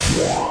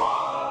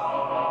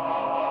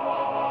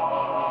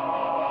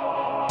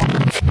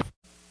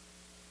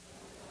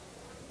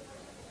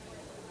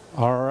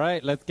All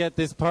right, let's get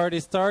this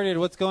party started.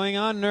 What's going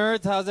on,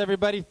 nerds? How's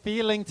everybody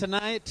feeling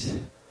tonight?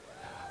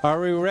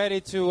 Are we ready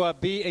to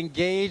be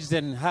engaged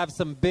and have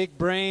some big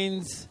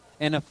brains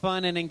in a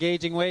fun and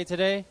engaging way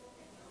today?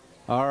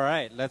 All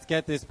right, let's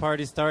get this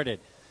party started.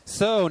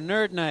 So,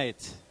 Nerd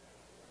Night.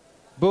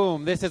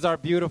 Boom, this is our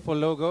beautiful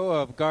logo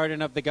of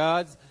Garden of the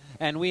Gods.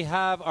 And we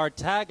have our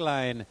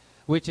tagline,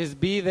 which is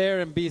be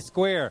there and be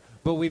square.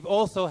 But we've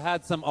also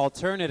had some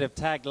alternative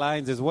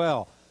taglines as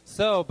well.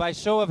 So, by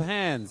show of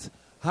hands,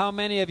 how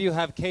many of you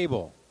have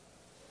cable?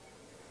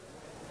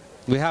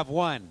 We have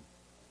one.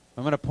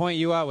 I'm going to point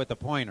you out with the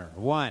pointer.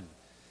 One.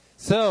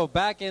 So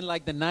back in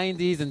like the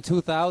 90s and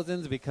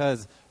 2000s,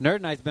 because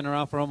Nerd Night's been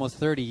around for almost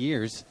 30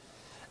 years,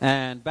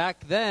 and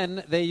back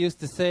then they used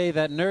to say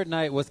that Nerd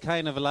Night was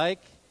kind of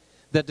like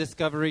the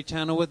Discovery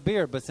Channel with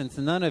beer. But since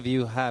none of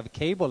you have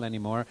cable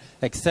anymore,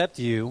 except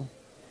you,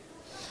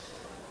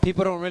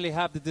 people don't really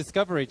have the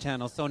Discovery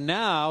Channel. So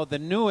now the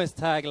newest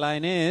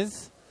tagline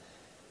is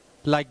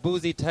like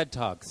boozy TED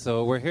Talks.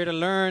 So we're here to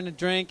learn,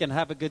 drink, and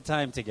have a good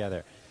time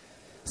together.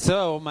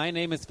 So my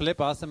name is Flip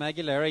Awesome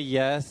Aguilera.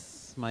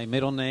 Yes, my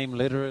middle name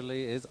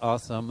literally is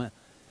awesome.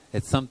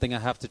 It's something I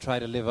have to try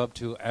to live up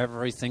to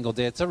every single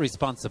day. It's a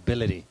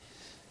responsibility.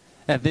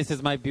 And this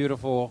is my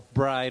beautiful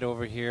bride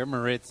over here,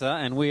 Maritza,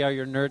 and we are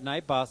your Nerd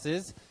Night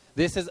bosses.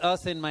 This is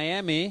us in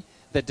Miami,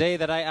 the day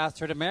that I asked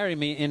her to marry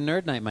me in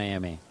Nerd Night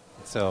Miami.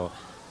 So,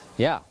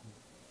 yeah.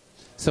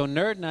 So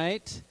Nerd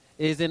Night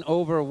is in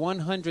over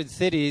 100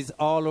 cities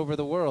all over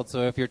the world.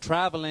 So if you're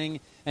traveling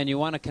and you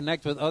want to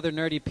connect with other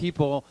nerdy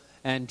people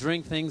and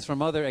drink things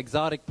from other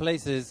exotic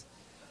places,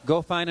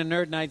 go find a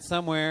nerd night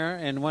somewhere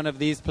in one of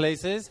these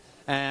places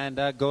and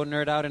go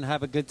nerd out and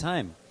have a good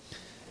time.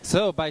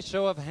 So by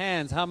show of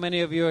hands, how many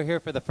of you are here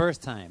for the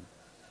first time?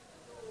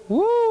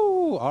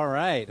 Woo! All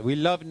right. We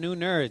love new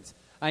nerds.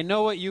 I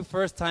know what you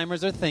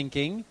first-timers are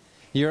thinking.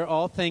 You're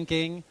all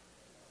thinking,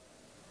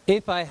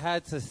 if I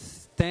had to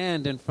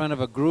stand in front of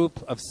a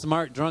group of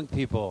smart drunk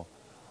people,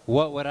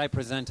 what would I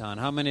present on?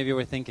 How many of you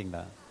were thinking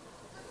that?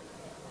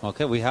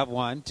 Okay, we have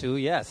one, two,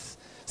 yes.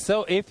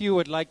 So if you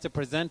would like to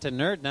present a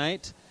Nerd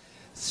Night,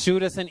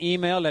 shoot us an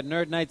email at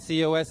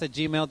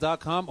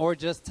nerdnightcos@gmail.com or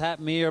just tap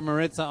me or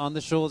Maritza on the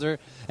shoulder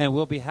and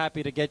we'll be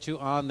happy to get you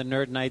on the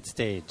Nerd Night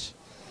stage.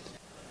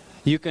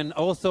 You can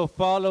also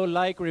follow,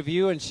 like,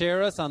 review, and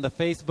share us on the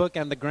Facebook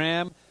and the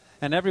Gram.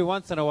 And every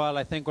once in a while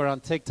I think we're on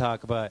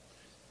TikTok, but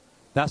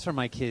that's for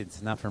my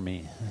kids, not for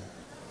me.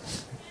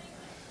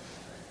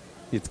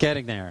 It's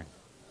getting there.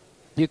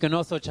 You can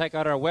also check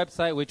out our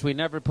website, which we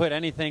never put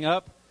anything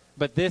up.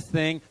 But this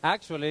thing,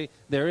 actually,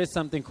 there is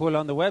something cool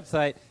on the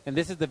website. And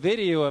this is the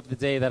video of the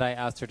day that I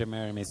asked her to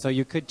marry me. So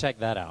you could check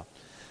that out.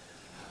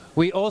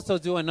 We also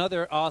do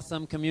another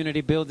awesome community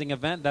building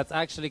event that's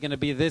actually going to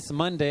be this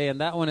Monday. And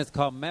that one is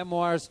called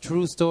Memoirs,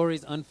 True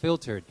Stories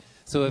Unfiltered.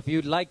 So if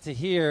you'd like to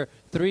hear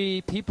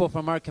 3 people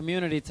from our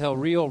community tell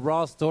real,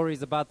 raw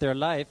stories about their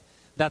life,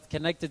 that's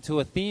connected to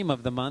a theme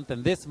of the month,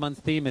 and this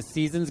month's theme is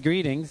Season's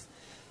Greetings.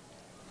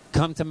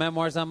 Come to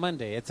Memoirs on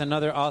Monday. It's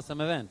another awesome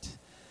event.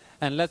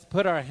 And let's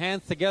put our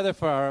hands together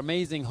for our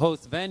amazing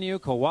host venue,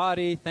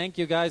 Kawadi. Thank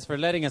you guys for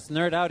letting us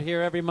nerd out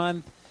here every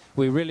month.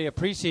 We really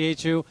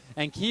appreciate you.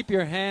 And keep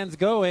your hands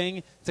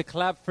going to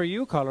clap for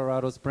you,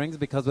 Colorado Springs,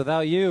 because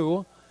without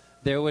you,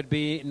 there would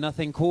be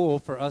nothing cool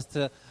for us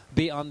to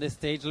be on this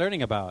stage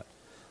learning about.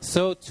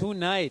 So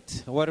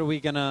tonight, what are we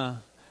going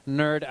to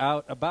nerd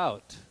out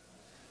about?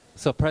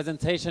 So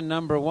presentation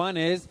number 1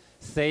 is,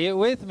 say it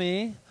with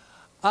me,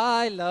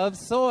 I love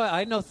soil.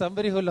 I know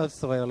somebody who loves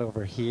soil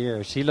over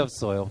here. She loves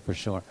soil for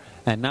sure.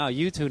 And now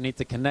you two need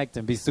to connect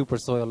and be super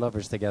soil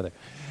lovers together.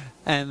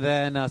 And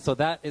then, so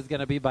that is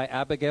going to be by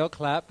Abigail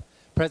Clapp.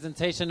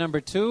 Presentation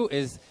number 2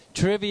 is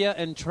Trivia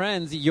and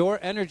Trends, Your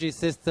Energy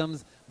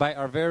Systems by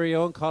our very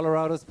own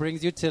Colorado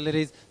Springs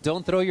Utilities.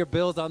 Don't throw your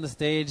bills on the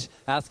stage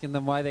asking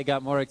them why they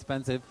got more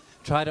expensive.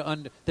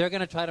 They're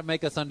going to try to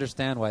make us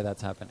understand why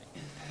that's happening.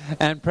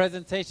 And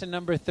presentation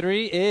number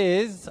 3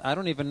 is, I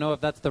don't even know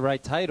if that's the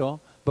right title,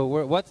 but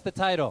what's the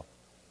title?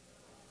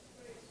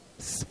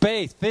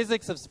 Space,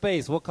 Physics of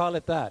Space. We'll call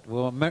it that.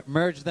 We'll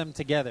merge them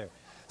together.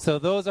 So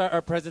those are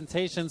our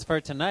presentations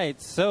for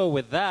tonight. So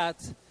with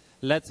that,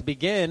 let's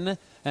begin,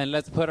 and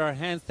let's put our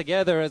hands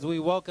together as we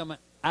welcome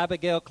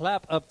Abigail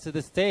Clapp up to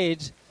the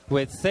stage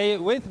with Say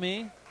It With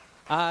Me,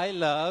 I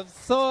Love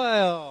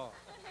Soil.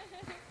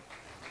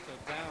 So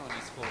down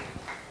is forward.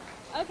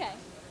 Okay.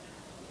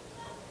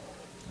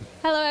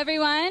 Hello,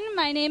 everyone.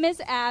 My name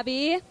is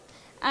Abby,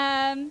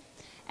 and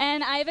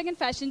I have a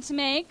confession to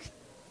make.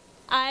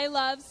 I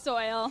love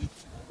soil.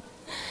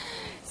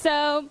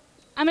 So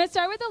I'm going to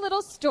start with a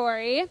little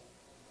story,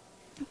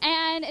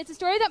 and it's a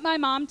story that my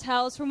mom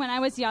tells from when I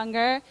was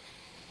younger,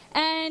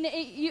 and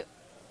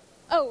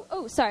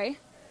sorry.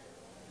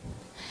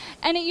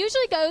 And it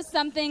usually goes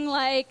something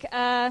like,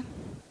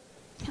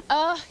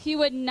 he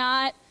would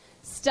not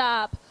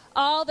stop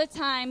all the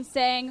time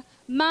saying,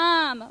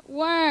 Mom,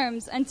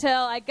 worms,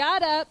 until I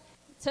got up,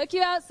 took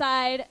you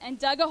outside, and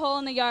dug a hole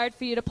in the yard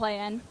for you to play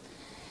in.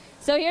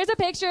 So here's a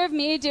picture of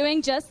me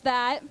doing just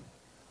that.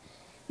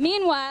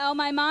 Meanwhile,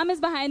 my mom is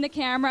behind the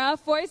camera,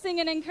 forcing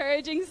an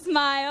encouraging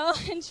smile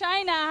and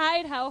trying to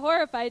hide how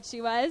horrified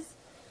she was.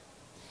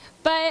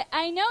 But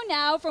I know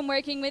now from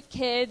working with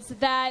kids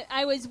that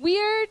I was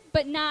weird,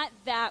 but not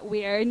that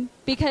weird,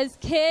 because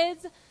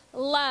kids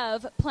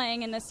love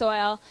playing in the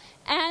soil,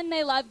 and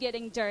they love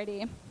getting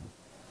dirty.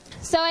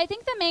 So I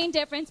think the main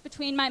difference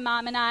between my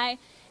mom and I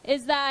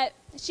is that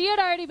she had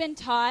already been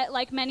taught,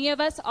 like many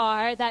of us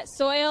are, that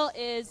soil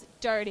is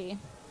dirty.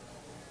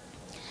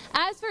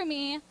 As for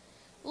me,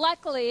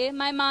 luckily,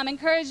 my mom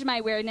encouraged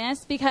my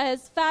weirdness,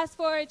 because fast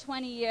forward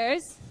 20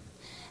 years,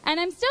 and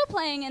I'm still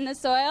playing in the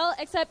soil,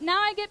 except now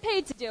I get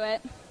paid to do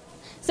it.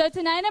 So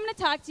tonight I'm going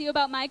to talk to you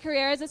about my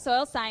career as a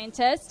soil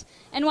scientist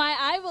and why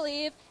I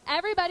believe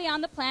everybody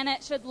on the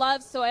planet should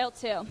love soil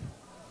too.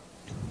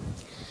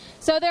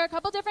 So there are a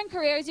couple different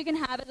careers you can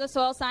have as a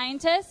soil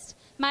scientist.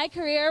 My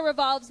career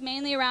revolves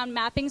mainly around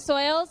mapping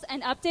soils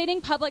and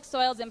updating public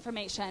soils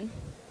information.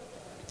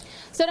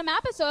 So to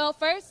map a soil,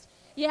 first,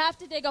 you have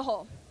to dig a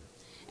hole.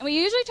 And we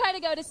usually try to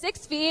go to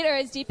 6 feet or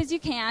as deep as you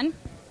can.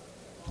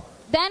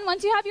 Then,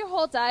 once you have your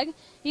hole dug,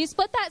 you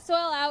split that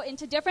soil out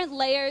into different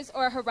layers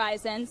or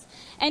horizons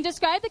and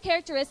describe the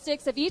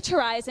characteristics of each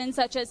horizon,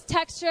 such as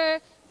texture,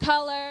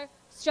 color,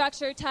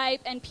 structure type,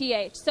 and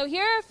pH. So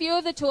here are a few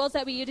of the tools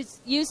that we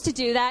use to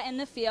do that in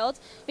the field.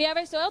 We have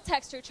our soil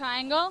texture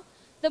triangle,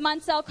 the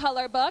Munsell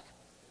color book,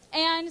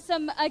 and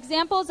some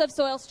examples of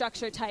soil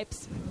structure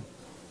types.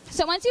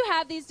 So once you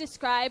have these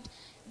described,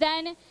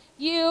 then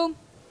you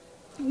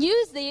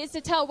use these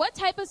to tell what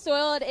type of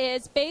soil it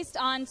is based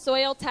on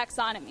soil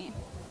taxonomy.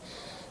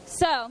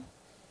 So,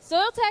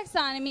 soil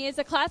taxonomy is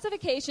a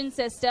classification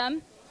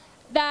system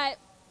that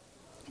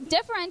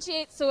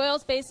differentiates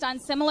soils based on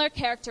similar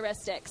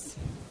characteristics.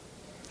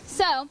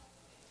 So,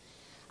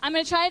 I'm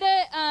going to try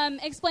to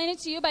explain it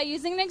to you by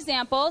using an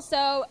example.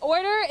 So,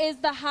 order is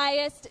the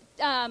highest,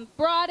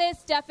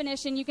 broadest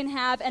definition you can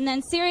have, and then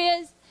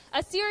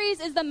a series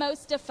is the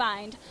most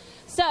defined.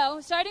 So,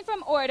 starting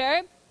from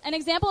order, an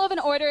example of an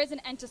order is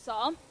an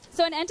entisol.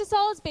 So an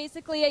entisol is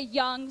basically a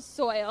young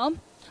soil,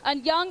 a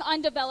young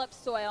undeveloped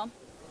soil.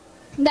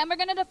 Then we're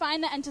going to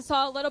define the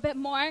entisol a little bit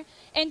more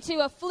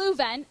into a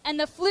fluvent, and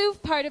the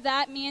fluve part of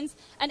that means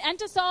an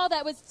entisol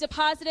that was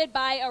deposited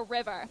by a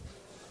river.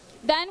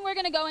 Then we're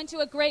going to go into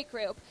a grate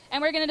group,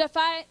 and we're going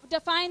to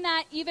define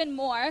that even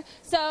more.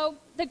 So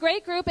the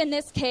grate group in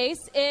this case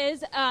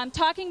is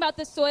talking about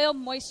the soil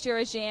moisture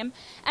regime,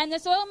 and the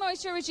soil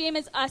moisture regime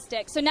is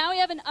ustic. So now we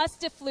have an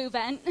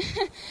ustifluvent.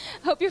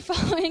 Hope you're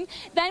following.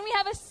 Then we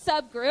have a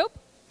subgroup.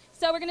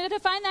 So we're going to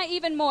define that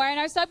even more, and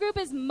our subgroup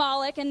is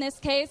molic in this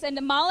case, and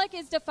the molic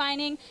is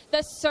defining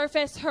the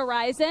surface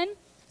horizon.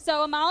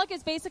 So a molic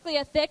is basically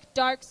a thick,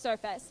 dark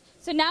surface.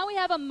 So now we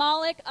have a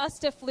molic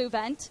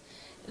ustifluvent.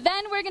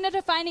 Then we're going to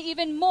define it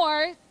even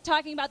more,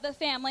 talking about the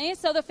family.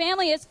 So the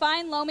family is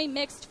fine, loamy,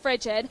 mixed,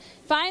 frigid.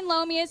 Fine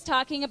loamy is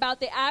talking about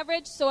the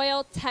average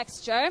soil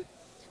texture.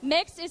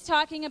 Mixed is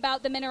talking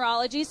about the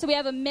mineralogy, so we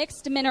have a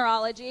mixed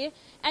mineralogy.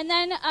 And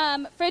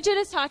then frigid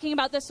is talking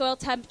about the soil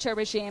temperature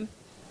regime.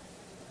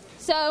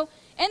 So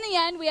in the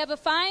end, we have a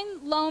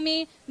fine,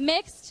 loamy,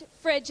 mixed,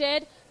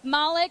 frigid,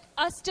 molic,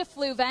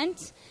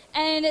 ustifluvent,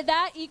 and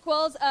that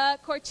equals a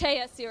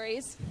Corchea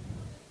series.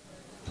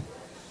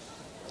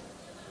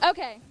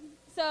 Okay,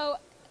 so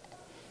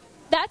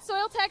that's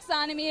soil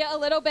taxonomy a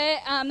little bit.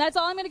 That's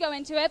all I'm going to go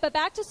into it. But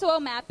back to soil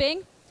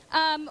mapping.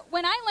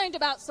 When I learned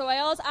about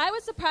soils, I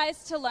was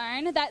surprised to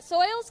learn that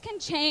soils can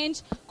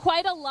change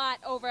quite a lot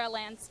over a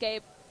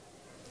landscape.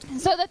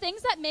 So the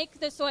things that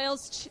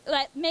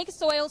make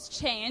soils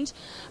change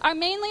are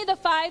mainly the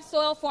 5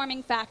 soil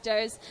forming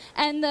factors.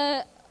 And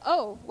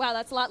oh, wow,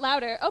 that's a lot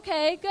louder.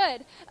 Okay,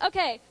 good.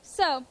 Okay,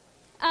 so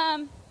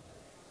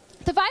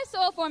the 5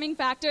 soil forming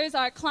factors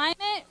are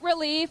climate,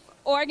 relief,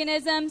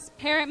 organisms,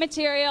 parent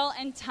material,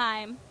 and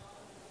time.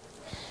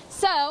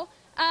 So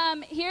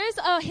here's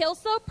a hill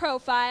slope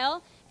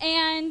profile,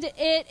 and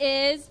it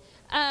is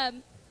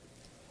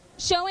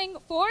showing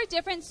 4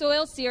 different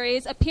soil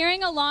series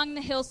appearing along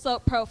the hill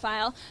slope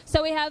profile.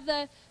 So we have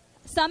the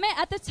summit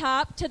at the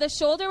top, to the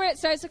shoulder where it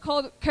starts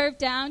to curve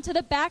down, to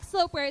the back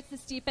slope where it's the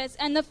steepest,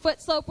 and the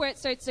foot slope where it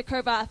starts to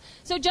curve off.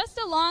 So just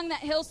along that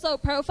hill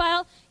slope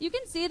profile, you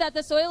can see that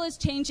the soil is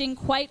changing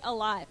quite a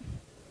lot.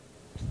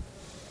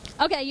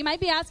 Okay, you might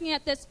be asking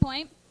at this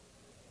point,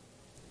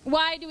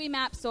 why do we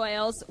map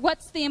soils?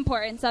 What's the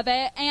importance of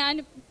it?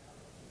 And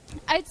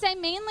I'd say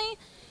mainly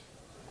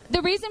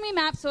the reason we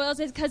map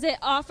soils is because it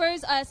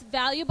offers us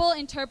valuable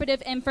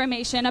interpretive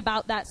information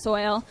about that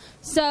soil.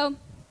 So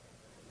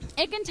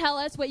it can tell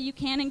us what you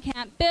can and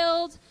can't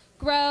build,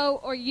 grow,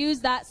 or use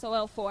that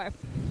soil for.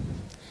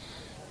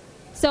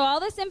 So all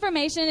this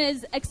information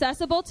is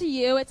accessible to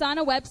you. It's on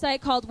a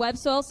website called Web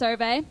Soil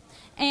Survey.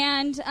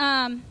 And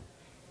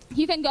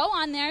you can go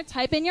on there,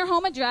 type in your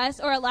home address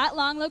or a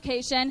lat-long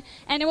location,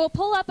 and it will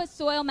pull up a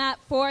soil map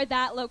for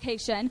that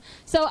location.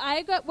 So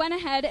I went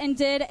ahead and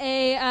did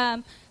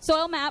a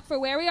soil map for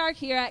where we are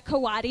here at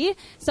Kawadi.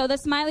 So the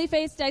smiley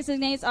face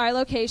designates our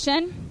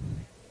location.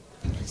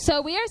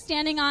 So we are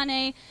standing on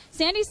a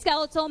sandy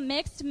skeletal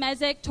mixed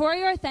mesic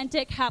Tory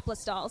authentic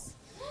haplostals.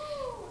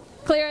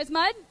 Clear as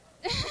mud?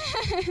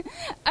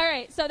 All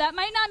right, so that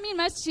might not mean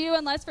much to you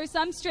unless for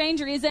some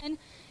strange reason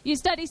you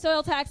study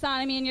soil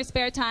taxonomy in your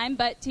spare time,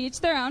 but to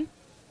each their own.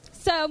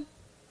 So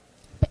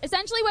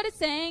essentially what it's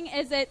saying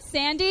is it's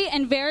sandy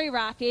and very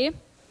rocky.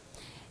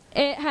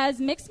 It has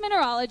mixed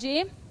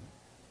mineralogy.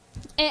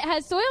 It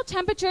has soil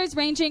temperatures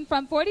ranging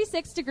from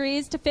 46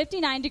 degrees to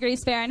 59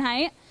 degrees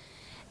Fahrenheit.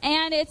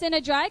 And it's in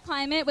a dry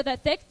climate with a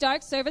thick,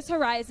 dark surface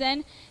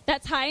horizon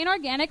that's high in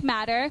organic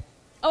matter,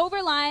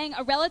 overlying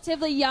a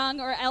relatively young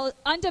or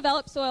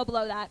undeveloped soil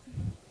below that.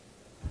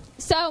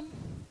 So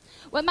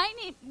what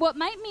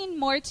might mean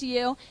more to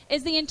you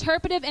is the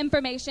interpretive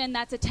information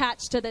that's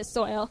attached to this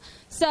soil.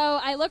 So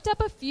I looked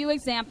up a few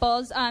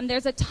examples.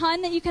 There's a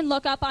ton that you can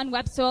look up on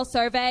Web Soil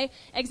Survey,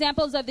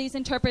 examples of these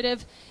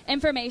interpretive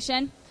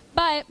information.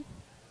 But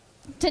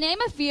to name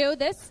a few,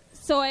 this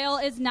soil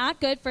is not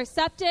good for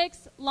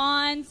septics,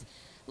 lawns,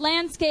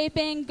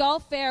 landscaping,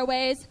 golf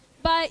fairways,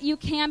 but you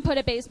can put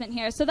a basement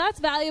here. So that's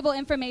valuable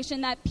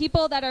information that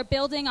people that are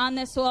building on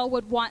this soil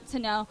would want to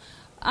know.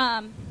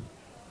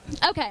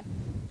 Okay.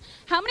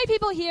 How many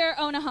people here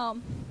own a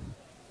home?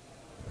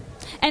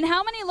 And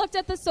how many looked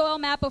at the soil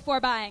map before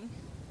buying?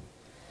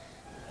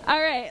 All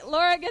right,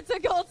 Laura gets a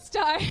gold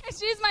star.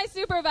 She's my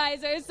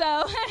supervisor,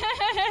 so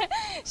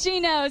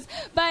she knows.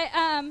 But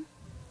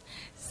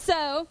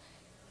so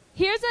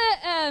here's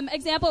an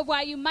example of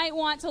why you might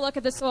want to look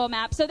at the soil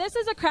map. So this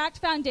is a cracked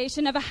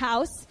foundation of a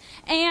house,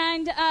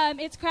 and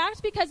it's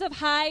cracked because of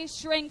high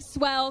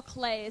shrink-swell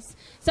clays.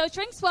 So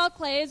shrink-swell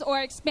clays,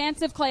 or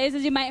expansive clays,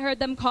 as you might heard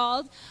them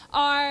called,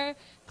 are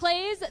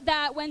clays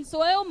that when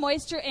soil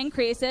moisture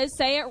increases,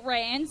 say it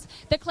rains,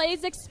 the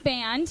clays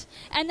expand,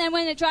 and then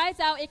when it dries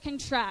out, it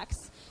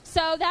contracts.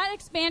 So that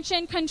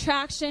expansion,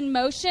 contraction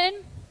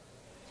motion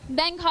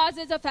then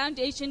causes a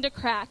foundation to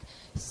crack.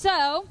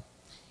 So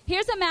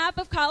here's a map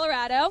of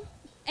Colorado,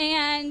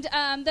 and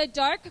the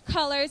dark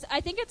colors,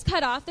 I think it's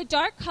cut off. The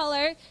dark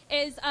color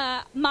is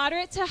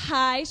moderate to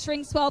high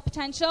shrink swell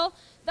potential.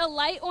 The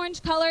light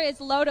orange color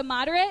is low to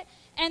moderate,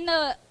 and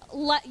the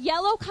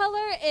yellow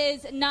color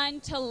is none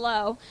to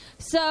low.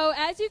 So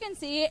as you can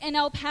see in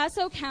El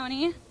Paso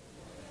County,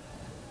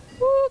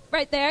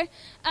 right there,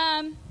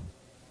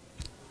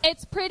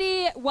 it's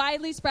pretty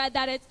widely spread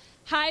that it's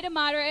high to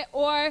moderate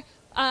or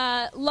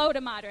low to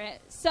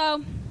moderate.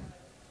 So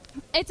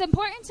it's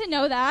important to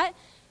know that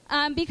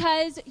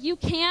because you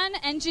can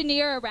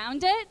engineer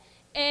around it.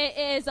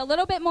 It is a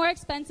little bit more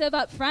expensive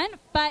up front,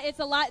 but it's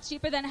a lot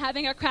cheaper than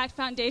having a cracked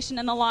foundation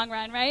in the long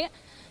run, right?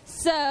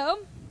 So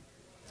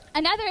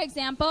another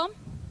example,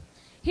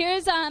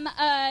 here's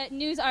a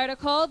news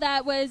article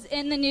that was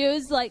in the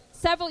news like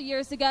several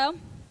years ago,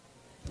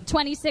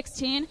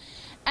 2016,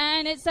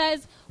 and it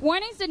says,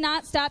 warnings did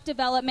not stop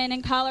development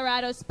in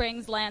Colorado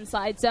Springs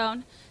landslide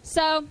zone.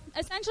 So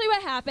essentially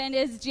what happened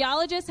is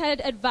geologists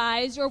had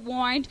advised or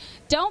warned,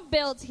 don't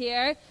build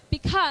here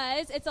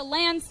because it's a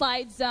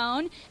landslide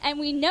zone, and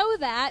we know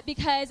that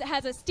because it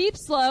has a steep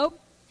slope,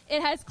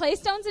 it has clay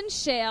stones and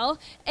shale,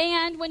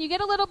 and when you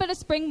get a little bit of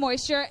spring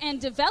moisture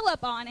and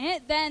develop on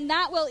it, then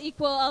that will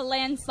equal a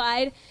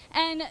landslide.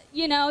 And,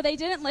 you know, they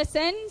didn't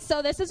listen,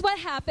 so this is what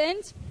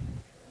happened.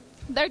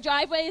 Their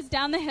driveway is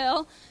down the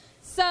hill.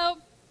 So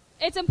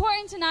it's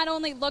important to not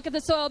only look at the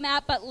soil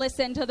map, but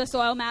listen to the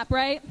soil map,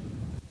 right?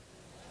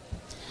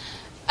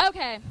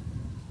 Okay.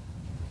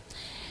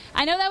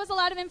 I know that was a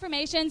lot of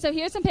information, so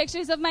here's some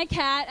pictures of my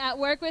cat at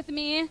work with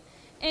me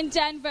in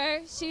Denver.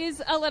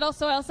 She's a little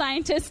soil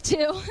scientist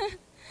too.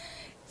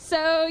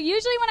 So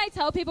usually when I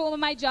tell people what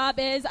my job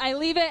is, I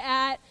leave it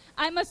at,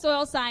 I'm a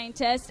soil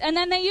scientist. And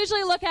then they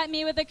usually look at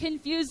me with a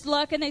confused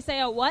look and they say,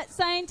 a what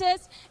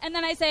scientist? And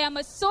then I say, I'm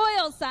a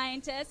soil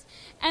scientist.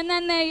 And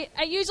then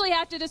I usually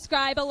have to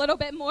describe a little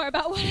bit more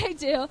about what I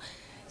do.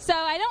 So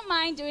I don't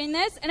mind doing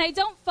this, and I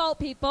don't fault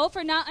people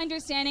for not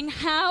understanding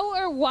how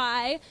or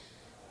why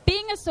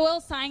being a soil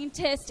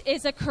scientist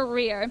is a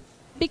career.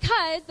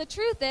 Because the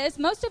truth is,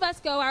 most of us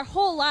go our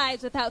whole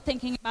lives without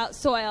thinking about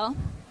soil,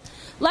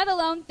 let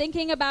alone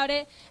thinking about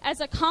it as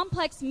a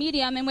complex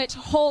medium in which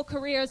whole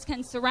careers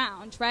can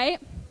surround,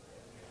 right?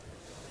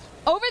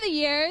 Over the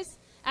years,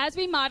 as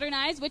we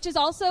modernize, which is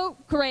also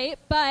great,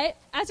 but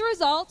as a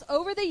result,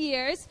 over the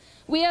years,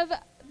 we have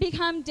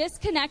become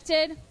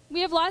disconnected.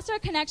 We have lost our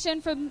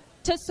connection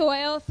to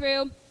soil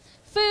through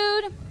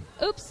food,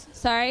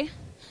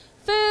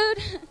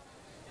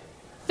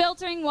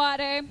 filtering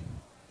water,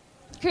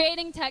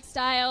 creating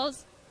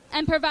textiles,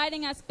 and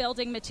providing us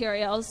building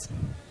materials.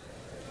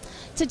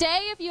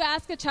 Today, if you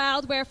ask a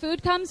child where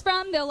food comes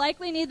from, they'll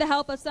likely need the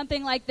help of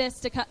something like this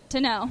to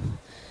know.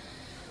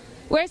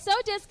 We're so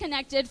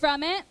disconnected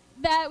from it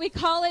that we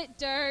call it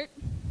dirt,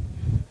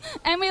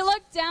 and we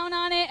look down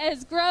on it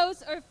as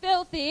gross or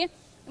filthy,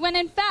 when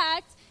in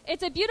fact,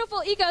 it's a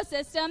beautiful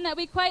ecosystem that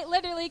we quite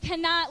literally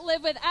cannot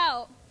live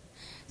without.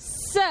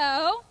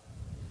 So,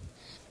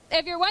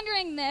 if you're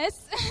wondering this,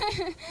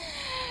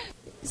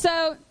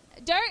 so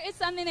dirt is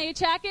something that you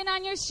track in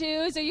on your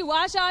shoes or you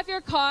wash off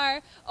your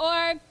car,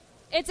 or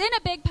it's in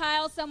a big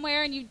pile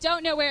somewhere and you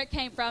don't know where it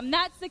came from.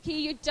 That's the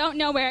key. You don't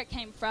know where it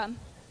came from.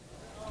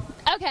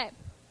 Okay.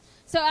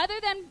 So other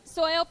than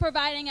soil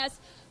providing us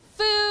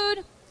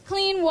food,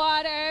 clean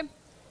water,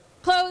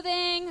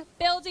 clothing,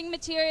 building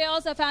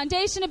materials, a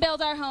foundation to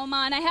build our home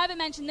on, I haven't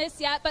mentioned this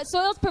yet, but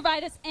soils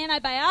provide us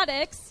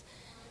antibiotics.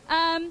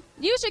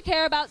 You should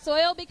care about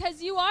soil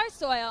because you are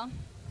soil.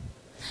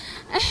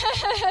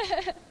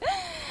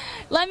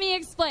 Let me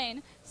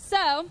explain.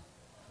 So,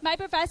 my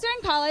professor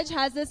in college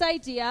has this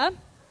idea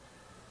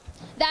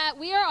that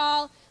we are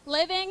all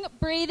living,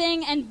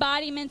 breathing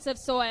embodiments of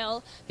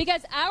soil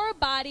because our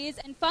bodies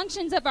and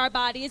functions of our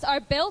bodies are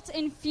built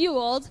and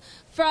fueled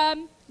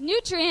from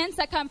nutrients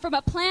that come from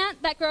a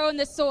plant that grow in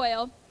the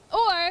soil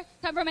or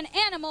come from an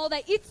animal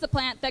that eats the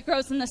plant that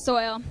grows in the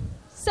soil.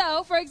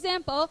 So, for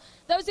example,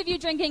 those of you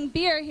drinking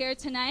beer here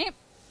tonight,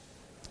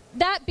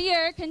 that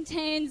beer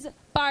contains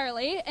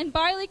barley, and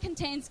barley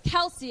contains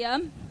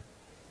calcium,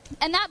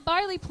 and that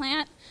barley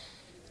plant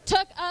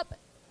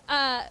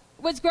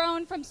was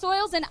grown from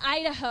soils in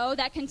Idaho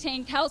that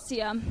contain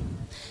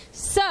calcium.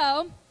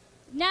 So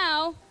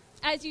now,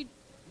 as you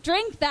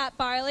drink that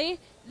barley,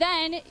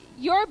 then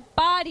your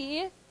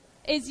body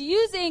is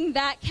using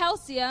that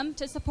calcium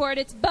to support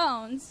its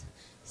bones.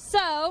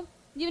 So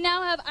you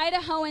now have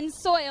Idahoan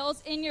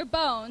soils in your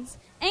bones.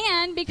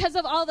 And because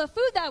of all the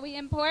food that we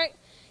import,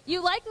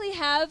 you likely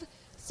have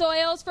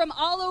soils from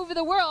all over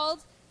the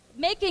world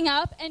making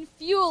up and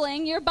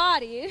fueling your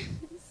body.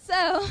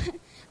 So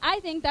I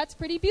think that's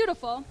pretty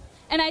beautiful.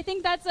 And I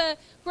think that's a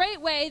great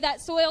way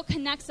that soil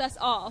connects us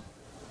all.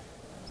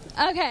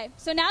 Okay,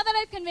 so now that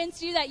I've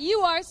convinced you that you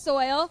are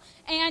soil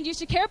and you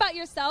should care about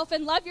yourself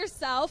and love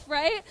yourself,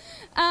 right?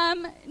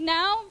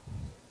 Now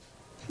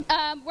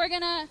we're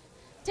going to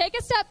take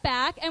a step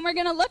back and we're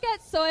going to look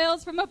at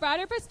soils from a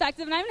broader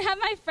perspective. And I'm going to have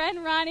my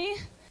friend Ronnie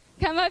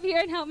come up here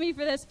and help me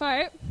for this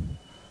part.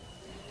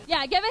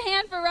 Yeah, give a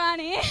hand for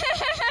Ronnie.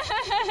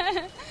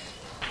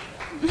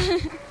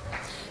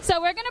 So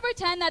we're going to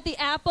pretend that the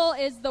apple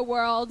is the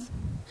world.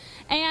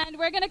 And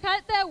we're going to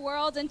cut the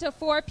world into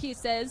 4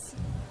 pieces.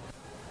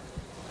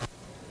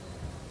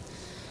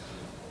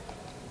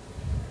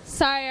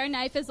 Sorry, our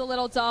knife is a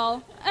little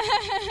dull.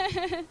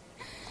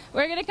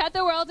 We're going to cut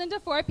the world into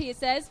 4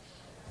 pieces.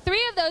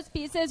 3 of those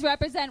pieces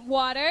represent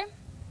water,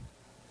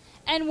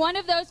 and 1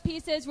 of those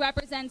pieces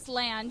represents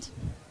land.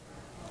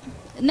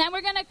 And then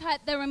we're going to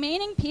cut the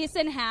remaining piece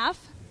in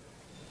half.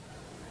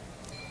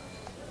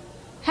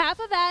 Half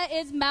of that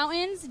is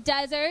mountains,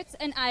 deserts,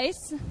 and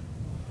ice.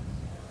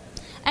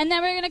 And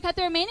then we're going to cut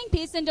the remaining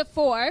piece into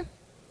 4.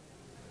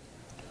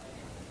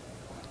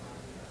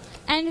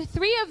 And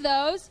 3 of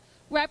those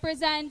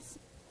represents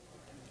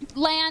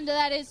land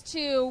that is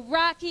too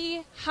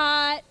rocky,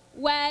 hot,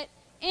 wet,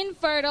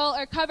 infertile,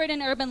 or covered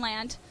in urban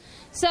land.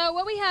 So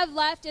what we have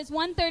left is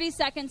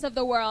 1/32 of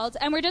the world,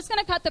 and we're just going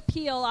to cut the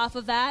peel off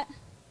of that.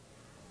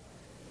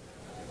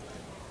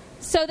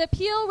 So the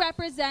peel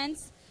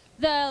represents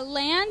the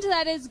land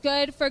that is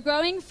good for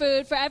growing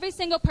food for every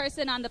single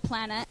person on the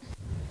planet.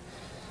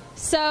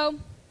 So,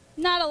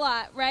 not a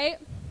lot, right?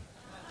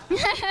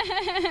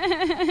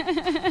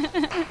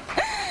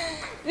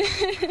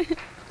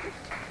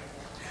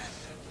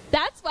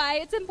 That's why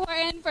it's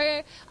important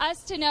for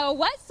us to know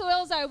what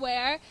soils are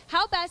where,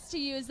 how best to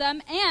use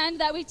them, and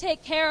that we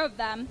take care of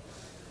them.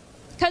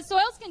 Because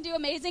soils can do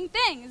amazing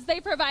things. They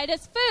provide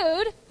us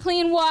food,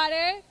 clean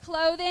water,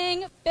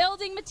 clothing,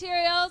 building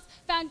materials,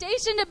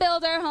 foundation to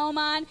build our home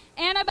on,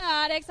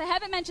 antibiotics. I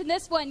haven't mentioned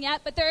this one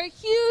yet, but they're a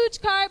huge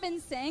carbon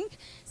sink.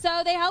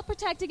 So they help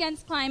protect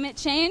against climate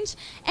change,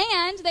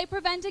 and they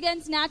prevent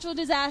against natural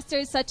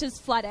disasters such as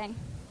flooding.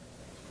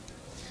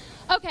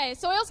 Okay,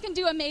 soils can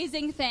do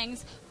amazing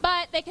things,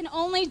 but they can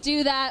only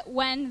do that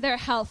when they're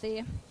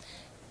healthy.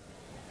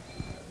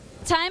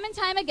 Time and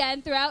time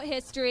again throughout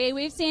history,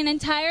 we've seen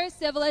entire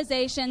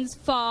civilizations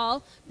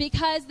fall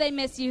because they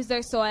misuse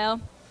their soil.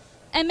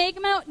 And make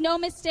no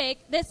mistake,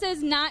 this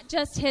is not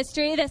just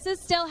history. This is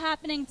still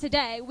happening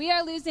today. We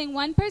are losing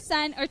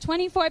 1% or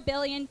 24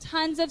 billion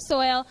tons of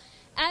soil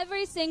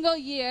every single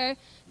year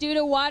due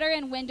to water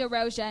and wind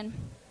erosion.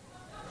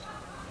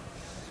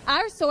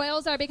 Our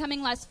soils are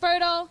becoming less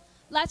fertile,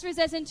 less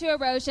resistant to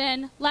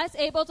erosion, less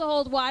able to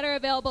hold water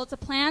available to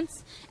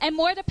plants, and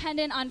more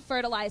dependent on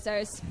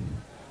fertilizers.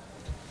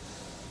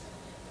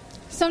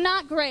 So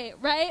not great,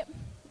 right?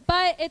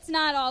 But it's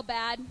not all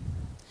bad.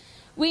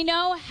 We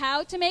know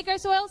how to make our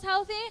soils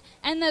healthy,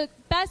 and the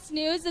best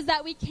news is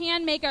that we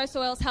can make our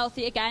soils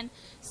healthy again.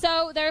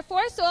 So there are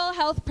 4 soil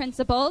health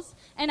principles,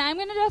 and I'm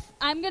going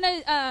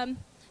to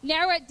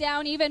narrow it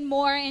down even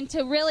more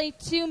into really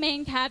 2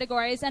 main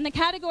categories. And the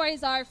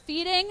categories are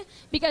feeding,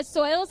 because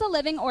soil is a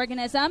living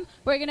organism.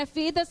 We're going to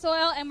feed the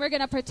soil, and we're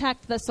going to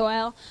protect the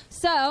soil.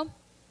 So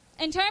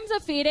in terms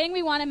of feeding,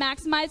 we want to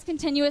maximize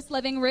continuous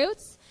living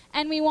roots,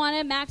 and we want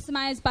to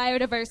maximize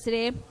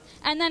biodiversity.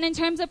 And then in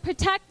terms of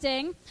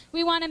protecting,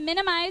 we want to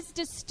minimize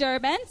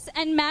disturbance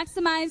and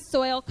maximize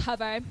soil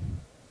cover.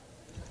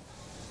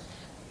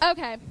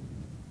 Okay.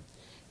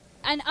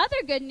 And other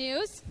good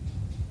news,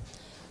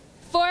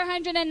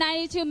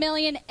 492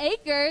 million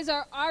acres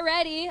are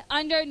already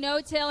under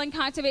no-till and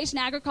conservation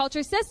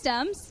agriculture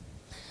systems.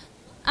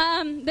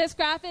 This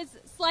graph is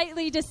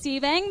slightly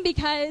deceiving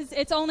because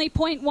it's only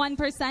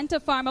 0.1%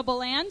 of farmable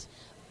land,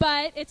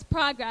 but it's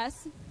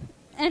progress.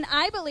 And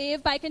I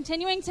believe by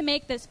continuing to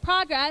make this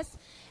progress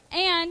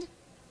and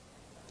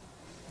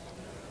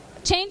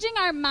changing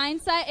our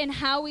mindset in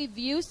how we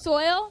view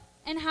soil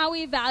and how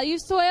we value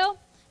soil,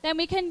 then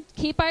we can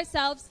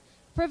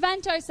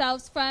prevent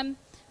ourselves from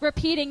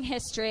repeating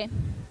history.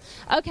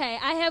 Okay,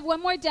 I have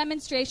one more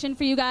demonstration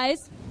for you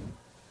guys.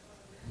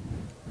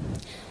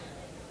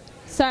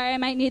 Sorry, I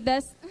might need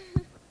this.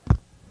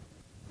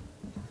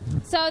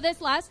 So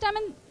this last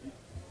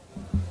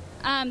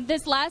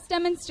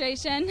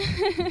demonstration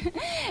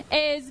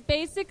is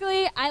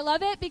basically, I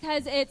love it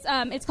because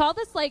it's called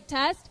the Slake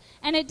test,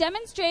 and it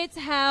demonstrates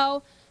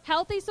how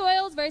healthy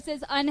soils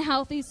versus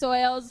unhealthy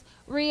soils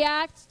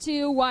react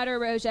to water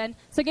erosion.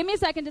 So give me a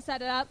second to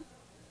set it up.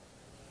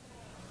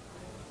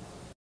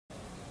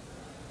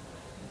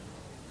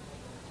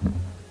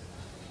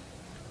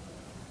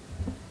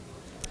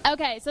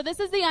 Okay, so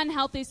this is the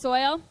unhealthy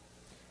soil.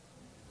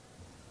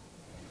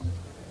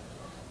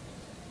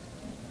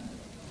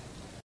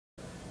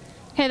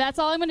 Okay, that's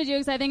all I'm going to do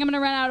because I think I'm going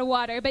to run out of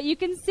water. But you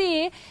can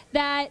see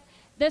that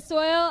the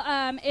soil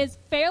is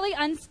fairly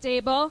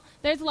unstable.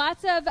 There's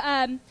lots of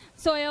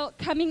soil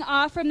coming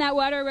off from that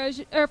water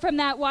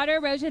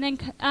erosion,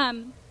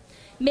 and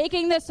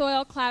making the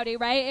soil cloudy,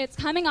 right? It's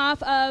coming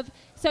off of,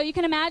 so you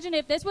can imagine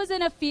if this was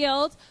in a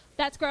field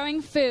that's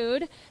growing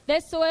food,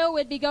 this soil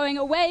would be going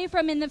away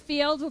from in the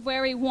field of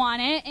where we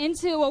want it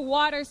into a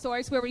water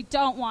source where we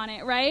don't want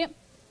it, right?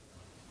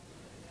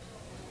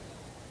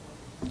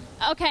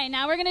 Okay,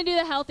 now we're going to do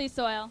the healthy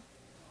soil.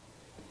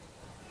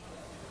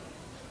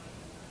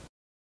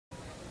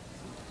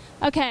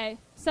 Okay,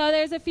 so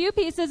there's a few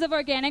pieces of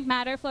organic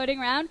matter floating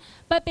around,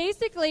 but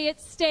basically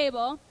it's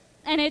stable,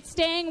 and it's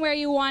staying where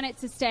you want it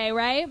to stay,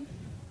 right?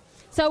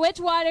 So which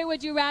water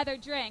would you rather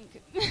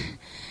drink?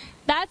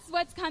 That's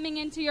what's coming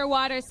into your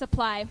water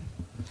supply.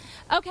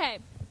 Okay.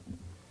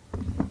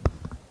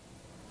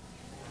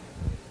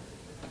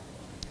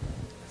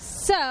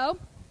 So,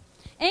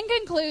 in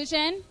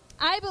conclusion,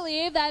 I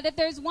believe that if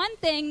there's one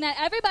thing that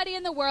everybody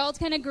in the world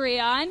can agree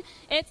on,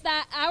 it's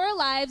that our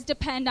lives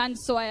depend on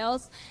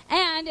soils.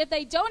 And if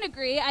they don't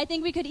agree, I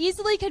think we could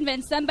easily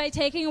convince them by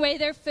taking away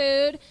their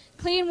food,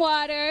 clean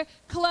water,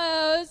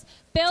 clothes,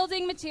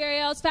 building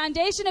materials,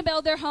 foundation to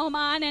build their home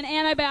on, and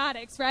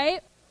antibiotics,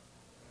 right?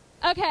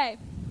 Okay.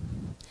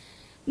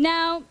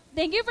 Now,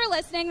 thank you for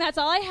listening. That's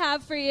all I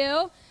have for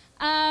you.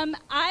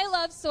 I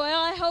love soil.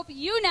 I hope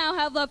you now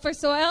have love for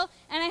soil.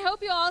 And I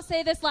hope you all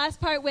say this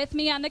last part with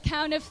me on the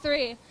count of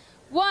 3.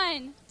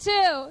 1,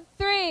 2,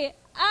 3.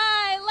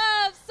 I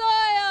love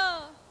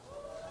soil.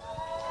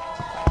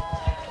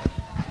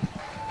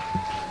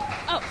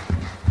 Oh.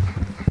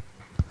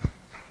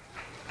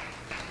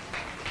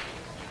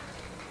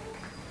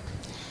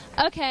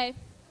 Okay.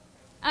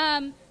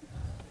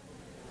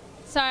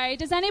 Sorry.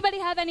 Does anybody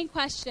have any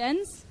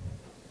questions?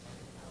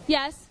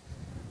 Yes?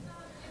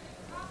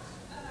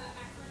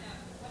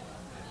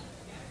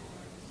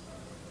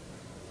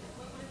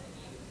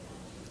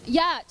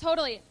 Yeah,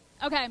 totally.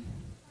 Okay.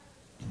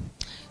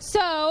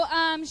 So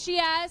she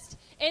asked,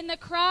 in the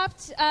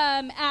CROPT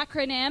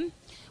acronym,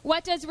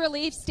 what does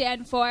RELIEF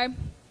stand for?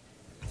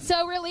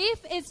 So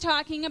RELIEF is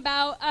talking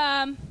about,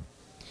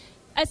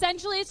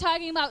 essentially it's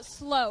talking about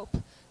slope.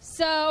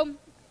 So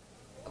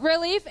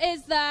RELIEF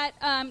is that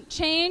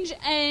change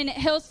in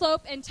hill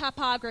slope and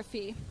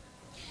topography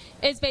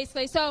is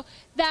basically. So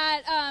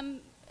that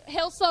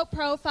hill slope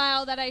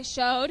profile that I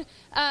showed,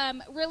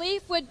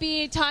 RELIEF would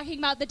be talking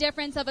about the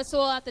difference of a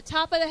soil at the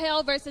top of the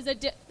hill versus a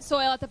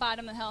soil at the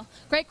bottom of the hill.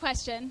 Great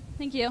question.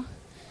 Thank you.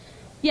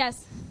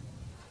 Yes?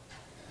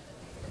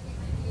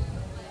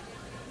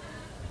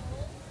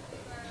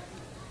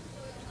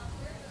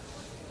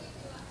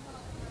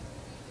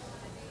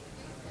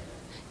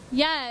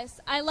 Yes,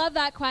 I love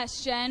that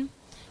question.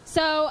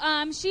 So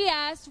she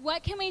asked,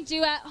 what can we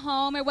do at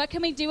home or what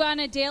can we do on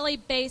a daily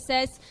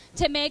basis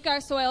to make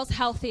our soils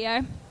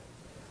healthier?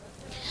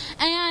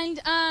 And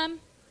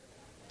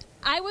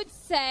I would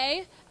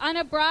say, on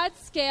a broad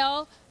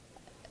scale,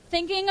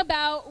 thinking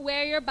about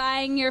where you're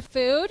buying your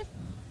food.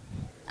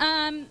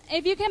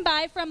 If you can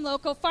buy from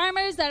local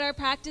farmers that are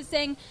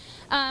practicing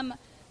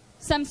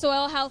some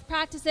soil health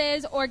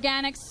practices,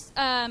 organic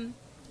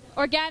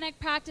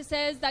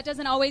practices, that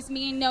doesn't always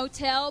mean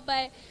no-till,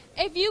 but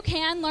if you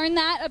can learn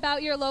that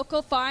about your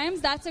local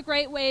farms, that's a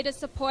great way to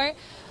support.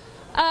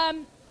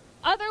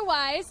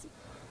 Otherwise,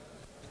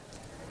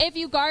 if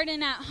you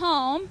garden at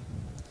home,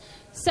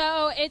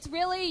 so it's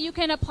really, you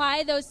can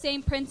apply those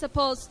same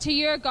principles to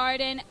your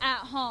garden at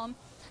home.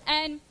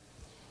 And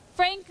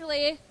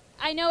frankly,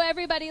 I know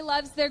everybody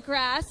loves their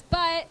grass,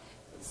 but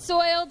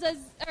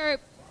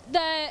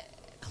the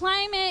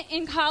climate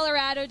in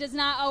Colorado does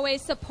not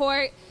always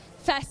support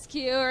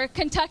fescue or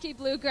Kentucky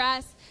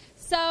bluegrass.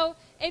 So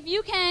if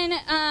you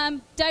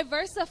can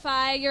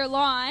diversify your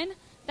lawn,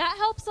 that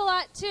helps a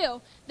lot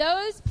too.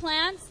 Those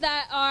plants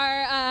that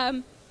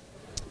are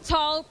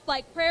tall,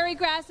 like prairie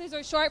grasses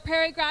or short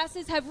prairie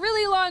grasses, have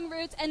really long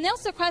roots, and they'll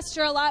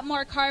sequester a lot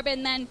more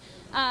carbon than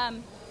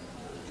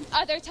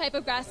other type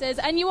of grasses,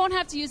 and you won't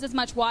have to use as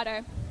much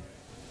water.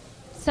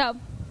 So,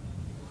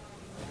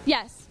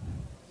 yes.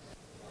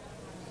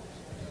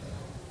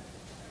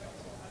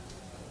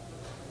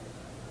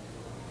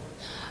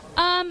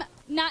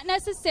 Not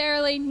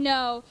necessarily,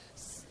 no.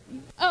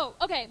 Oh,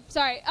 okay,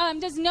 sorry.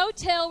 Does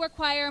no-till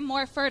require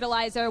more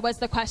fertilizer was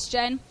the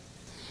question.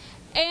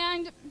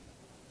 And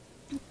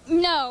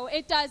no,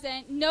 it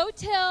doesn't.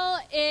 No-till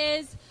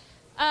is,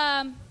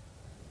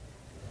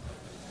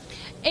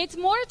 it's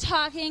more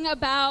talking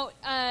about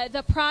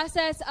the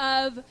process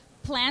of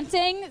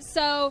planting.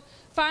 So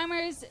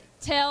farmers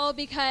till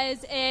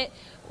because it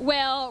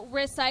will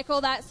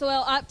recycle that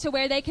soil up to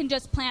where they can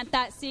just plant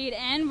that seed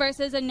in,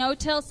 versus a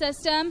no-till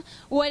system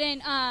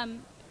wouldn't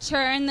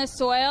churn the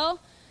soil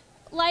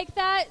like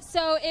that.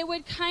 So it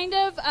would kind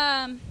of,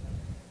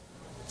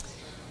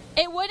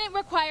 it wouldn't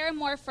require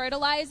more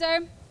fertilizer.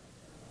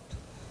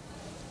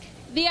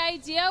 The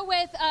idea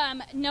with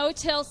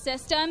no-till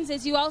systems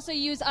is you also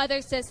use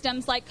other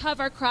systems like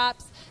cover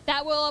crops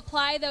that will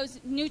apply those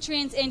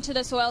nutrients into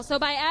the soil. So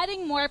by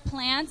adding more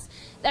plants,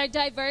 that are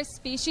diverse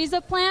species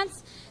of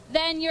plants,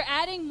 then you're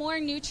adding more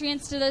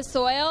nutrients to the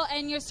soil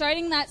and you're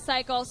starting that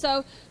cycle.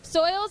 So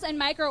soils and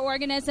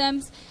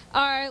microorganisms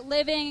are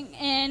living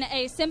in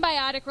a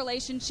symbiotic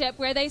relationship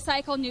where they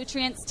cycle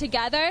nutrients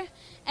together.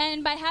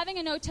 And by having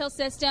a no-till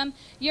system,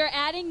 you're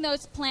adding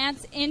those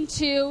plants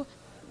into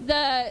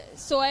the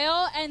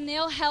soil and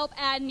they'll help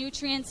add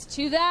nutrients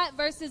to that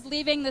versus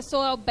leaving the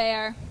soil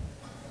bare.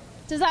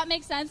 Does that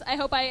make sense? I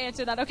hope I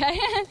answered that okay.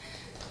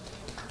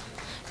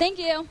 Thank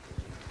you.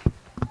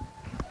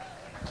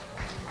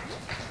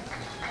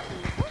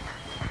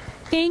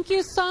 Thank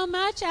you so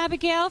much,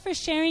 Abigail, for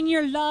sharing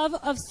your love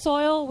of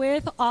soil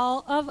with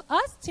all of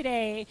us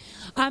today.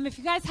 If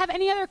you guys have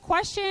any other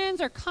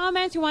questions or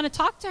comments, you want to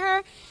talk to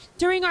her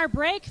during our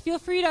break, feel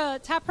free to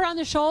tap her on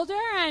the shoulder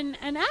and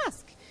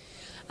ask.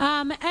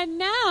 And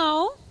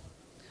now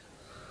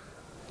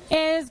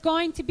is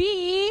going to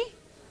be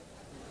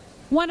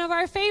one of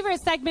our favorite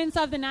segments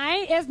of the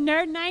night is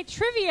Nerd Night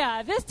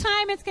Trivia. This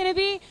time it's going to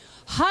be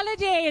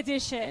Holiday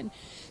Edition.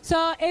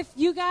 So if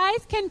you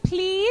guys can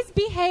please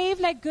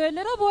behave like good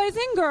little boys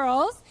and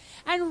girls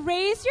and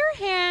raise your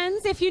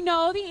hands if you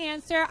know the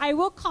answer, I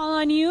will call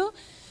on you.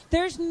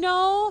 There's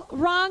no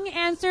wrong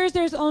answers.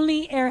 There's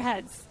only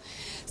airheads.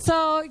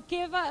 So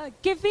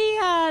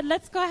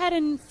let's go ahead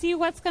and see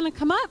what's going to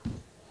come up.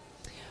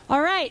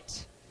 All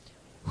right.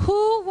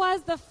 Who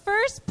was the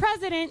first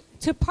president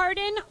to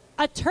pardon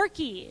a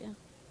turkey?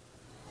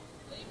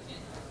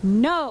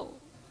 No.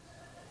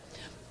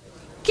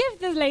 Give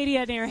the lady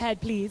an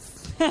airhead, please.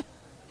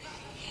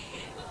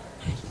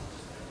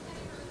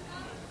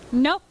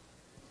 Nope.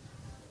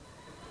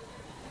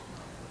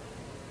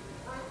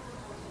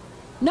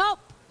 Nope.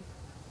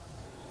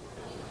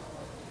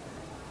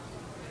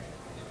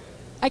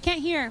 I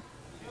can't hear.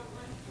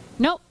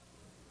 Nope.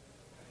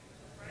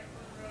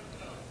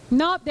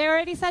 Nope, they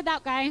already said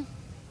that guy.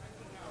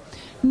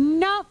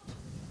 Nope.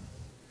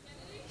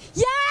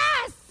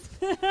 Yes!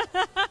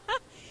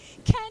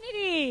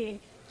 Kennedy.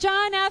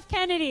 John F.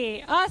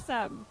 Kennedy.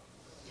 Awesome.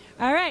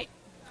 All right.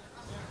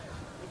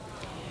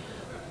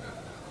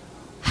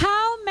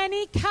 How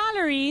many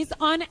calories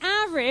on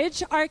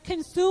average are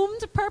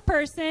consumed per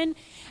person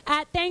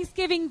at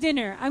Thanksgiving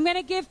dinner? I'm going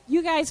to give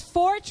you guys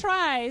 4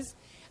 tries,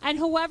 and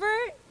whoever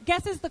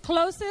guesses the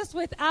closest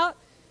without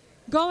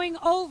going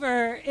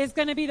over is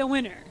going to be the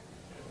winner.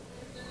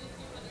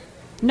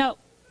 No.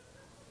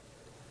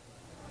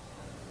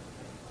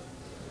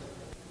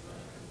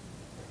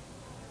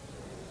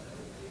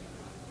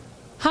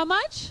 How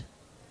much?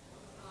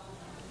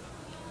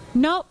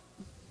 Nope.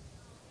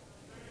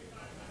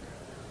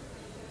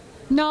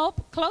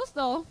 Nope. Close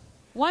though.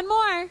 One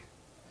more.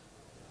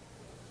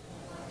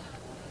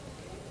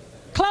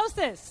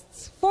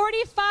 Closest.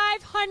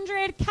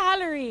 4,500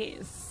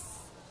 calories.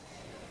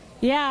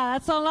 Yeah,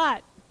 that's a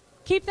lot.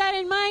 Keep that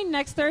in mind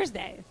next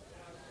Thursday.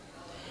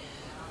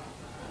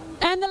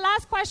 And the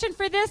last question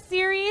for this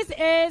series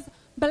is,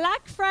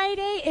 Black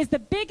Friday is the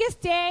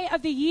biggest day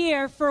of the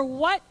year for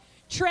what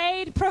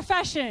trade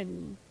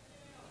profession?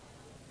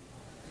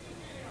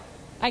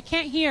 I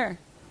can't hear.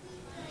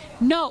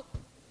 Nope.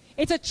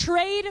 It's a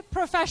trade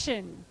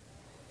profession.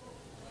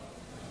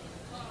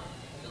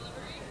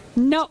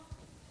 Nope.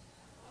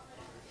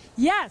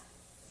 Yes.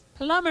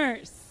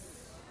 Plumbers.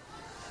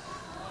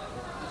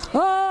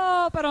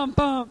 Oh,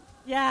 ba-dum-bum.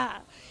 Yeah.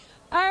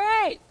 All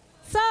right.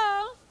 So,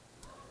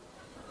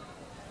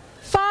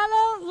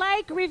 follow,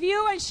 like,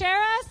 review, and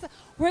share us.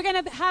 We're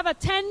going to have a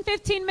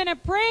 10-15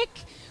 minute break.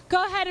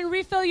 go ahead and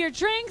refill your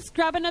drinks,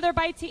 grab another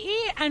bite to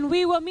eat, and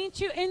we will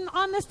meet you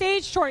on the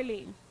stage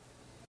shortly.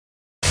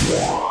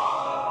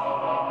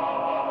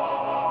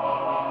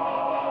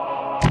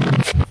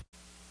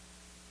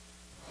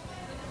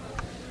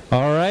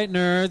 All right,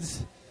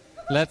 nerds,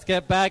 let's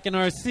get back in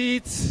our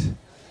seats.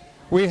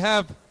 We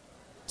have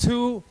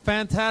two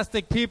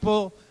fantastic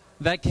people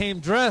that came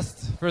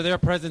dressed for their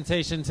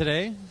presentation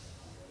today.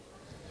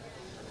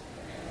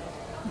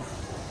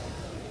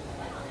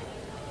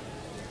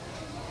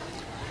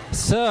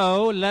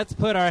 So let's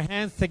put our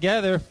hands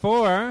together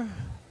for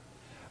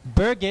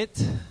Birgit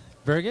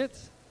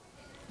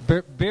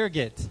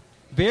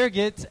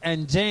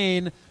and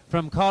Jane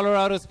from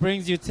Colorado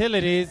Springs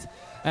Utilities,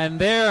 and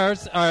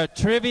theirs are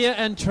Trivia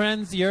and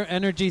Trends, Your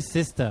Energy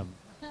System.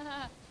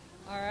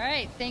 All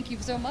right, thank you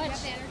so much. You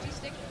have the energy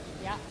stick?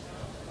 Yeah.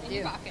 In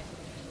your pocket.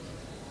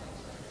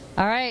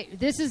 All right,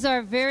 this is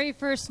our very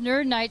first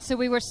nerd night, so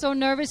we were so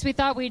nervous we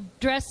thought we'd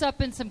dress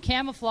up in some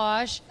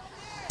camouflage.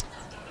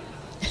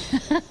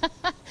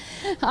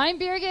 I'm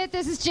Birgit,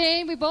 this is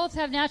Jane. We both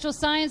have natural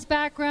science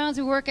backgrounds.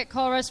 We work at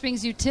Colorado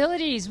Springs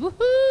Utilities.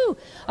 Woohoo!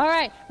 All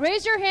right,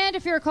 raise your hand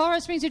if you're a Colorado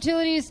Springs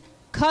Utilities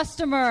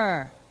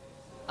customer.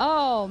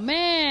 Oh,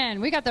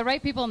 man, we got the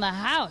right people in the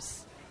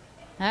house.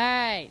 All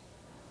right.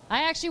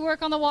 I actually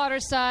work on the water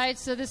side,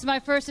 so this is my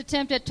first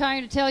attempt at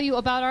trying to tell you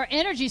about our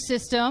energy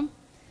system.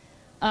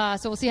 So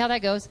we'll see how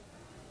that goes.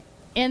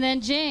 And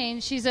then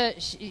Jane,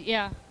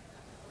 yeah.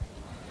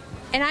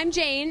 And I'm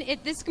Jane.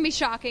 This can be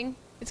shocking.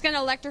 It's going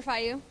to electrify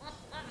you.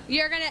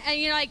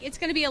 It's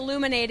going to be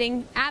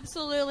illuminating,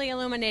 absolutely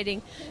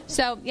illuminating.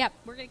 So, yeah,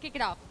 we're going to kick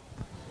it off.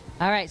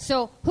 All right,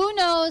 so who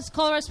knows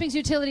Colorado Springs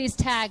Utilities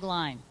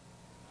tagline?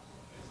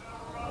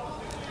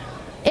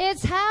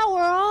 It's how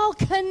we're all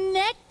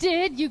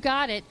connected. You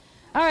got it.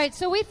 All right,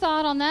 so we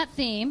thought on that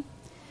theme,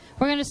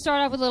 we're going to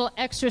start off with a little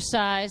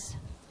exercise.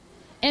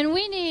 And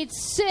we need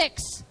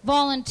 6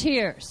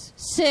 volunteers.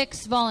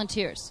 6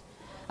 volunteers.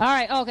 All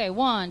right, okay,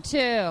 1,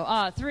 2,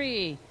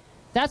 3.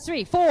 That's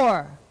 3.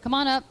 4. Come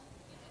on up.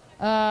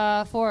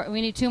 4.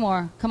 We need 2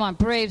 more. Come on,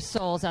 brave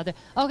souls out there.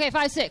 Okay,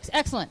 5, 6.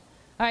 Excellent.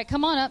 All right,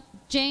 come on up.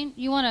 Jane,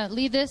 you want to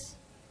lead this?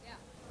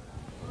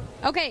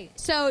 Okay,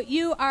 so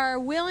you are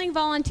willing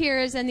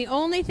volunteers, and the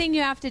only thing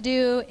you have to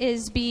do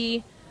is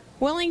be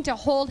willing to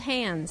hold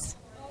hands.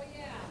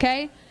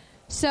 Okay?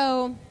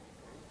 So,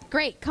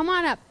 great. Come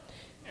on up.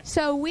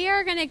 So we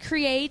are going to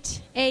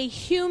create a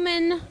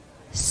human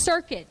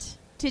circuit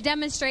to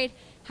demonstrate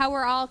how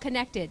we're all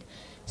connected.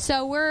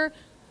 So we're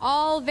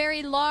all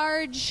very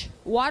large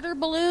water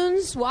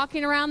balloons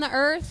walking around the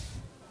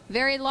earth,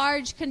 very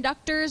large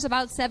conductors,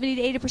 about 70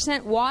 to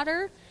 80%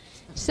 water.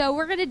 So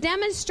we're going to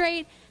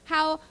demonstrate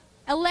how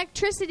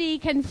electricity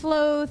can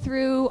flow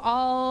through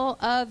all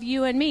of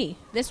you and me.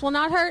 This will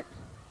not hurt.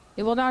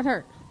 It will not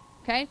hurt.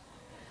 Okay?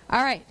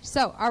 All right.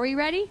 So are we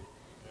ready?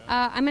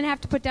 I'm going to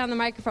have to put down the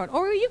microphone.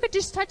 Or you could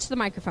just touch the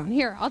microphone.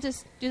 Here, I'll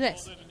just do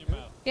this. Hold it in your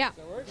mouth. Yeah.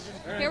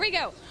 Here we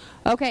go.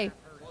 Okay.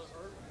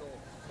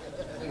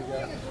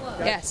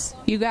 Yes,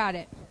 you got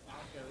it.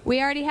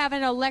 We already have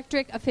an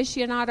electric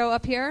aficionado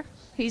up here.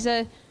 He's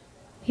a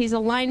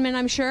lineman,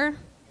 I'm sure.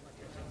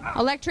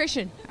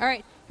 Electrician. All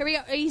right. Here we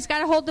go. He's got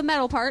to hold the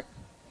metal part.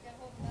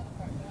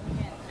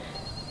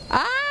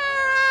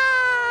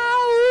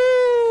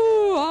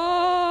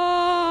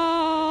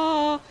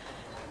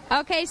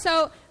 Okay,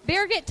 so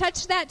Birgit,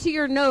 touch that to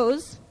your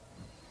nose.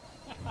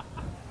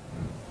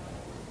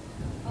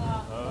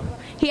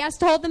 He has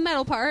to hold the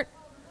metal part.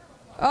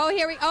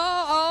 Here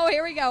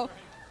we go.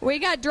 We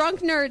got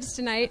drunk nerds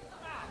tonight.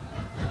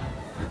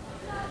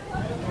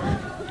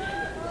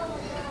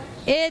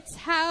 It's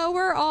how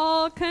we're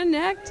all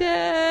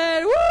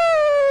connected. Woo!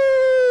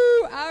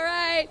 All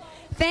right.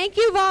 Thank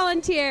you,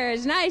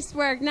 volunteers. Nice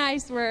work,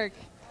 nice work.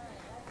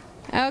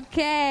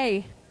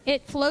 Okay.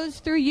 It flows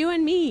through you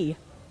and me.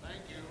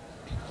 Thank you.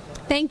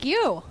 Thank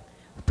you.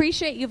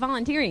 Appreciate you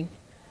volunteering.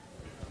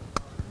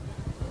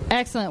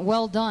 Excellent.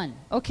 Well done.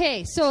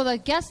 Okay, so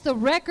the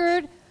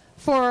record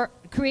for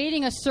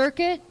creating a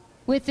circuit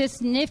with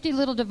this nifty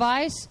little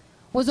device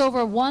was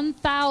over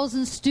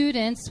 1,000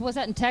 students. Was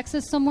that in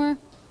Texas somewhere?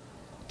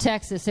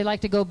 Texas. They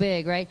like to go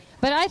big, right?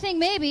 But I think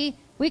maybe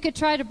we could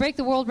try to break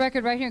the world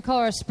record right here in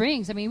Colorado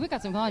Springs. I mean, we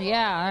got some fun.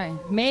 Yeah, all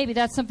right. Maybe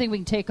that's something we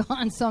can take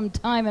on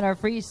sometime in our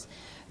free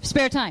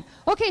spare time.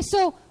 Okay,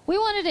 so we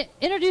wanted to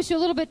introduce you a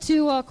little bit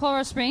to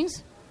Colorado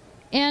Springs.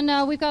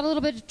 And we've got a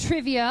little bit of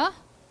trivia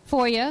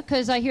for you,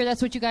 because I hear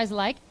that's what you guys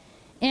like.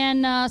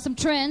 And some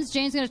trends.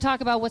 Jane's going to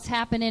talk about what's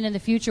happening in the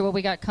future, what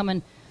we got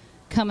coming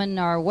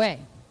our way.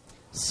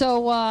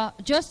 So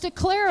just to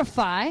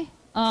clarify,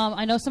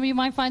 I know some of you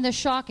might find this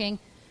shocking,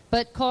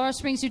 but Colorado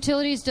Springs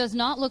Utilities does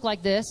not look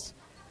like this.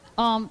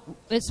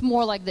 It's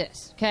more like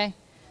this, okay?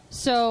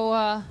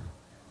 So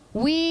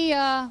we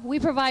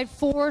provide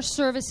 4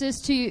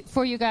 services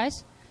for you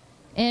guys.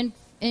 And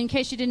in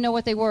case you didn't know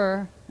what they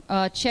were,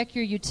 check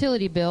your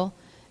utility bill.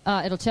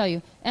 It'll tell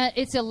you.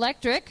 It's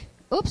electric.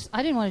 Oops,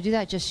 I didn't want to do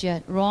that just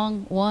yet.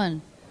 Wrong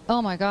one.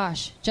 Oh, my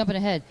gosh. Jumping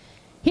ahead.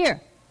 Here.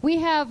 we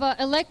have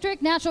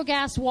electric, natural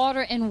gas,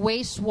 water, and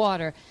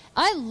wastewater.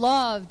 I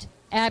loved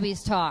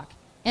Abby's talk,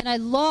 and I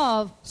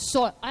love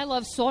soil. I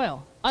love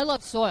soil. I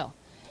love soil.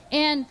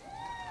 And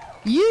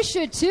you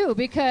should too,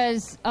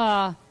 because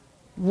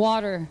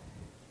water,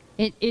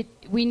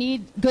 we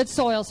need good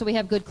soil so we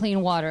have good,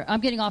 clean water. I'm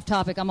getting off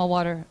topic. I'm a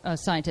water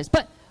scientist.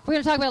 But we're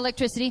going to talk about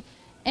electricity.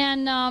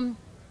 And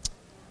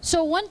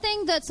so one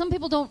thing that some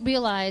people don't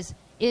realize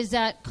is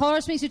that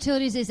Colorado Springs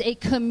Utilities is a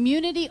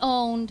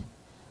community-owned,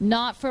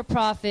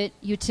 not-for-profit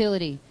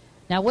utility.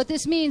 Now, what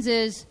this means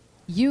is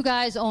you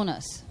guys own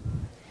us.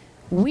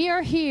 We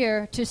are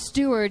here to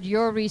steward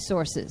your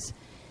resources.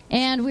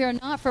 And we are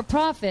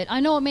not-for-profit.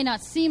 I know it may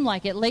not seem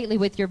like it lately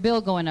with your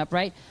bill going up,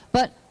 right?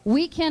 But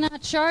we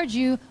cannot charge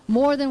you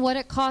more than what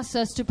it costs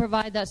us to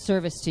provide that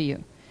service to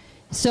you.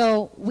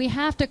 So we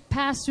have to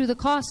pass through the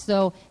cost,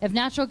 though. If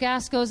natural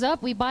gas goes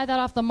up, we buy that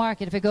off the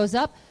market. If it goes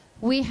up,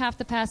 we have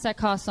to pass that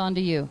cost on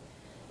to you.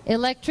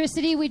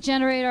 Electricity, we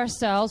generate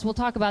ourselves. We'll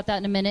talk about that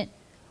in a minute.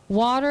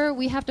 Water,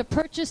 we have to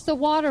purchase the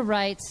water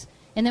rights,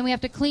 and then we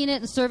have to clean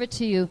it and serve it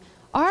to you.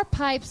 Our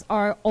pipes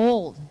are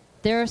old.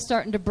 They're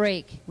starting to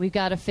break. We've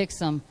got to fix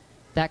them.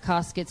 That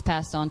cost gets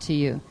passed on to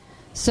you.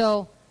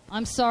 So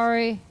I'm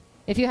sorry.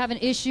 If you have an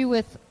issue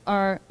with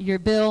your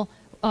bill,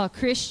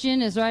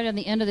 Christian is right on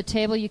the end of the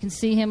table. You can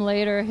see him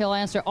later. He'll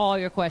answer all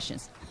your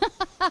questions.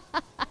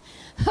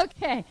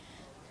 Okay.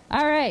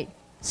 All right.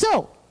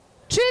 So,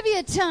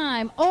 trivia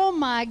time. Oh,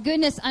 my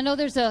goodness. I know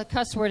there's a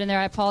cuss word in there.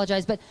 I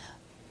apologize. But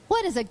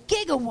what is a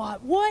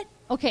gigawatt? What?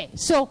 Okay.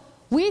 So,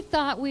 we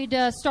thought we'd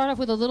start off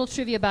with a little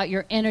trivia about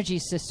your energy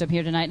system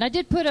here tonight. And I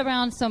did put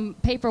around some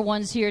paper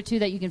ones here, too,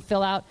 that you can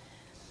fill out.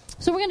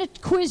 So, we're going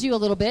to quiz you a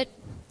little bit.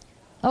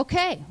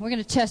 Okay. We're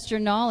going to test your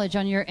knowledge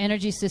on your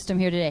energy system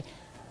here today.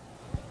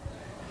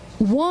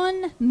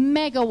 1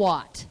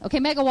 megawatt. Okay,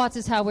 megawatts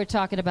is how we're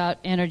talking about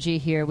energy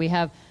here. We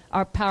have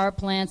our power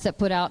plants that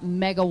put out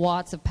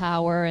megawatts of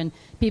power, and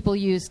people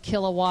use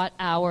kilowatt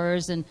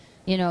hours, and,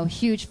 you know,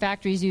 huge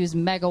factories use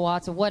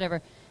megawatts or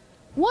whatever.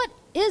 What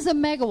is a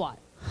megawatt?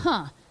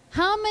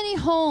 How many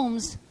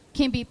homes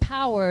can be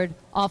powered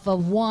off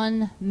of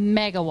 1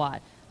 megawatt?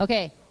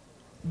 Okay,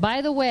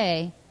 by the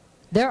way,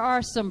 there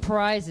are some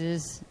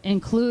prizes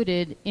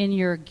included in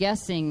your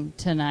guessing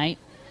tonight.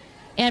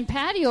 And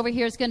Patty over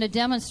here is going to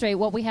demonstrate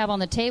what we have on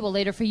the table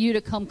later for you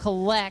to come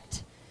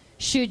collect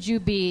should you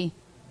be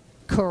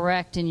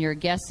correct in your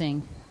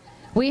guessing.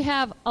 We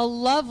have a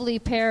lovely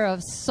pair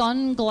of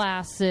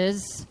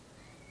sunglasses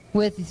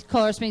with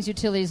Colorado Springs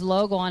Utilities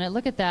logo on it.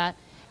 Look at that.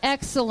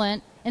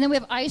 Excellent. And then we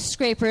have ice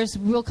scrapers.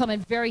 Will come in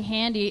very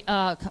handy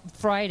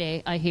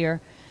Friday, I hear.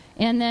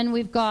 And then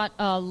we've got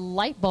a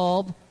light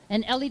bulb,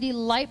 an LED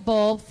light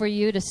bulb for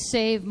you to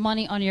save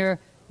money on your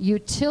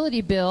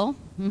utility bill.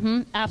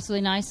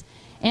 Absolutely nice.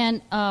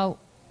 And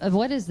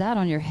what is that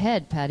on your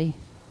head, Patty?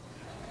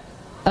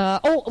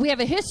 We have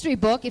a history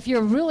book. If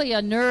you're really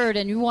a nerd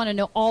and you want to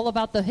know all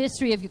about the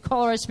history of your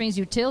Colorado Springs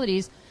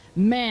Utilities,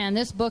 man,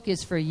 this book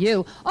is for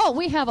you. Oh,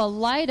 we have a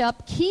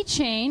light-up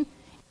keychain,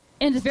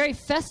 and it's very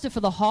festive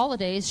for the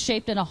holidays,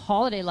 shaped in a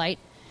holiday light.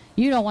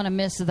 You don't want to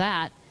miss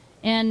that.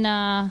 And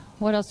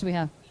what else do we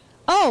have?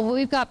 Oh,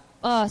 we've got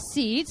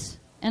seeds,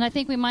 and I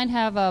think we might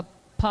have a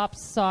pop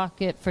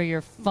socket for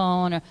your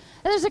phone.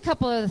 There's a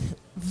couple of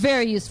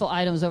very useful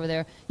items over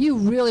there. You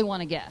really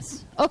want to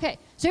guess. Okay,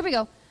 so here we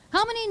go.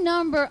 How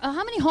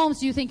many homes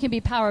do you think can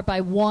be powered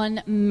by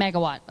 1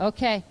 megawatt?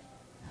 Okay,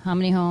 how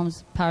many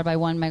homes powered by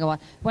 1 megawatt?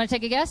 Want to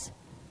take a guess?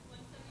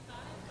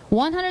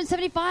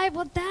 175.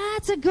 Well,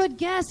 that's a good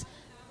guess.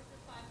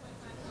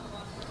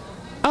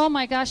 Oh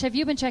my gosh, have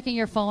you been checking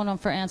your phone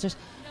for answers?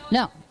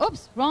 No.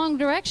 Oops, wrong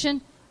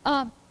direction.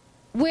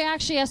 We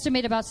actually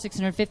estimate about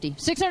 650.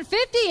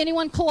 650?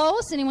 Anyone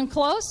close? Anyone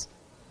close?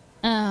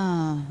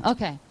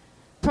 Okay.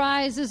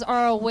 Prizes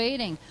are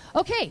awaiting.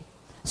 Okay,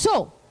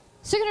 so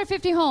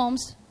 650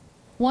 homes,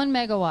 1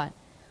 megawatt.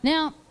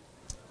 Now,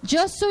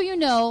 just so you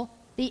know,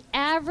 the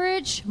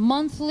average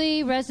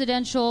monthly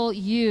residential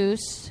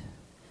use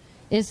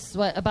is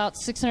about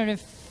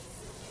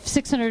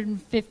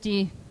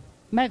 650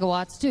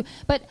 megawatts too.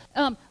 But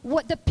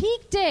what the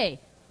peak day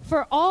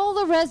for all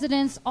the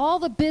residents, all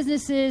the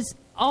businesses,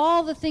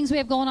 all the things we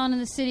have going on in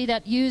the city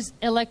that use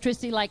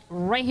electricity, like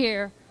right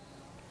here,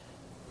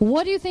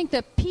 what do you think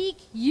the peak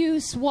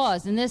use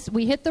was? And this,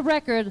 we hit the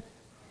record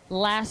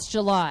last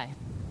July.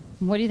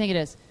 What do you think it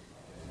is?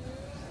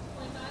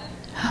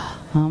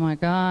 Oh my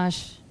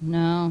gosh,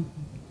 no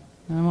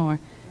more.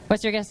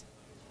 What's your guess?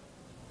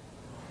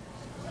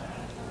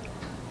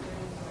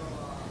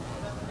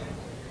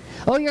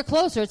 Oh, you're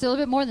closer. It's a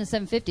little bit more than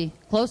 750.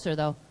 Closer,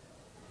 though.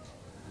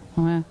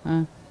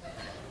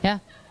 Yeah.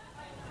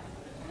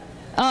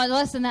 Oh,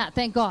 less than that,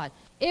 thank God.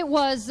 It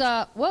was,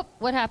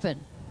 what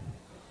happened?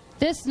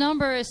 This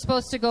number is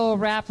supposed to go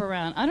wrap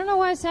around. I don't know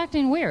why it's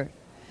acting weird.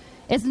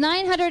 It's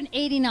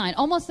 989,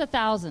 almost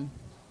 1,000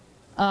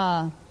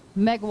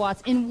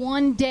 megawatts in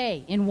one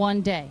day,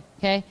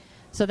 okay?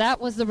 So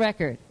that was the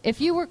record. If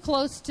you were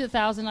close to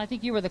 1,000, I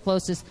think you were the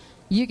closest,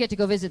 you get to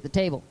go visit the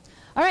table.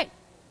 All right,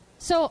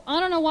 So I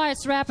don't know why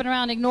it's wrapping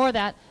around. Ignore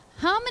that.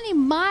 How many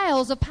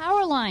miles of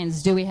power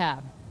lines do we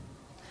have?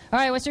 All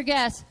right, what's your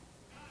guess?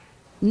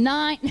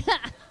 9.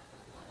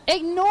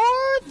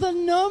 Ignore the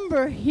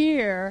number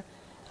here.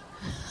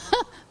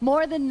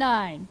 More than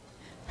 9.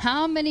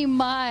 How many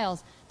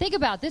miles? Think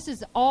about it. This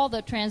is all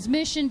the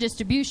transmission,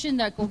 distribution.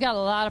 We've got a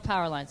lot of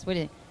power lines. What do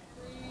you think?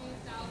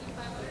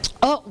 3,500.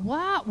 Oh,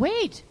 wow.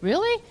 Wait,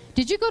 really?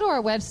 Did you go to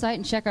our website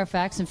and check our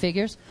facts and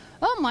figures?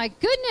 Oh, my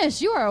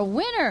goodness. You are a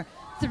winner.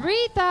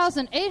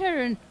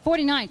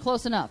 3,849.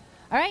 Close enough.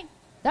 All right?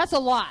 That's a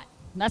lot.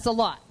 That's a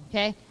lot.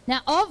 Okay?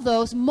 Now, of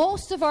those,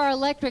 most of our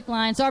electric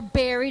lines are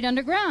buried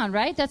underground,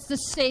 right? That's the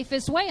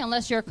safest way,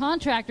 unless you're a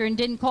contractor and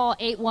didn't call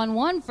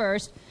 811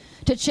 first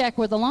to check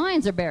where the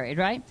lines are buried,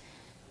 right?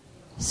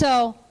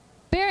 So,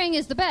 burying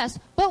is the best.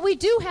 But we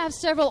do have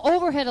several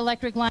overhead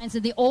electric lines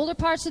in the older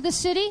parts of the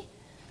city.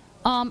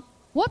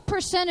 What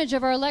percentage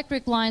of our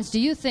electric lines do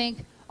you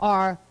think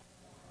are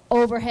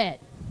overhead?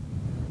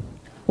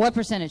 What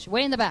percentage?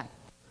 Way in the back.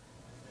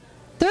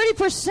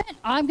 30%.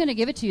 I'm going to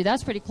give it to you.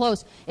 That's pretty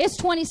close. It's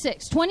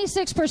 26.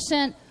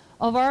 26%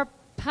 of our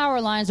power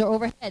lines are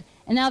overhead.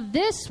 And now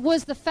this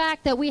was the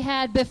fact that we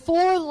had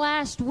before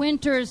last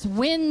winter's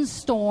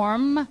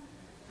windstorm.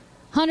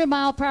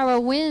 100-mile-per-hour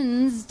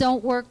winds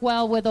don't work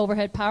well with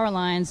overhead power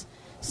lines.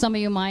 Some of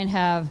you might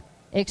have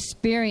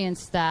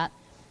experienced that.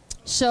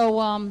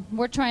 So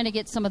we're trying to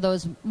get some of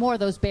those, more of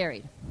those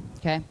buried.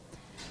 Okay?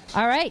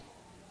 All right.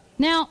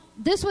 Now,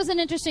 this was an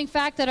interesting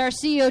fact that our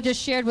CEO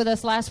just shared with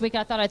us last week.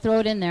 I thought I'd throw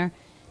it in there.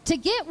 To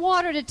get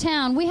water to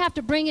town, we have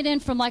to bring it in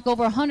from like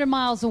over 100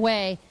 miles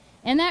away,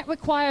 and that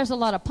requires a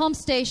lot of pump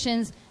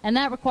stations, and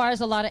that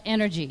requires a lot of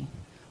energy.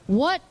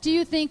 What do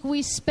you think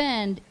we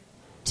spend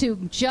to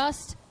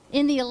just,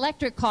 in the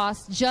electric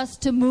costs,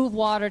 just to move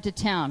water to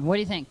town? What do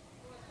you think?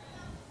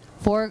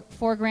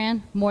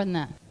 $4,000? More than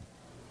that.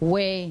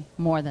 Way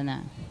more than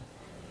that.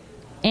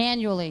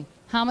 Annually,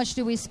 how much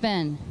do we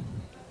spend?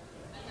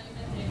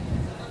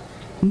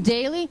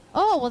 Daily?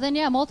 Oh, well then,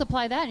 yeah,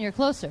 multiply that and you're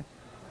closer.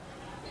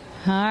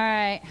 All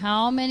right,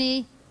 how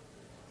many?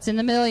 It's in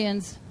the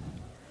millions.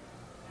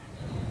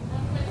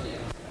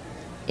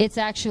 It's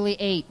actually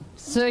 8.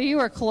 So you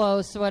are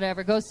close,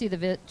 whatever. Go see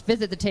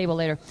visit the table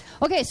later.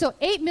 Okay, so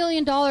 $8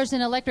 million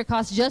in electric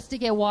costs just to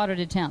get water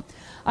to town.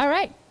 All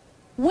right,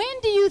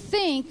 when do you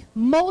think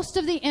most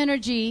of the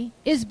energy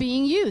is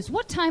being used?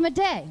 What time of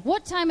day?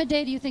 What time of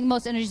day do you think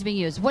most energy is being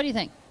used? What do you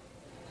think?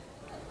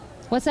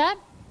 What's that?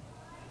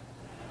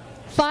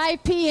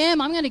 5 p.m.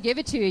 I'm going to give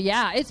it to you.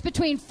 Yeah, it's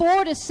between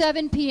 4 to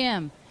 7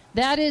 p.m.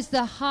 That is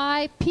the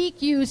high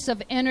peak use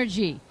of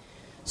energy.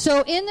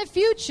 So in the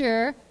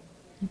future,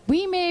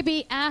 we may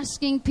be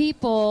asking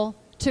people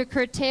to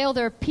curtail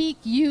their peak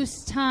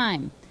use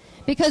time.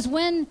 Because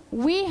when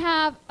we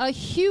have a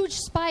huge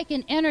spike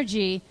in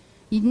energy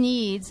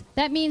needs,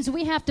 that means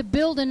we have to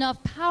build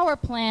enough power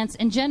plants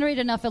and generate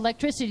enough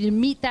electricity to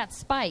meet that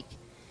spike.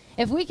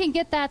 If we can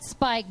get that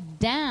spike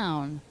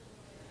down,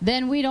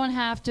 then we don't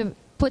have to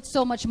put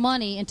so much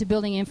money into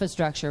building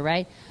infrastructure,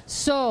 right?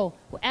 So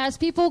as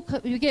people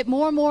get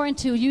more and more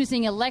into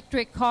using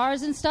electric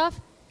cars and stuff,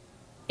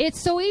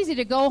 it's so easy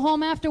to go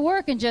home after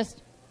work and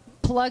just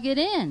plug it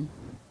in.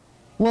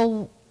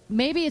 Well,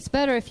 maybe it's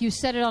better if you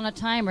set it on a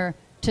timer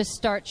to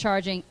start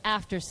charging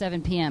after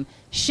 7 p.m.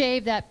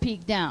 Shave that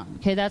peak down.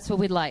 Okay, that's what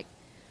we'd like.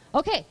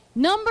 Okay,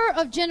 number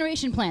of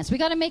generation plants. We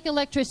got to make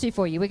electricity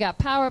for you. We got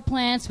power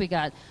plants. We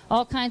got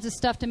all kinds of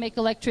stuff to make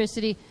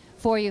electricity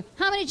for you.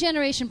 How many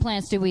generation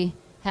plants do we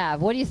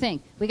have? What do you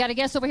think? We got to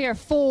guess over here.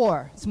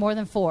 4. It's more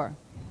than 4.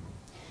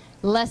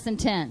 Less than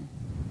 10.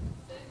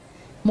 6.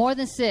 More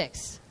than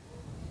 6.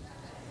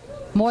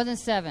 More than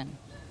 7.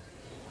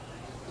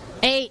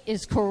 8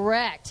 is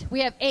correct.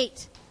 We have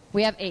 8.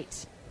 We have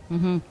 8.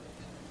 Mm-hmm.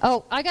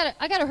 Oh, I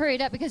gotta hurry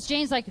it up because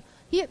Jane's like,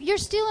 you're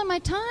stealing my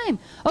time.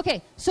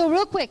 Okay, so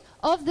real quick,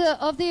 of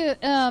the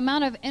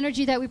amount of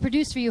energy that we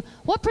produce for you,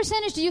 what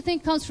percentage do you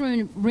think comes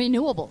from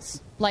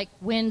renewables, like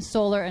wind,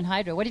 solar, and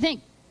hydro? What do you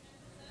think?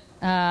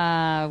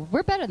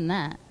 We're better than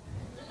that.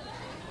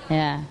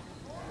 Yeah,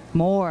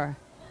 more,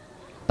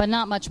 but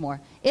not much more.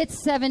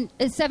 It's 17.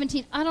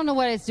 I don't know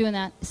what it's doing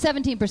that.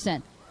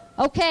 17%.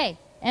 Okay.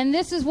 And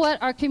this is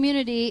what our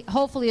community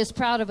hopefully is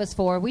proud of us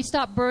for. We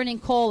stopped burning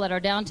coal at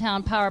our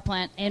downtown power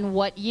plant in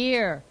what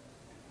year?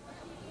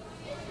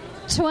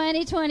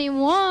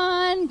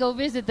 2021. Go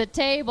visit the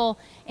table.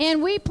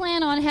 And we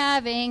plan on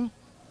having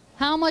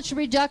how much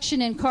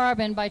reduction in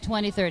carbon by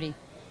 2030?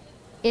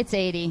 It's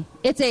 80.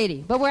 It's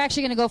 80. But we're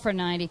actually going to go for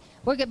 90.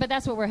 We're good, but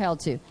that's what we're held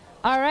to.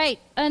 All right.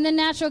 And the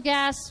natural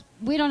gas,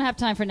 we don't have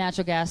time for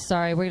natural gas.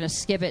 Sorry, we're going to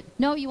skip it.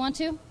 No, you want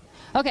to?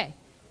 Okay.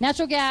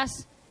 Natural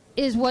gas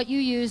is what you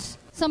use.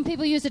 Some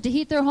people use it to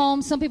heat their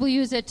homes. Some people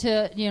use it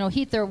to,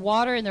 heat their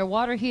water in their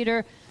water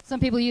heater. Some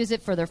people use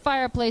it for their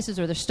fireplaces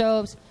or their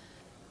stoves.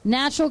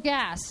 Natural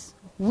gas,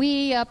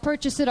 we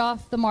purchase it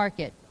off the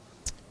market.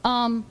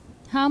 How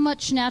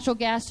much natural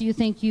gas do you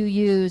think you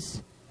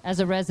use as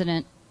a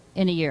resident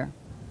in a year?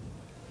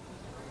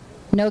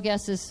 No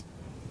guesses?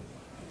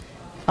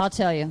 I'll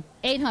tell you.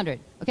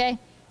 800, okay?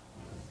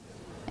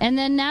 And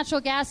then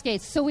natural gas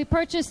gates. So we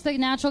purchase the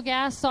natural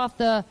gas off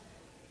the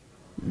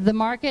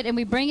market, and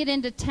we bring it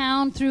into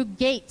town through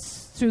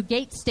gates, through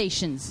gate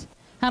stations.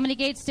 How many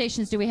gate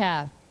stations do we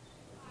have?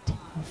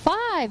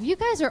 5. You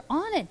guys are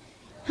on it.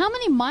 How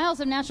many miles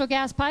of natural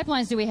gas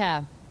pipelines do we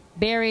have?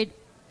 Buried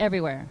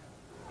everywhere.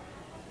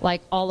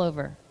 Like all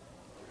over.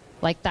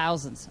 Like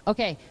thousands.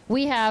 Okay,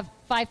 we have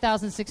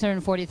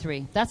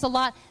 5,643. That's a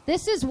lot.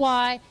 This is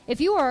why,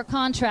 if you are a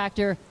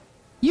contractor,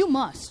 you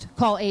must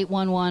call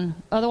 811.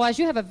 Otherwise,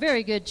 you have a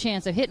very good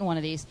chance of hitting one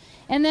of these.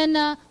 And then,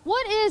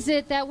 what is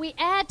it that we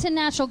add to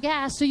natural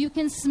gas so you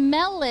can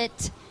smell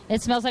it?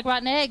 It smells like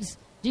rotten eggs.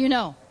 Do you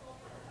know?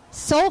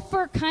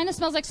 Sulfur kind of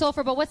smells like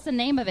sulfur, but what's the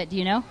name of it? Do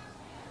you know?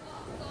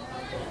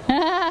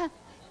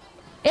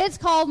 It's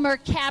called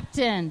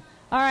mercaptan.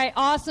 All right,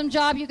 awesome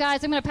job, you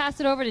guys. I'm going to pass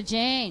it over to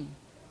Jane.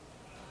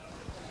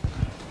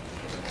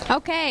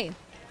 Okay.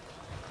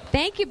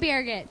 Thank you,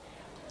 Birgit.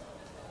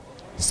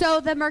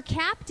 So the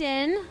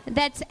mercaptan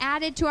that's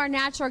added to our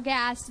natural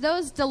gas,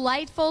 those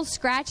delightful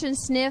scratch and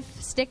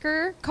sniff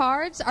sticker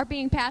cards are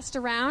being passed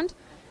around.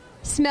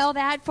 Smell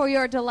that for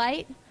your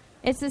delight.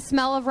 It's the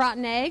smell of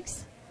rotten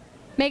eggs.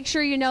 Make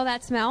sure you know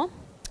that smell.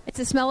 It's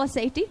a smell of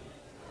safety.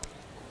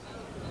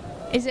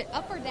 Is it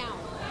up or down?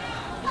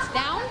 It's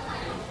down?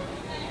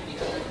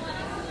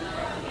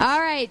 All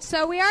right,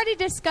 so we already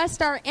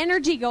discussed our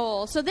energy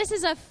goal. So this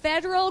is a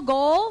federal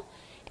goal,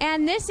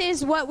 and this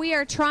is what we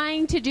are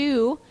trying to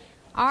do.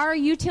 Our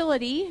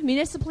utility,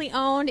 municipally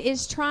owned,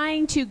 is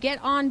trying to get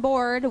on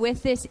board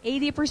with this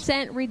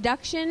 80%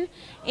 reduction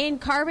in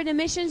carbon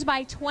emissions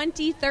by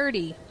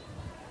 2030.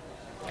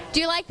 Do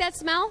you like that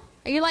smell?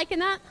 Are you liking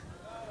that?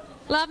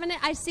 Loving it?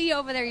 I see you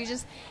over there. You're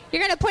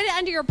going to put it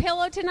under your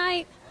pillow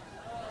tonight?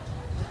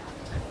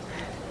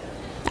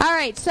 All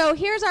right, so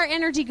here's our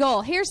energy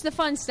goal. Here's the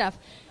fun stuff.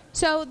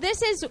 So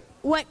this is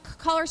what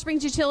Colorado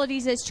Springs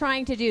Utilities is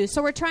trying to do.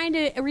 So we're trying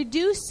to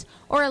reduce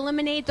or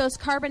eliminate those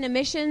carbon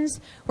emissions.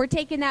 We're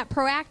taking that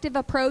proactive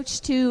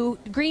approach to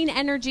green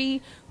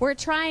energy. We're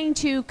trying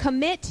to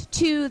commit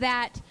to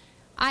that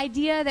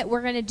idea that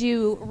we're going to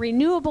do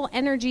renewable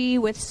energy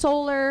with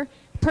solar,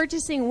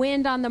 purchasing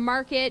wind on the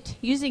market,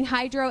 using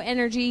hydro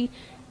energy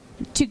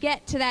to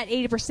get to that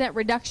 80%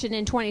 reduction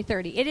in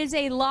 2030. It is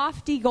a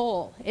lofty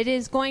goal. It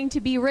is going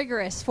to be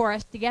rigorous for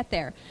us to get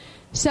there.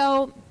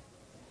 So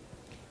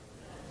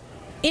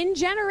in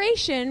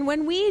generation,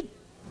 when we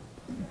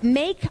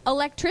make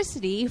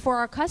electricity for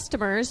our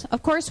customers,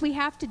 of course we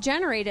have to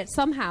generate it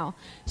somehow.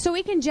 So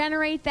we can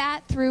generate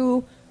that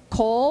through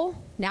coal,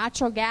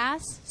 natural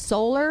gas,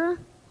 solar,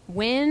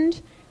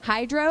 wind,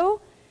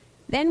 hydro.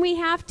 Then we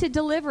have to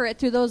deliver it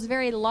through those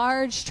very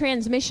large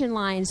transmission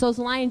lines, those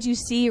lines you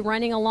see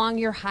running along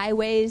your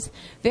highways,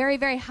 very,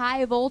 very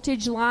high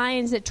voltage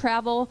lines that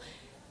travel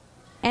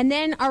and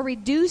then are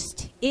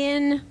reduced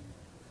in,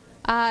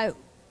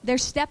 they're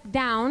stepped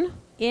down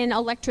in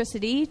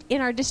electricity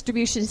in our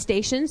distribution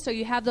stations. So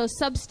you have those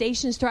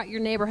substations throughout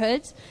your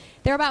neighborhoods.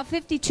 There are about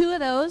 52 of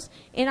those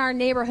in our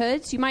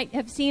neighborhoods. You might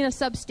have seen a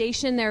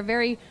substation. They're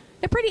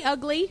pretty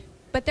ugly,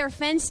 but they're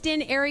fenced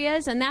in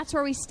areas, and that's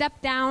where we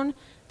step down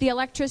the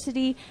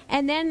electricity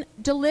and then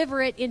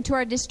deliver it into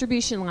our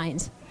distribution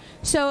lines.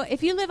 So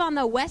if you live on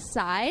the west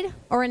side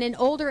or in an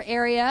older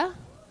area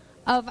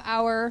of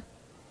our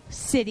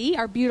city,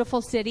 our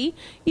beautiful city,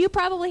 you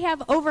probably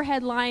have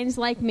overhead lines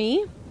like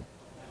me.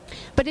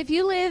 But if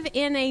you live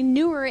in a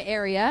newer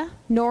area,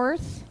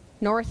 north,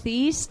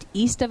 northeast,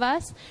 east of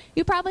us,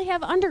 you probably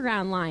have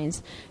underground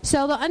lines.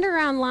 So the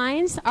underground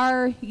lines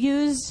are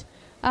used,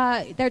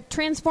 their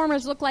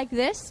transformers look like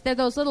this. They're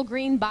those little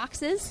green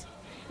boxes.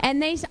 And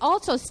they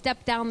also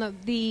step down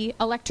the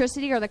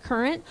electricity or the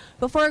current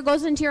before it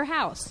goes into your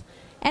house.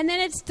 And then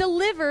it's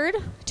delivered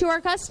to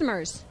our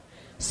customers.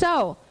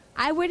 So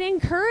I would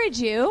encourage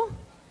you,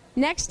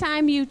 next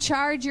time you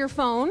charge your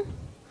phone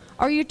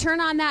or you turn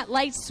on that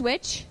light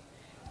switch,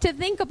 to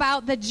think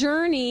about the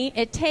journey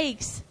it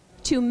takes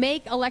to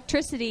make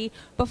electricity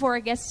before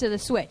it gets to the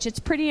switch. It's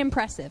pretty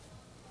impressive.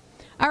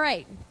 All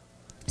right.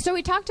 So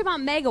we talked about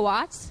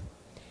megawatts.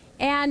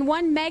 And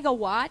 1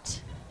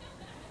 megawatt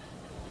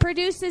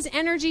produces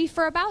energy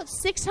for about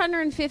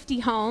 650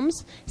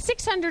 homes,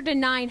 600 to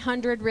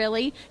 900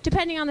 really,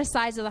 depending on the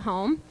size of the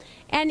home.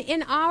 And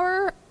in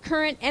our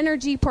current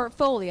energy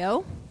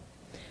portfolio,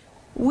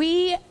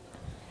 we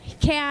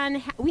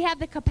have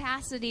the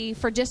capacity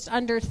for just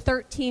under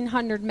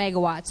 1,300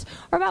 megawatts,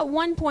 or about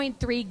 1.3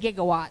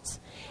 gigawatts.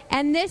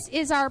 And this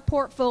is our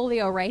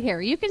portfolio right here.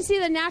 You can see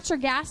the natural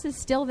gas is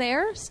still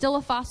there, still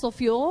a fossil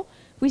fuel.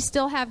 We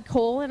still have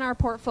coal in our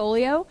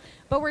portfolio,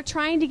 but we're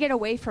trying to get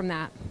away from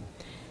that.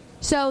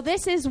 So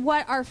this is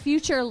what our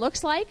future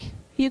looks like.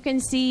 You can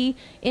see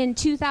in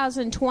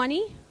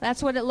 2020,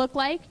 that's what it looked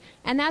like,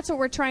 and that's what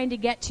we're trying to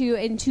get to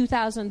in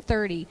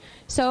 2030.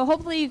 So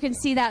hopefully you can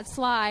see that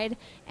slide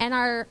and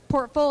our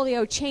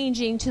portfolio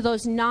changing to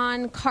those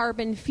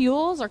non-carbon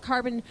fuels or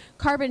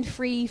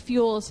carbon-free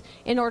fuels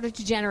in order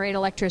to generate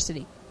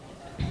electricity.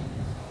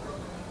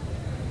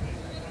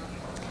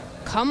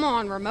 Come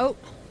on, remote.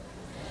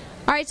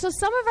 All right, so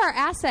some of our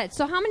assets.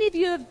 So how many of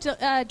you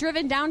have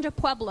driven down to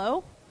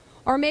Pueblo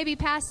or maybe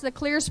past the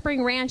Clear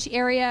Spring Ranch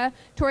area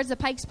towards the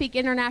Pikes Peak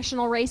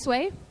International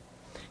Raceway?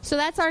 So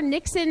that's our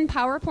Nixon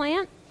power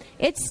plant.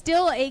 It's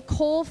still a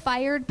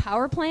coal-fired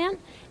power plant,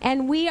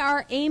 and we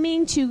are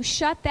aiming to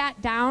shut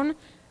that down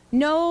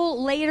no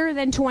later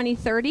than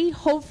 2030,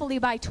 hopefully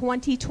by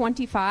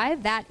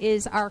 2025. That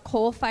is our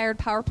coal-fired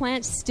power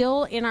plant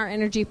still in our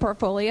energy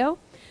portfolio.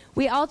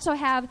 We also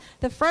have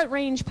the Front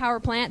Range power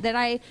plant that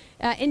I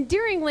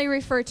endearingly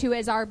refer to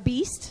as our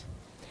beast,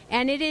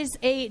 and it is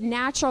a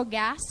natural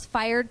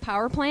gas-fired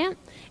power plant,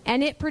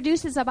 and it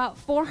produces about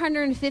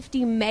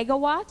 450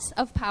 megawatts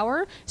of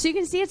power. So you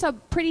can see it's a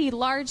pretty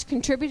large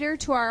contributor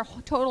to our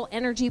total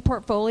energy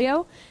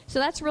portfolio. So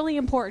that's really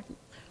important.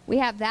 We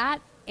have that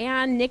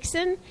and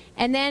Nixon,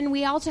 and then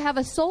we also have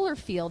a solar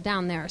field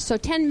down there. So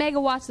 10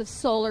 megawatts of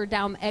solar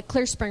down at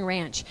Clear Spring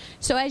Ranch.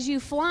 So as you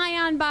fly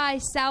on by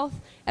south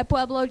at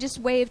Pueblo, just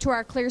wave to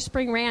our Clear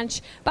Spring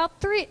Ranch, about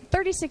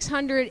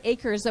 3,600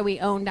 acres that we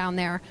own down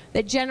there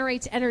that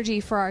generates energy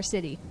for our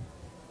city.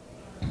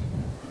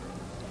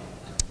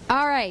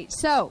 All right,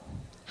 so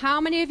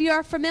how many of you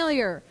are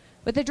familiar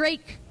with the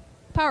Drake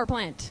power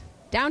plant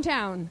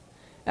downtown?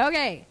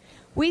 Okay,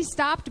 we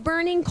stopped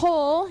burning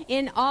coal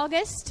in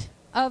August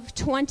of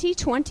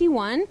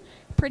 2021,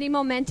 pretty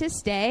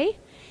momentous day,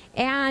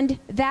 and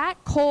that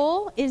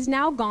coal is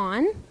now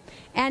gone,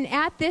 and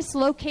at this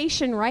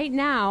location right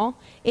now,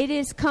 it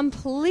is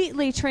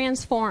completely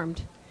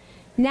transformed.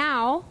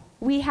 Now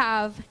we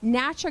have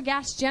natural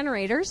gas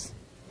generators,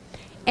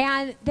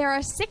 and there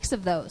are 6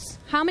 of those.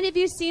 How many of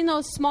you have seen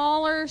those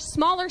smaller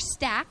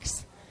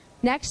stacks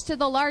next to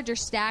the larger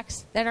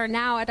stacks that are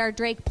now at our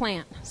Drake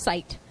plant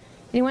site?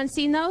 Anyone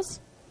seen those?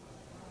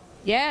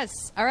 Yes.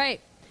 All right.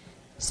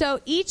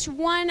 So each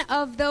one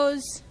of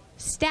those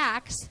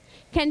stacks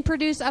can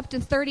produce up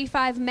to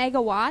 35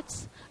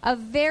 megawatts of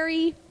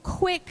very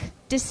quick,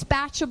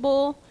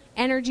 dispatchable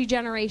energy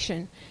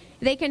generation.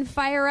 They can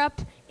fire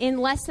up in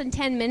less than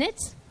 10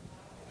 minutes.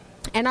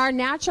 And our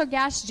natural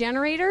gas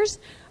generators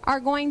are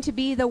going to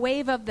be the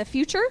wave of the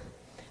future.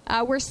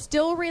 We're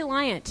still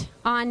reliant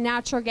on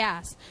natural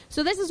gas.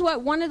 So this is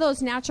what one of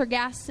those natural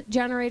gas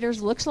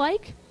generators looks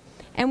like.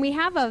 And we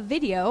have a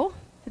video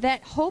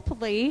that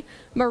hopefully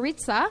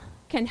Maritza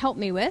can help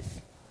me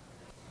with.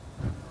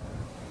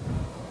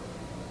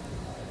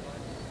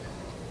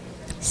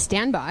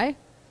 Stand by.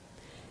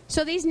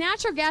 So these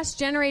natural gas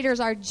generators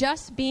are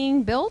just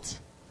being built.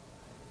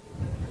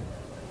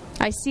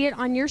 I see it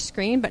on your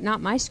screen, but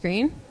not my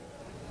screen.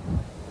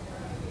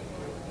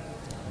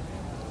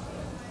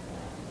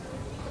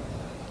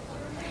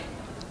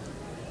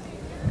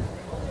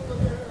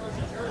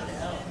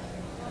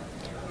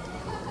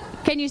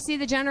 Can you see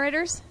the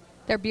generators?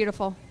 They're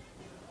beautiful.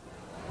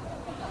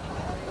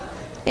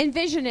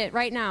 Envision it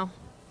right now.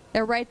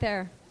 They're right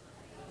there.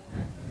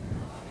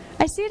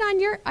 I see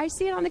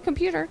it on the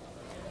computer.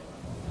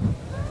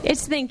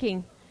 It's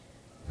thinking.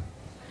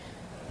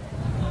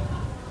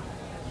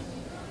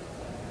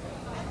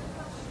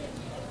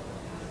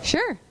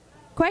 Sure.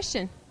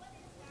 Question.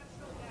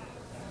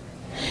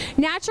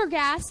 Natural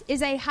gas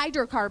is a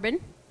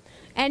hydrocarbon,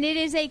 and it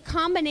is a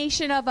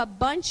combination of a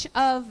bunch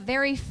of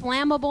very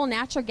flammable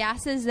natural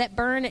gases that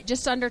burn at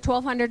just under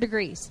 1,200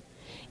 degrees.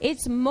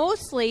 It's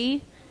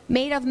mostly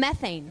made of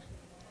methane.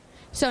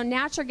 So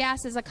natural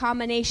gas is a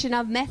combination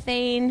of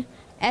methane,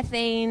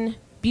 ethane,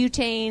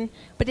 butane,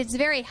 but it's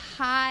very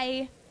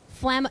high,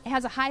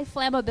 has a high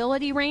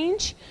flammability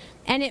range,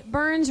 and it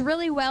burns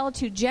really well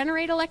to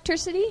generate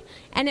electricity,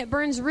 and it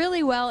burns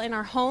really well in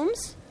our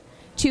homes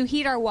to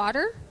heat our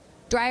water,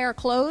 dry our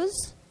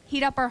clothes,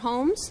 heat up our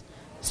homes.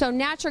 So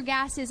natural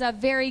gas is a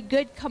very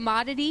good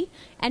commodity,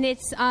 and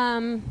it's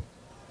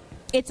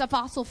a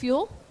fossil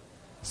fuel,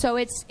 so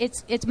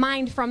it's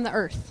mined from the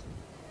earth.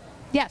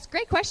 Yes,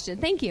 great question.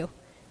 Thank you.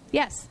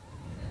 Yes.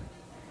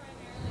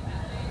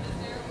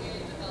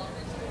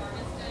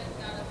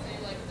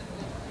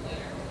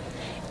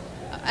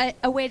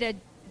 A way to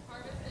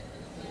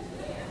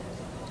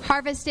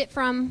harvest it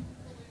from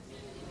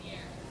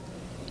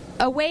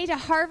a way to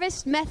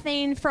harvest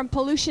methane from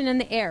pollution in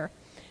the air.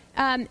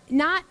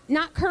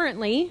 Not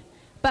currently,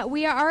 but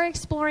we are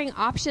exploring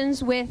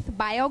options with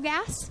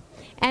biogas.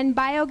 And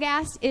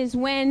biogas is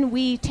when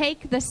we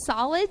take the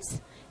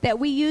solids that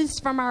we use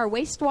from our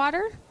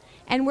wastewater,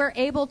 and we're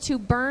able to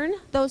burn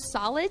those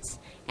solids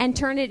and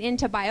turn it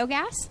into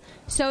biogas.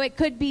 So that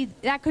could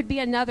be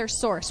another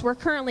source. We're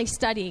currently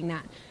studying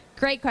that.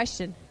 Great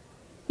question.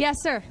 Yes,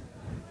 sir.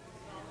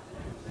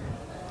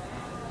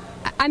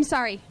 I'm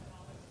sorry.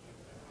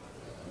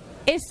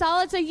 Is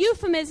solids a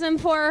euphemism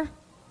for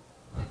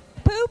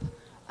poop?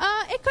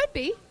 It could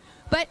be.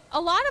 But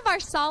a lot of our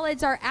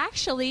solids are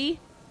actually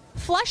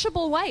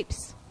flushable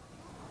wipes.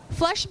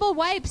 Flushable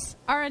wipes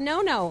are a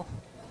no-no.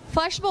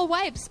 Flushable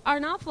wipes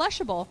are not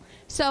flushable.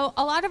 So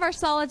a lot of our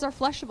solids are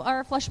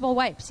flushable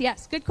wipes.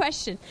 Yes, good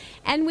question.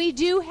 And we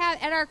do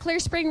have, at our Clear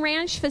Spring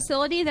Ranch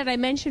facility that I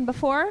mentioned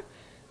before,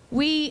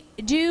 we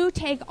do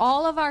take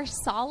all of our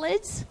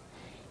solids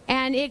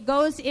and it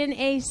goes in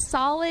a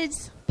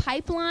solids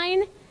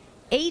pipeline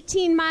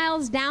 18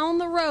 miles down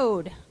the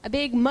road, a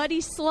big muddy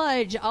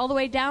sludge all the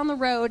way down the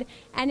road,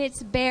 and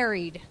it's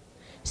buried.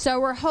 So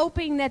we're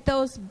hoping that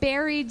those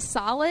buried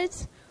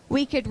solids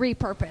we could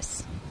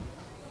repurpose.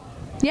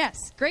 Yes,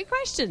 great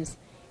questions.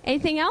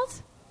 Anything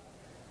else?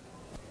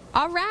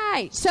 All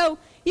right. So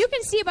you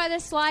can see by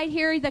this slide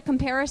here the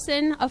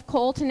comparison of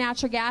coal to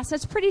natural gas.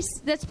 That's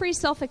pretty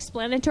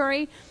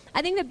self-explanatory.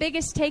 I think the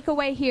biggest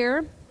takeaway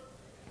here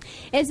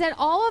is that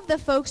all of the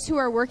folks who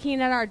are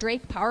working at our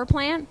Drake Power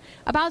Plant,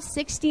 about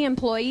 60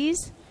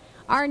 employees,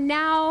 are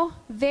now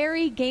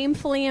very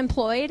gamefully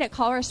employed at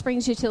Colorado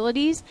Springs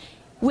Utilities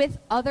with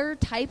other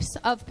types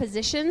of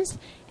positions,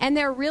 and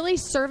they're really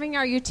serving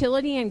our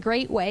utility in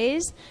great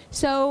ways.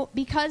 So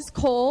because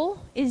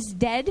coal is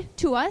dead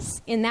to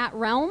us in that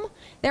realm,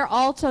 they're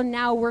also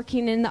now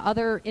working in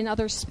other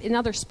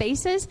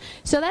spaces.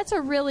 So that's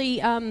a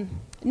really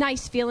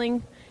nice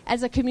feeling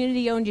as a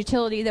community-owned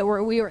utility that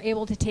we were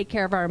able to take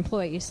care of our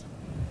employees.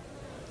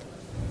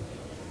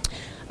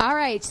 All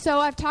right, so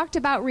I've talked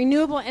about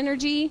renewable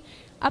energy.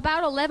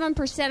 About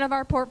 11% of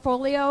our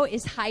portfolio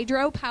is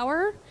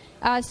hydropower.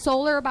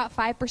 Solar, about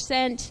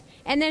 5%.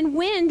 And then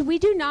wind, we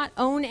do not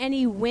own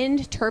any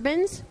wind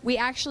turbines. We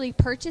actually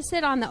purchase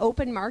it on the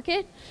open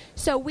market.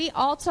 So we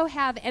also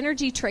have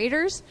energy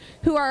traders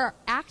who are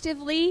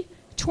actively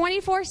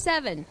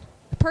 24/7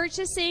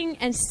 purchasing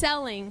and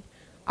selling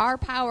our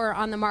power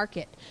on the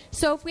market.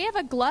 So if we have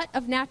a glut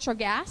of natural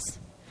gas,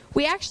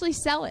 we actually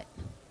sell it.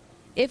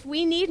 If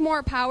we need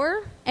more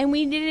power and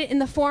we need it in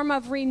the form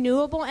of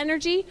renewable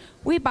energy,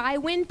 we buy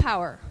wind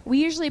power.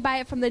 We usually buy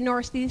it from the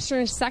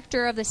northeastern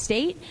sector of the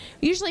state,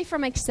 usually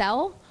from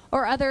Xcel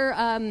or other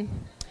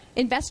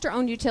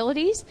investor-owned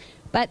utilities,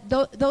 but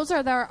those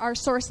are our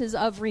sources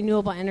of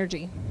renewable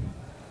energy.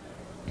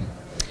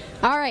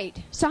 All right,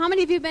 so how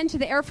many of you have been to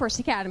the Air Force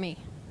Academy?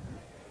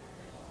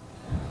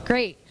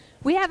 Great.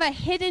 We have a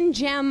hidden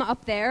gem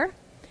up there,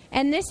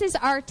 and this is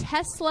our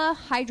Tesla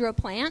hydro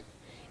plant.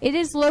 It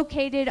is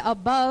located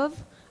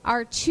above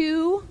our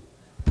two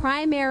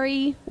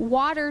primary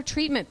water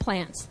treatment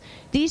plants.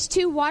 These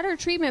two water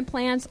treatment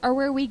plants are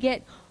where we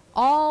get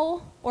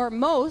all or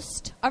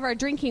most of our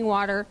drinking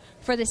water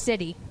for the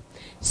city.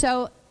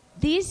 So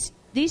these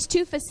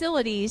two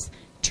facilities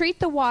treat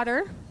the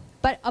water,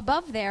 but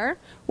above there,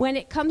 when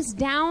it comes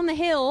down the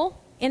hill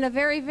in a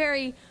very,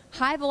 very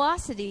high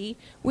velocity,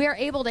 we are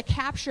able to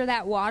capture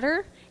that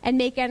water and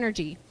make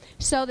energy.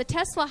 So the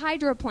Tesla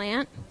hydro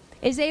plant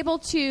is able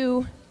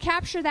to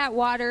capture that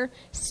water,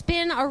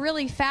 spin a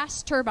really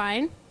fast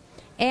turbine,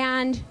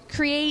 and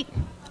create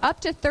up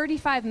to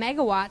 35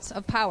 megawatts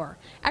of power.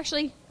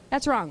 Actually,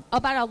 that's wrong.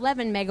 About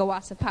 11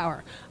 megawatts of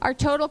power. Our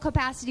total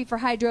capacity for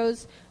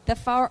hydros, the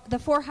four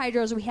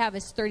hydros we have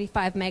is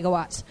 35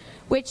 megawatts,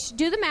 which,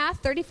 do the math,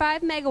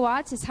 35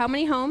 megawatts is how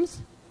many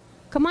homes?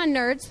 Come on,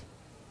 nerds.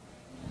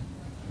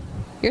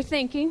 You're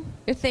thinking.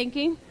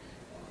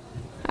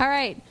 All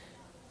right.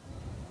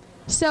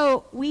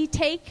 So we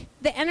take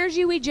the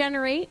energy we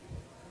generate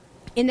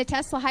in the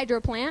Tesla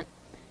hydro plant,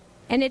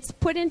 and it's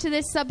put into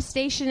this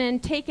substation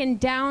and taken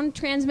down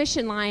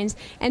transmission lines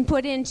and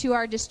put into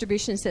our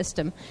distribution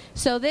system.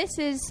 So this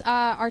is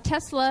our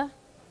Tesla.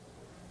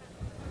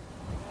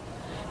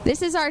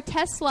 This is our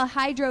Tesla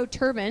hydro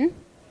turbine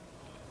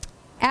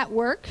at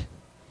work,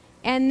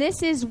 and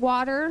this is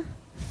water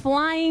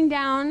flying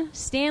down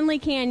Stanley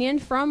Canyon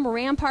from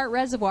Rampart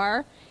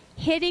Reservoir,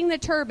 hitting the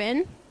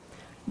turbine.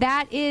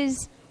 That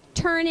is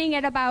turning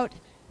at about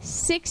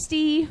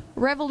 60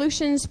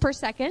 revolutions per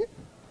second.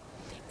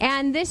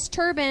 And this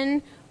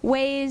turbine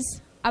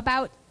weighs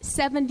about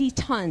 70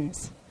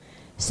 tons.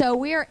 So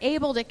we are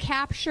able to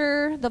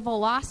capture the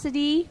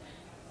velocity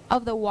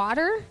of the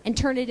water and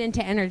turn it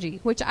into energy,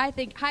 which I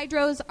think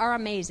hydros are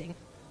amazing.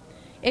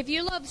 If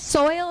you love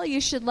soil,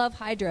 you should love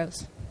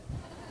hydros.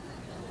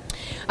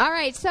 All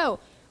right, so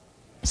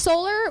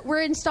solar,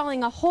 we're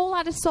installing a whole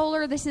lot of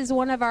solar. This is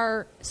one of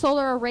our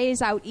solar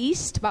arrays out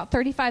east, about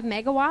 35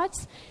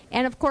 megawatts.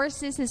 And of course,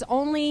 this is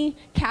only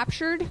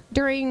captured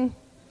during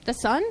the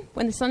sun,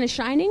 when the sun is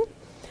shining.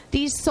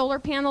 These solar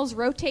panels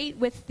rotate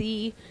with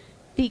the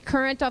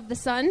current of the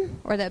sun,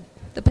 or the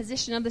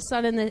position of the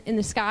sun in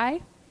the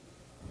sky.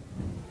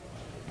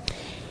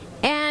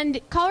 And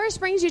Colorado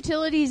Springs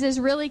Utilities is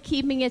really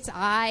keeping its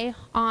eye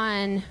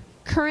on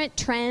current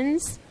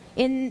trends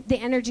in the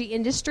energy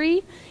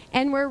industry,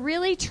 and we're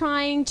really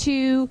trying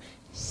to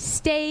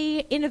stay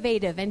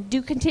innovative and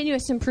do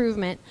continuous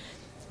improvement.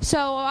 So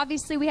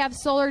obviously we have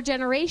solar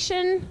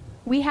generation.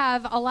 We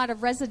have a lot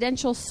of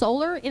residential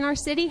solar in our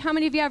city. How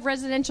many of you have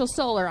residential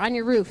solar on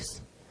your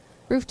roofs?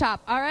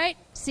 Rooftop. All right.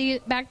 See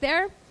it back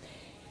there?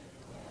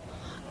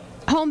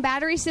 Home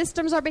battery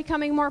systems are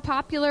becoming more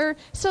popular.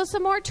 So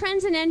some more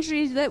trends in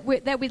energy that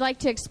we'd like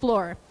to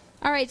explore.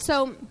 All right.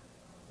 So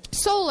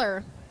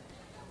solar.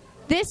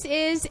 This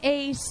is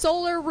a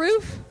solar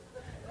roof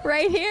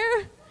right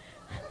here.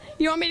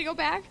 You want me to go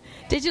back?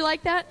 Did you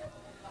like that?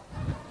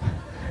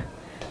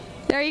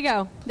 There you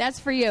go. That's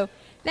for you.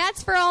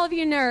 That's for all of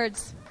you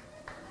nerds.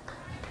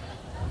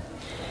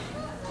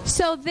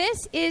 So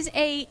this is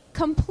a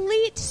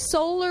complete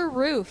solar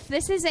roof.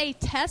 This is a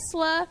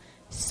Tesla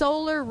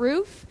solar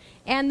roof,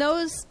 and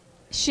those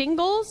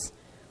shingles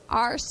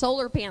are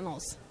solar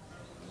panels.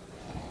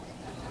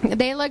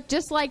 They look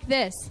just like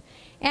this,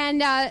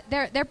 and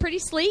they're pretty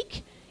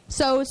sleek.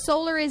 So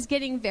solar is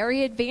getting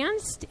very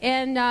advanced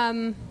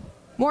and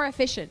more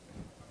efficient.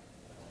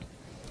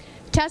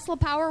 Tesla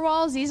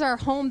Powerwalls, these are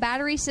home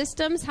battery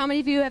systems. How many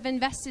of you have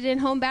invested in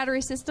home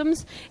battery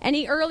systems?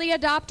 Any early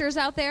adopters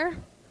out there?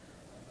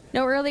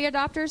 No early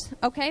adopters?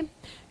 Okay.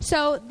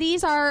 So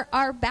these are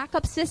our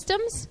backup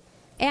systems.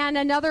 And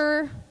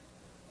another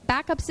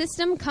backup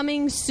system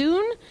coming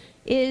soon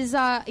is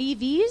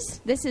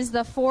EVs. This is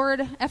the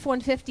Ford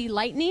F-150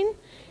 Lightning.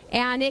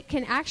 And it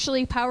can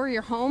actually power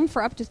your home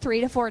for up to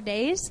 3 to 4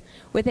 days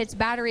with its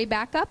battery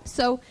backup.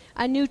 So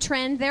a new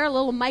trend there, a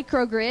little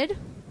microgrid.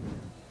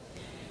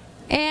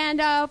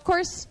 And, of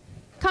course,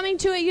 coming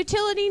to a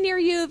utility near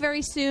you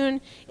very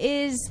soon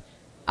is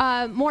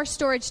more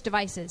storage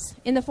devices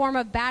in the form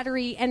of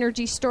battery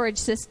energy storage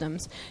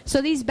systems.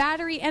 So these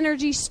battery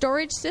energy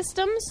storage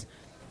systems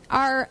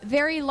are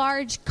very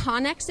large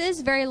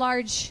connexes, very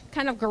large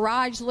kind of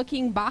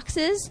garage-looking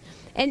boxes.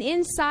 And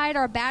inside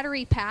are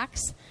battery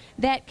packs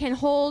that can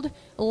hold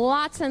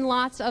lots and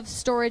lots of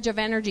storage of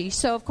energy.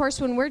 So, of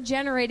course, when we're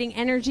generating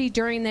energy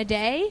during the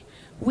day,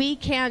 we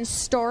can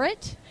store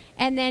it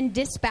and then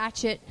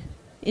dispatch it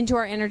into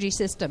our energy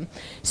system.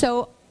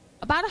 So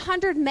about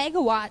 100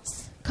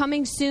 megawatts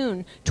coming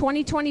soon,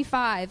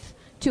 2025,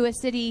 to a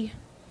city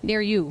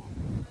near you.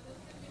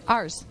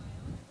 Ours.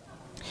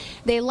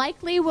 They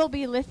likely will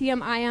be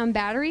lithium-ion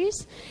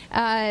batteries,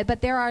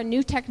 but there are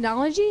new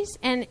technologies,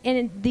 and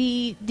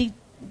the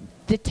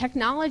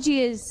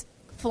technology is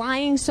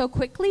flying so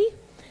quickly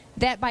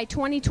that by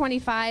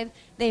 2025,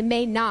 they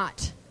may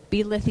not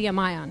be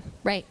lithium-ion.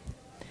 Right.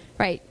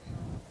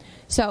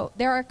 So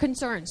there are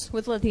concerns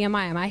with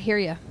lithium-ion. I hear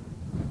you.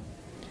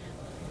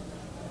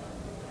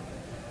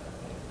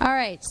 All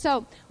right,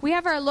 so we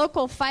have our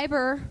local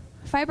fiber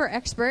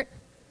expert.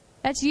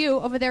 That's you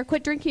over there.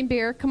 Quit drinking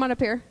beer. Come on up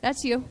here.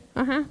 That's you.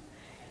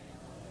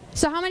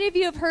 So how many of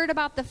you have heard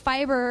about the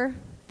fiber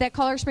that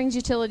Colorado Springs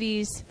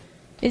Utilities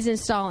is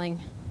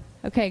installing?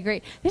 Okay,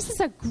 great. This is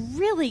a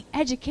really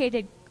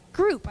educated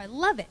group. I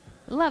love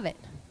it.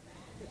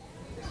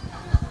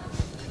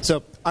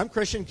 So I'm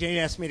Christian. Jane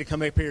asked me to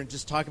come up here and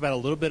just talk about a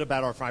little bit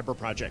about our fiber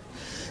project.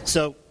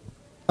 So,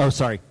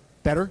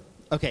 better?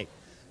 Okay.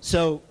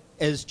 So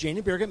as Jane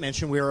and Birgit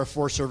mentioned, we are a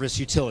for-service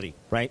utility,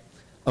 right?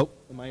 Oh,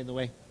 am I in the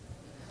way?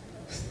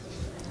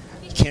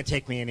 You can't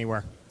take me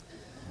anywhere.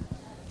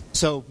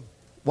 So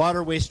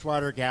water,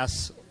 wastewater,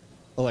 gas,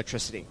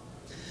 electricity.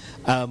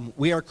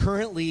 We are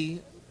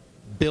currently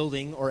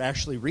building, or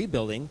actually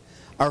rebuilding,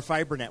 our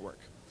fiber network.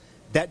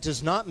 That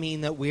does not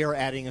mean that we are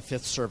adding a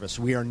fifth service.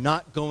 We are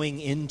not going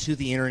into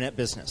the internet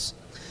business.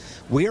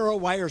 We are a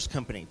wires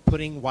company.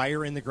 Putting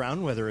wire in the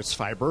ground, whether it's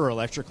fiber or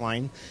electric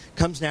line,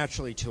 comes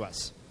naturally to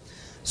us.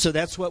 So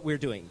that's what we're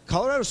doing.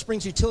 Colorado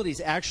Springs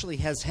Utilities actually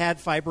has had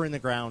fiber in the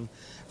ground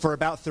for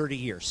about 30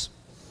 years.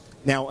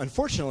 Now,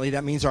 unfortunately,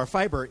 that means our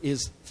fiber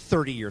is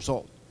 30 years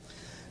old.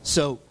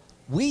 So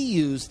we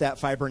use that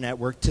fiber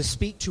network to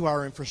speak to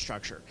our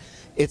infrastructure.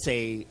 It's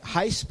a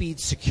high-speed,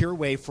 secure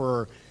way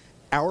for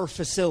our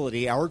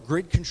facility, our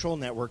grid control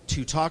network,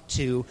 to talk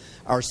to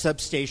our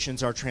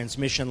substations, our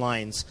transmission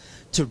lines,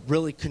 to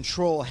really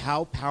control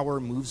how power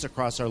moves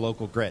across our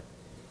local grid.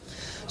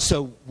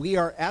 So we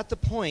are at the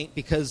point,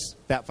 because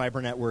that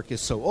fiber network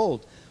is so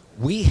old,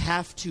 we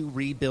have to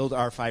rebuild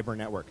our fiber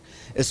network,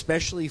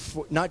 especially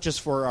for, not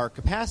just for our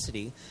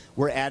capacity.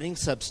 We're adding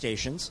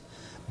substations,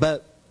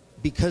 but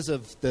because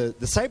of the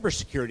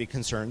cybersecurity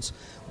concerns,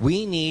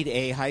 we need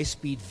a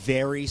high-speed,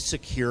 very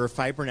secure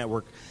fiber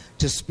network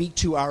to speak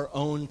to our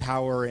own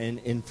power and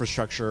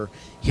infrastructure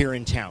here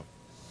in town.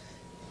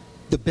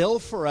 The bill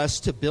for us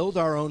to build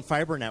our own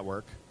fiber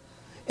network,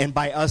 and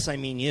by us I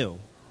mean you,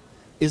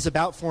 is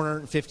about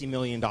 $450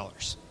 million.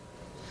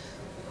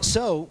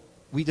 So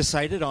we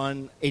decided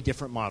on a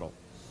different model.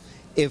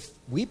 If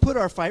we put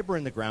our fiber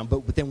in the ground,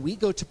 but then we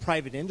go to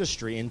private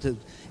industry and to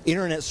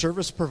internet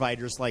service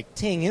providers like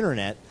Ting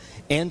Internet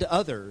and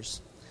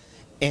others,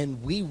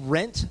 and we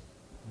rent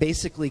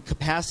basically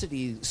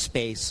capacity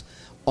space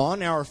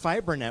on our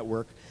fiber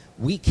network,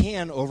 we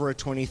can, over a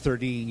 20,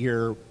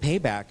 30-year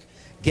payback,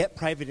 get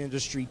private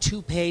industry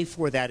to pay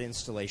for that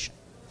installation.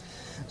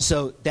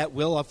 So that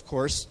will, of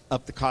course,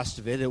 up the cost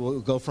of it. It will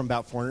go from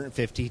about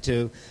 $450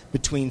 to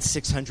between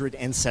 $600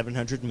 and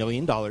 $700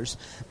 million.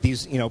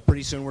 These,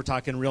 pretty soon we're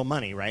talking real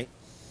money, right?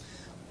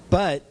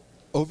 But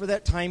over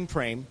that time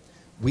frame,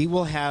 we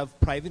will have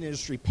private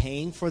industry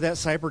paying for that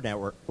cyber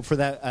network, for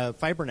that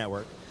fiber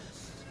network.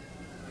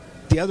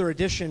 The other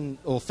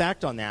additional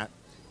fact on that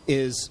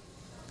is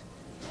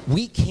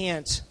we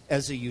can't,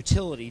 as a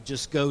utility,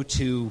 just go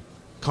to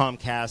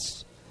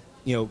Comcast,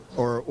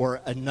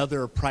 or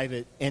another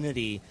private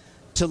entity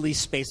to lease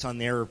space on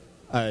their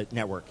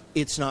network.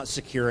 It's not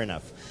secure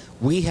enough.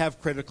 We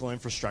have critical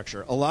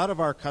infrastructure. A lot of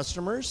our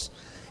customers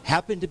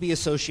happen to be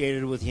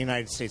associated with the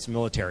United States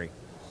military.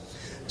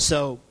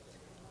 So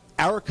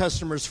our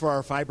customers for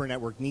our fiber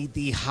network need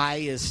the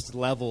highest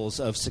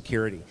levels of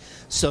security.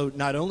 So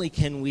not only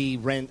can we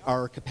rent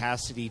our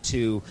capacity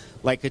to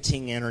like a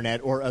Ting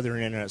Internet or other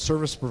internet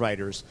service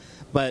providers,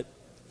 but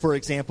for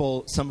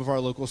example, some of our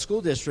local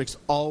school districts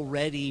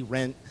already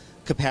rent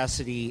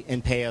capacity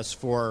and pay us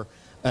for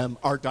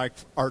our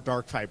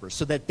dark fiber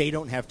so that they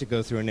don't have to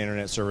go through an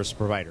internet service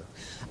provider.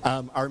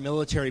 Our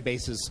military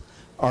bases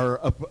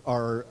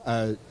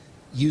are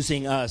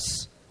using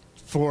us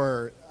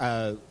for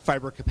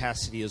fiber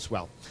capacity as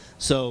well.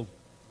 So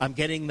I'm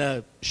getting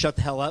the shut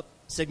the hell up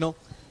signal.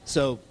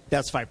 So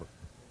that's fiber.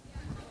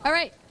 All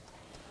right.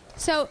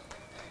 So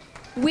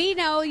we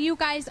know you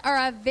guys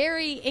are a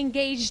very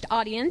engaged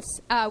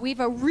audience. We've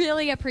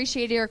really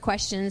appreciated your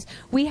questions.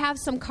 We have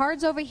some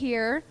cards over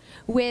here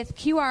with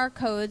QR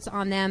codes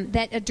on them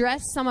that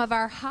address some of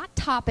our hot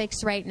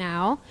topics right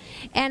now.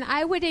 And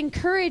I would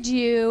encourage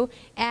you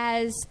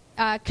as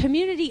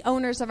community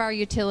owners of our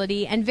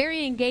utility and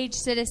very engaged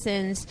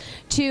citizens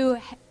to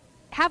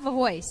have a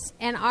voice.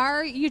 And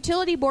our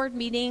utility board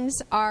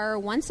meetings are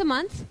once a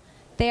month.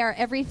 They are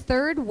every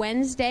third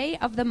Wednesday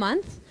of the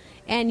month.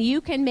 And you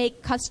can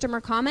make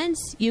customer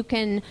comments. You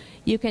can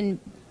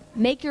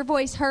make your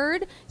voice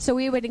heard. So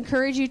we would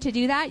encourage you to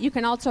do that. You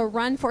can also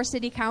run for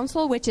city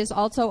council, which is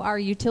also our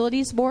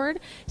utilities board.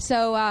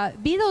 So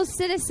be those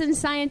citizen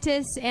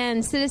scientists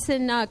and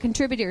citizen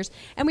contributors.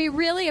 And we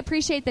really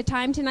appreciate the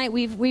time tonight.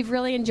 We've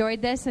really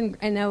enjoyed this, and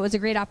it was a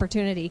great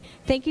opportunity.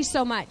 Thank you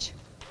so much.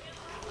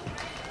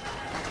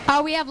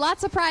 We have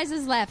lots of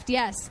prizes left,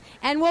 yes.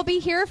 And we'll be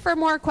here for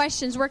more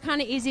questions. We're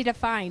kind of easy to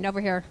find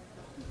over here.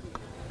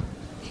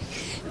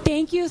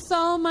 Thank you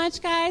so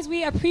much, guys.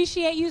 We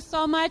appreciate you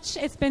so much.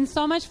 It's been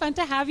so much fun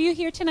to have you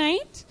here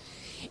tonight.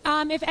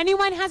 If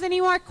anyone has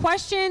any more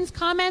questions,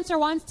 comments, or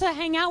wants to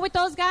hang out with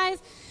those guys,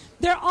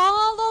 they're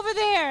all over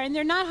there, and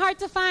they're not hard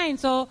to find.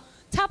 So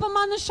tap them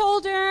on the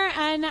shoulder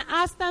and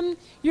ask them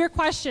your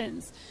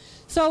questions.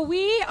 So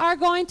we are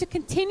going to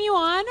continue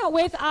on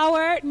with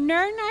our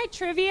Nerd Night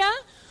Trivia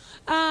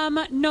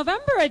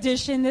November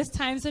edition this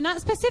time, so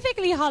not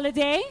specifically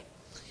holiday.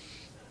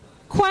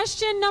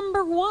 Question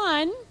number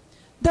 1.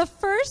 The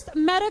first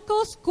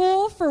medical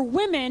school for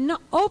women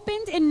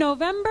opened in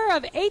November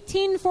of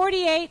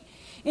 1848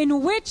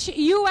 in which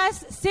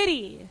U.S.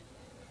 city?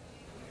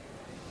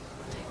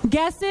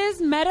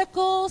 Guesses?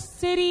 Medical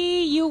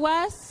city,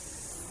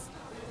 U.S.?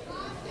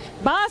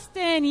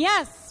 Boston,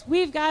 yes.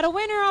 We've got a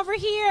winner over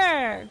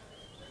here.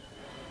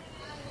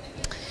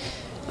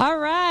 All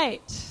right.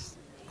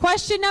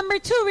 Question number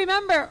 2.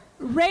 Remember,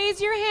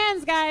 raise your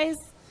hands, guys.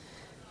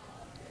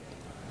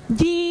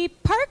 The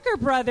Parker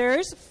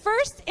Brothers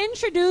first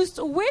introduced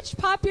which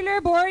popular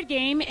board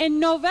game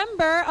in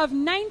November of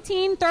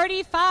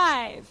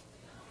 1935?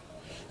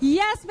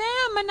 Yes,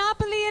 ma'am,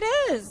 Monopoly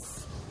it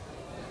is.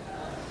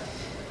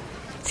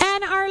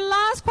 And our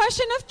last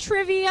question of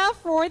trivia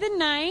for the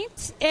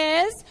night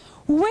is,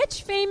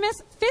 which famous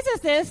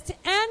physicist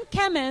and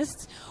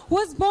chemist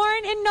was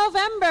born in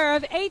November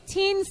of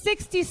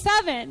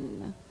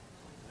 1867?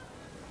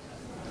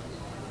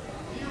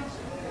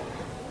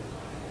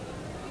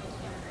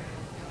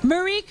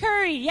 Marie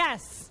Curie,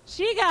 yes,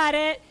 she got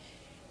it.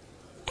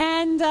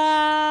 And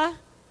I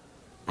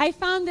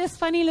found this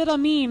funny little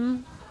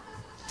meme.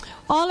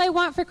 All I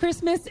want for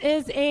Christmas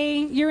is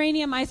a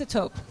uranium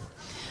isotope.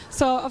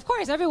 So, of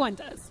course, everyone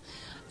does.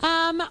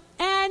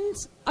 And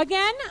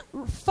again,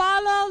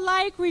 follow,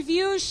 like,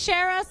 review,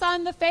 share us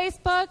on the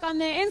Facebook, on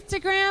the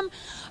Instagram.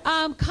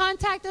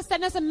 Contact us,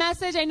 send us a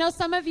message. I know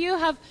some of you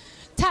have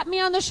tapped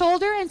me on the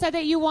shoulder and said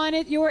that you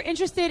were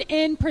interested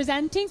in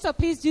presenting, so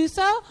please do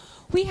so.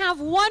 We have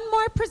one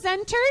more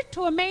presenter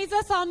to amaze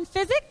us on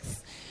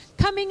physics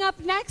coming up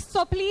next,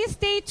 so please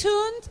stay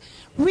tuned.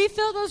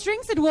 Refill those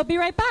drinks and we'll be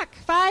right back.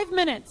 5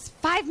 minutes.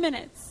 5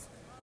 minutes.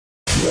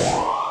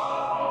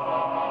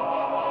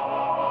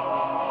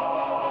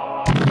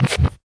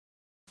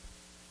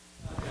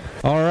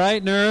 All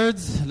right,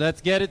 nerds, let's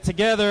get it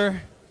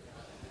together.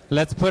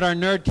 Let's put our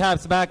nerd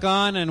caps back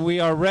on, and we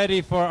are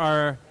ready for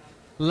our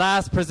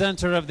last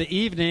presenter of the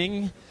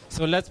evening.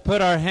 So let's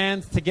put our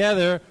hands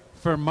together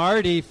for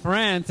Marty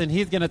France, and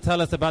he's going to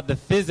tell us about the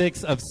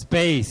physics of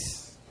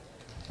space.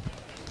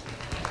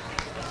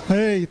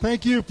 Hey,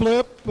 thank you,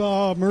 Flip.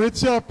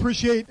 Maritza,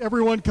 appreciate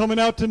everyone coming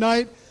out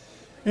tonight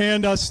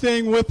and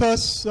staying with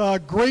us.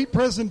 Great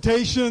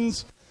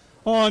presentations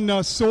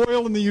on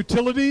soil and the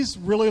utilities.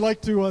 Really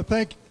like to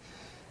thank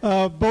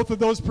both of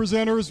those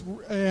presenters.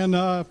 And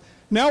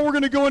now we're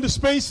going to go into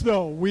space,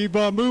 though. We've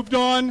moved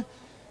on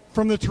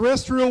from the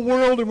terrestrial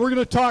world, and we're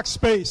going to talk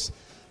space.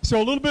 So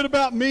a little bit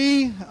about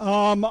me.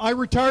 I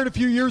retired a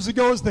few years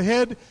ago as the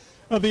head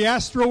of the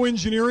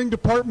Astro-Engineering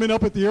Department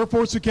up at the Air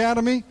Force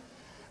Academy.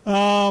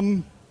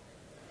 I'm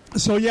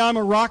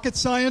a rocket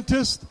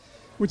scientist,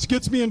 which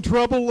gets me in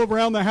trouble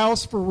around the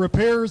house for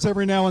repairs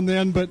every now and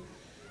then, but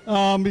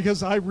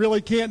because I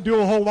really can't do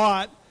a whole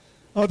lot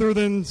other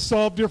than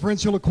solve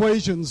differential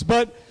equations.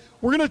 But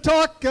we're going to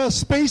talk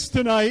space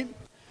tonight.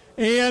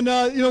 And,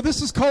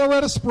 this is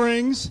Colorado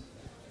Springs.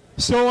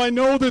 So I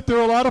know that there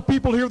are a lot of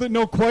people here that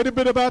know quite a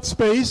bit about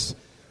space.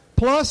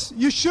 Plus,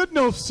 you should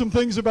know some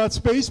things about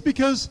space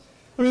because,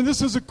 I mean,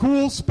 this is a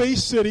cool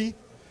space city.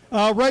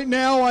 Right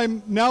now,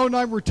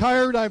 I'm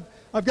retired.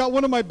 I've got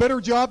one of my better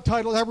job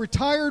titles. I'm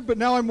retired, but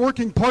now I'm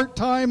working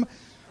part-time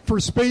for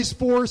Space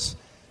Force,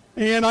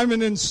 and I'm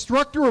an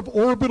instructor of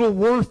orbital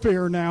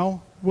warfare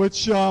now,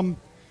 which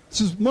this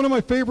is one of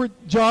my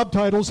favorite job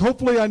titles.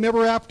 Hopefully, I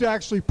never have to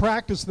actually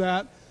practice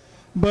that,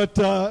 but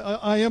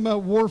I am a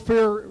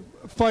warfare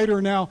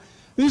fighter now.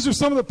 These are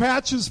some of the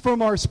patches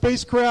from our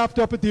spacecraft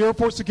up at the Air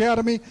Force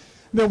Academy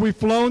that we've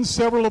flown.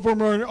 Several of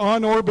them are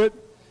on orbit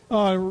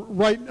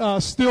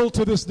still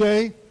to this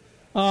day,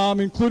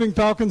 including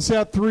Falcon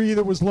Sat 3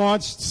 that was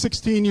launched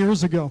 16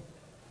 years ago.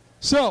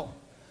 So,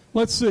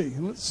 let's see.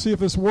 Let's see if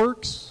this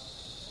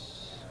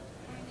works.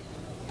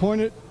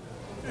 Point it.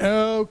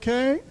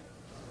 Okay.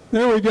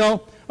 There we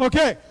go.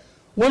 Okay.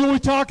 What do we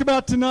talk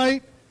about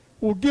tonight?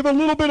 We'll give a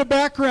little bit of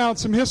background,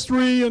 some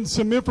history, and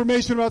some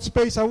information about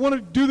space. I want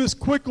to do this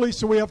quickly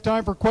so we have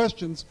time for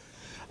questions.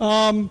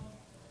 I'll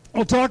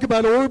talk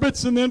about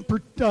orbits and then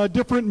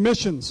different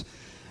missions.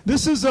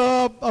 This is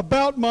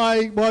about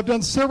I've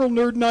done several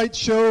Nerd Night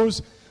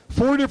shows,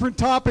 4 different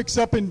topics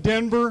up in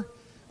Denver.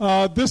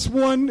 This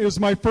one is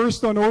my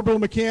first on orbital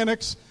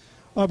mechanics.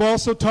 I've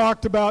also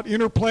talked about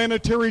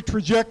interplanetary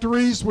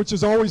trajectories, which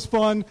is always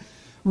fun,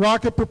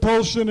 rocket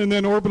propulsion, and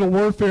then orbital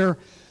warfare.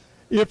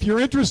 If you're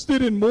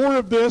interested in more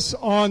of this,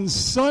 on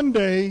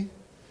Sunday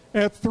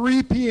at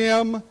 3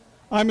 p.m.,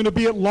 I'm going to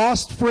be at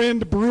Lost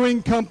Friend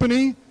Brewing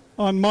Company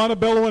on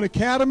Montebello and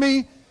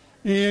Academy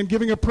and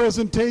giving a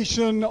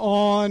presentation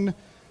on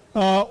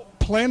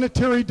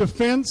planetary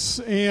defense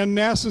and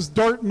NASA's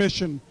DART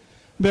mission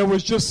that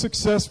was just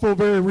successful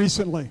very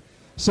recently.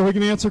 So we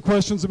can answer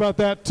questions about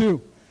that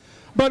too.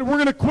 But we're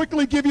going to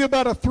quickly give you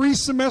about a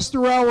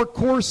 3-semester-hour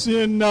course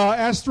in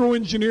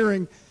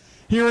astroengineering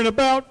here in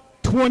about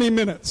 20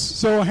 minutes.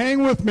 So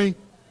hang with me.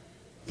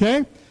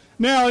 Okay?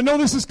 Now, I know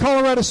this is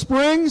Colorado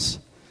Springs,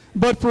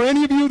 but for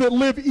any of you that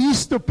live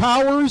east of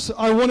Powers,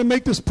 I want to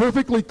make this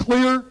perfectly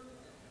clear.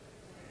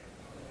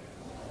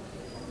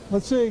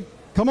 Let's see.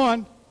 Come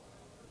on.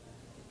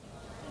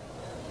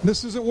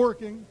 This isn't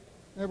working.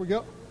 There we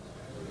go.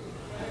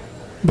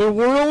 The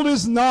world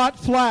is not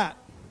flat.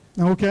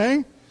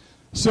 Okay?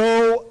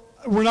 So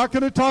we're not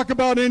going to talk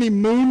about any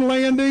moon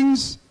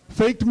landings,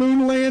 faked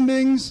moon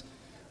landings,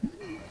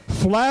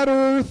 flat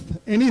Earth,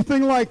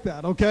 anything like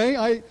that,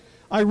 okay?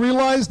 I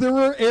realize there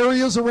are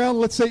areas around,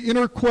 let's say,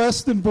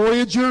 InterQuest and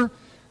Voyager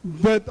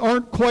that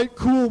aren't quite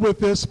cool with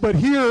this, but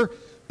here,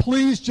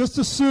 please just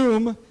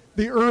assume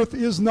the Earth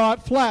is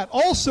not flat.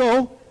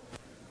 Also,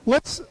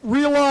 let's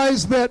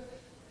realize that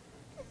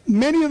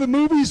many of the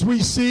movies we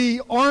see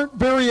aren't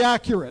very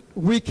accurate.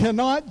 We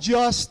cannot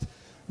just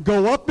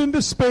go up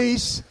into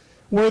space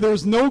where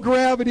there's no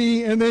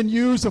gravity and then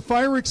use a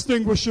fire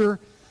extinguisher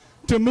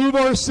to move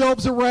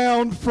ourselves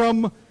around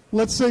from,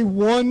 let's say,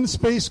 one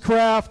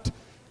spacecraft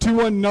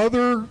to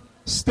another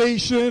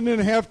station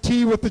and have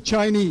tea with the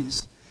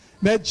Chinese.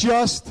 That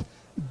just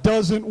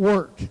doesn't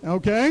work,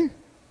 okay?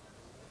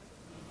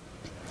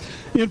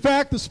 In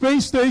fact, the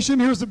space station,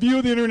 here's a view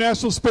of the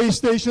International Space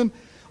Station.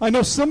 I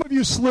know some of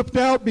you slipped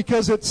out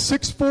because at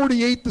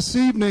 6:48 this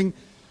evening,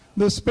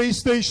 the space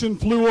station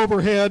flew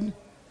overhead.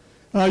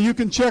 You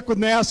can check with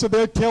NASA.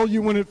 They'll tell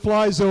you when it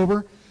flies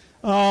over.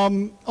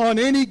 On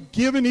any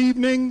given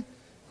evening,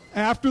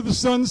 after the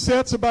sun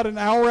sets, about an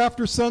hour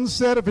after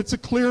sunset, if it's a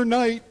clear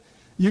night,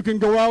 you can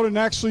go out and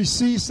actually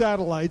see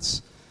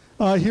satellites.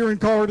 Here in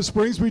Colorado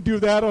Springs, we do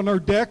that on our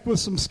deck with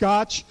some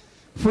scotch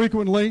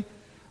frequently.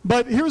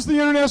 But here's the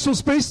International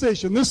Space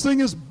Station. This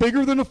thing is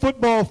bigger than a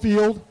football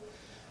field,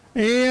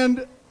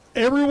 and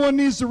everyone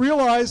needs to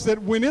realize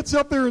that when it's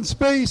up there in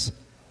space,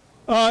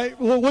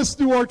 well, let's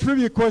do our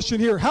trivia question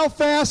here. How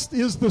fast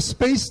is the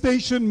space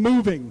station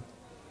moving?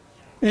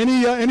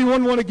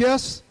 Anyone want to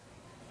guess?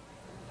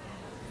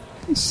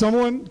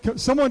 Someone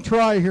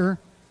try here.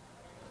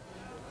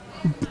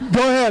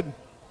 Go ahead.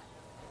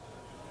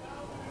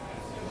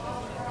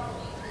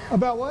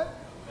 About what?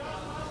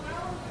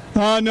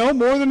 No,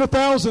 more than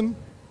 1,000.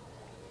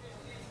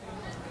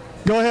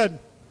 Go ahead.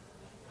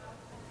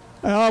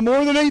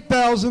 More than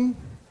 8,000.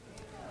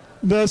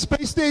 The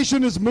space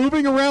station is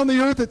moving around the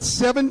Earth at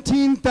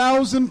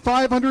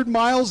 17,500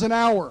 miles an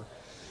hour.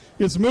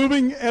 It's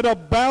moving at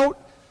about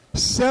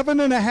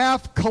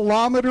 7.5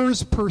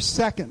 kilometers per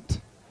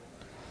second.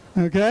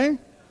 Okay?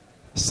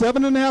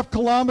 7.5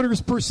 kilometers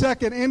per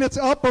second, and it's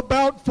up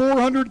about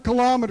 400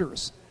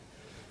 kilometers.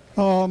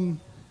 Okay,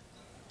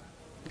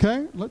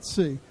 let's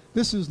see.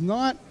 This is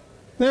not,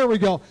 there we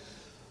go.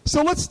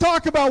 So let's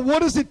talk about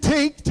what does it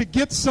take to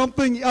get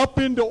something up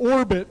into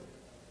orbit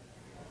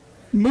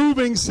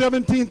moving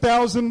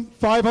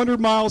 17,500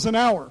 miles an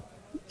hour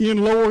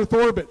in low Earth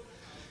orbit.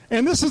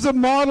 And this is a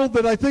model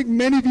that I think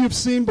many of you have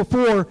seen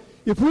before.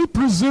 If we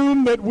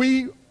presume that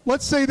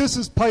let's say this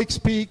is Pikes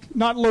Peak,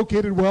 not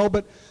located well,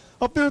 but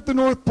up there at the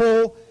North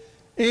Pole,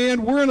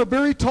 and we're in a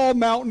very tall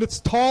mountain. It's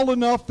tall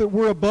enough that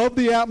we're above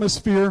the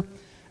atmosphere,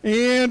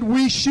 and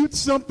we shoot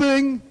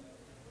something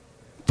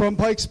from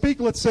Pikes Peak,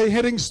 let's say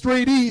heading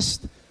straight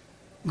east,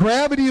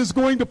 gravity is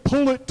going to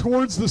pull it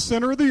towards the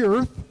center of the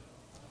Earth,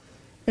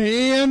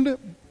 and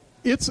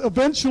it's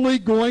eventually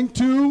going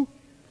to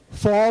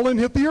fall and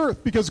hit the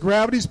Earth because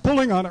gravity's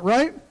pulling on it,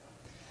 right?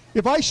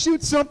 If I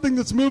shoot something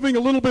that's moving a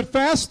little bit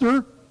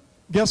faster,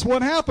 guess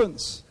what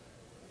happens?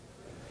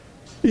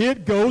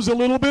 It goes a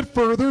little bit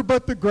further,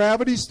 but the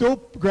gravity still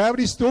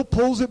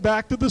pulls it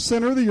back to the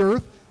center of the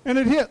Earth, and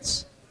it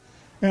hits.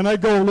 And I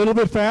go a little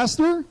bit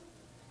faster,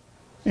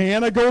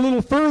 and I go a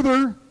little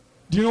further.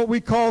 Do you know what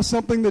we call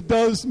something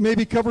that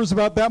maybe covers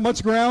about that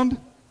much ground?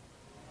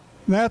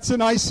 That's an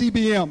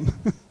ICBM.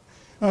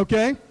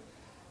 Okay? An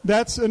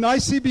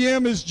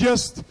ICBM is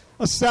just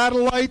a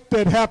satellite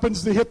that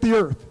happens to hit the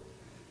Earth.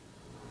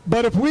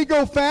 But if we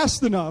go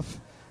fast enough,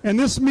 and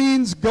this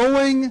means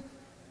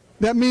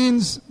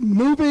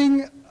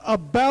moving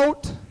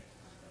about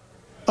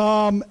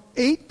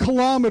 8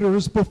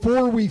 kilometers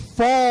before we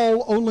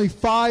fall only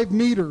 5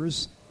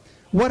 meters,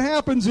 what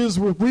happens is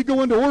when we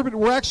go into orbit,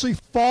 we're actually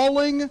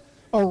falling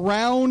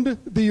around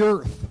the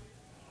Earth.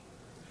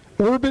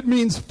 Orbit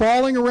means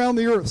falling around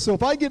the Earth. So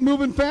if I get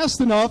moving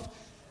fast enough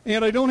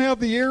and I don't have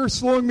the air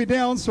slowing me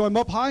down so I'm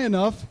up high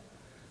enough,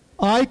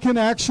 I can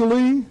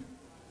actually,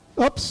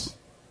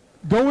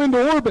 go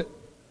into orbit.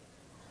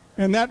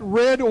 And that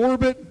red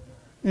orbit,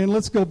 and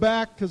let's go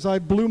back because I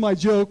blew my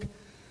joke,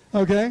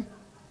 okay?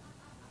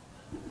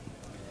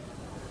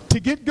 To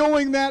get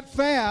going that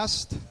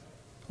fast,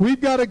 we've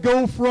got to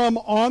go from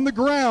on the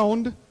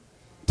ground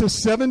to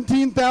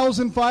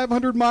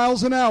 17,500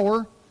 miles an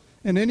hour.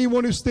 And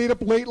anyone who stayed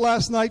up late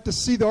last night to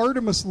see the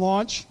Artemis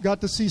launch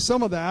got to see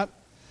some of that.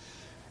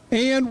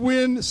 And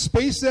when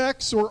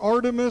SpaceX or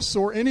Artemis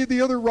or any of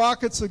the other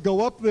rockets that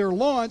go up there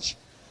launch,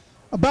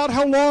 about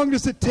how long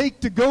does it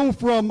take to go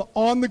from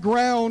on the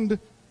ground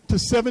to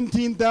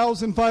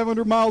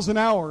 17,500 miles an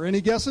hour?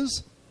 Any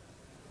guesses?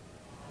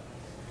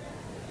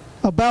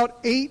 About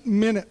 8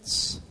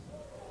 minutes.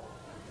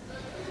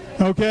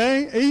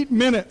 Okay, 8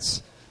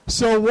 minutes.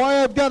 So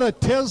why I've got a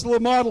Tesla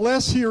Model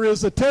S here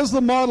is a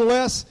Tesla Model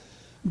S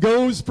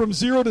goes from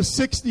 0 to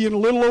 60 in a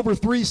little over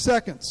 3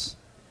 seconds.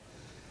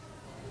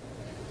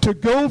 To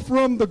go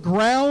from the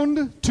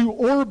ground to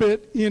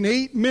orbit in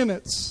 8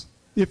 minutes,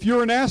 if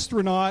you're an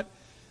astronaut,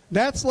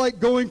 that's like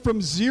going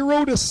from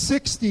 0 to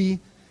 60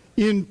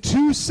 in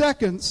 2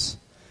 seconds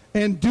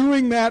and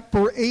doing that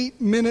for 8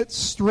 minutes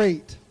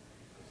straight.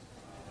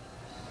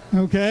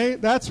 Okay?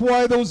 That's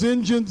why those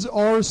engines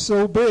are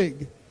so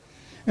big.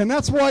 And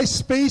that's why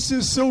space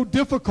is so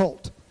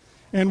difficult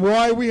and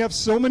why we have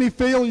so many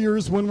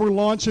failures when we're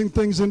launching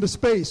things into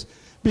space,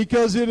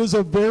 because it is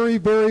a very,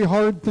 very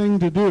hard thing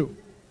to do.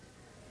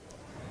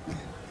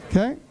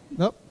 Okay?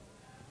 Nope.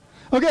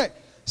 Okay.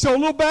 So a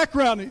little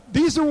background.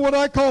 These are what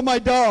I call my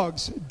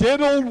dogs.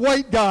 Dead old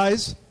white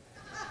guys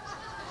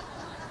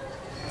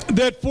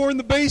that form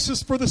the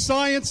basis for the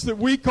science that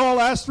we call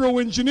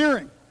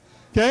astroengineering.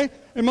 Okay?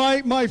 And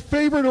my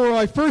favorite, or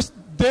my first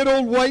dead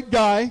old white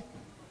guy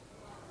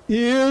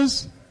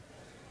is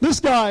this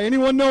guy.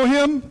 Anyone know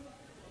him?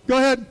 Go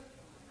ahead.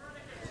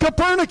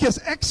 Copernicus.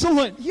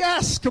 Excellent.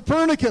 Yes,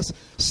 Copernicus.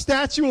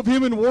 Statue of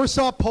him in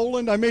Warsaw,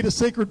 Poland. I made a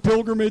sacred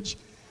pilgrimage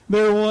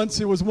there once.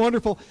 It was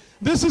wonderful.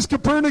 This is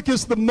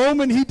Copernicus the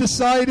moment he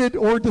decided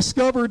or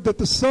discovered that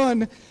the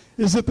sun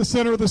is at the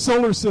center of the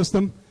solar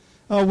system.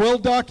 A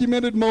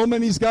well-documented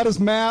moment. He's got his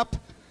map.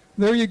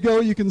 There you go.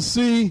 You can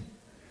see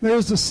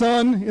there's the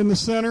sun in the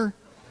center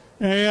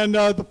and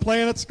the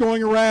planets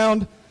going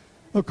around.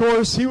 Of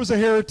course, he was a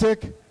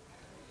heretic.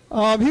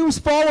 He was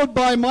followed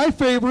by my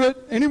favorite.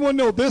 Anyone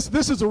know this?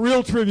 This is a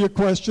real trivia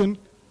question.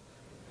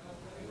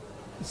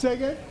 Say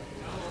again?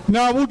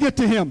 No, we'll get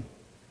to him.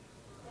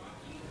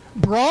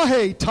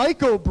 Brahe,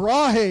 Tycho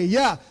Brahe,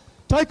 yeah.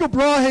 Tycho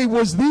Brahe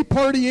was the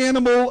party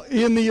animal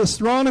in the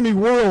astronomy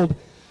world.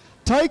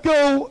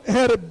 Tycho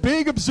had a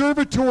big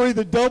observatory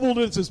that doubled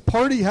as his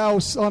party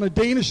house on a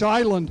Danish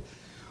island,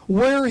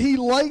 where he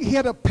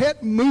had a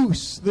pet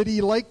moose that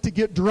he liked to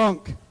get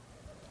drunk.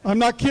 I'm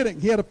not kidding.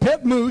 He had a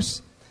pet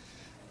moose.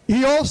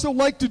 He also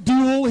liked to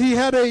duel. He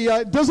had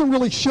it doesn't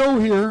really show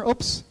here.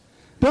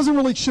 Doesn't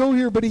really show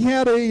here, but he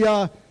had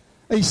a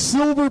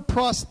silver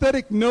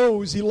prosthetic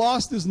nose. He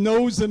lost his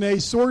nose in a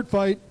sword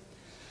fight.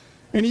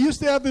 And he used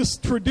to have this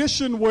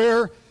tradition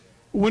where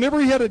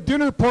whenever he had a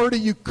dinner party,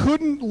 you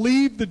couldn't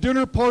leave the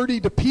dinner party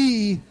to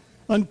pee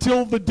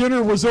until the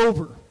dinner was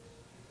over.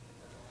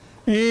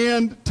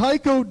 And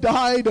Tycho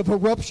died of a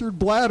ruptured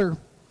bladder.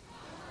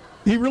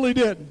 He really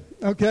did,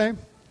 okay?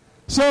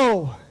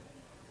 So,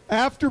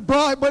 after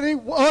Brahe, but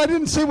I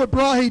didn't say what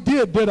Brahe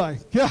did I?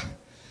 Yeah.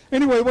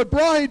 Anyway, what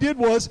Brahe did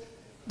was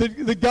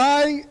the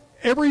guy,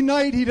 every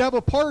night he'd have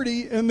a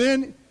party, and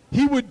then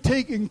he would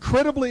take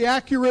incredibly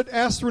accurate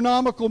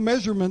astronomical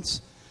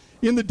measurements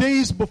in the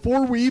days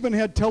before we even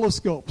had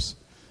telescopes,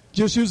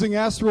 just using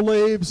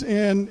astrolabes,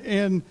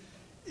 and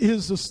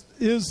his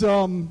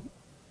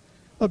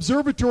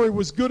observatory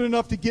was good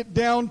enough to get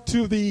down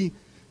to the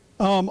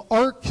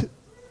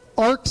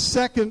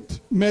arc-second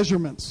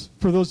measurements,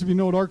 for those of you who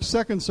know what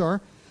arc-seconds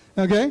are.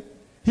 Okay?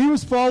 He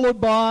was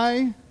followed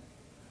by,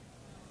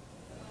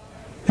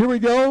 here we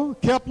go,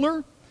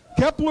 Kepler.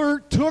 Kepler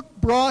took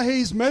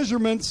Brahe's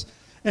measurements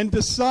and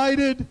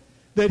decided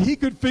that he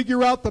could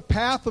figure out the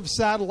path of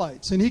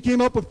satellites. And he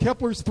came up with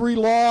Kepler's 3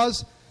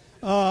 laws.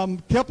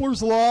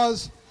 Kepler's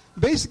laws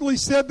basically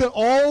said that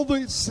all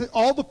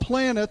the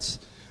planets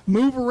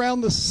move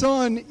around the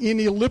sun in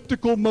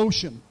elliptical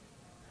motion.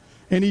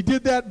 And he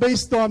did that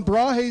based on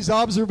Brahe's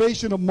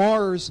observation of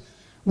Mars,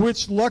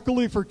 which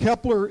luckily for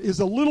Kepler is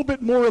a little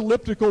bit more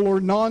elliptical or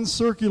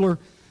non-circular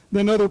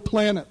than other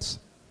planets.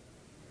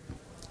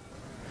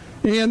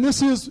 And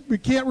this is, we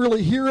can't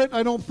really hear it,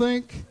 I don't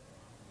think,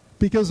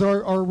 because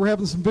we're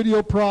having some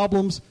video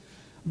problems.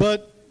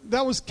 But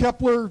that was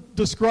Kepler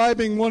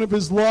describing one of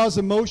his laws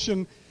of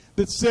motion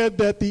that said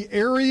that the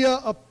area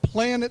a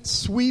planet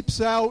sweeps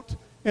out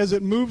as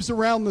it moves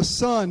around the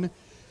sun,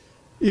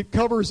 it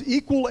covers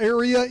equal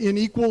area in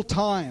equal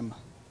time,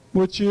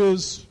 which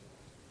is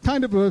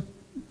kind of an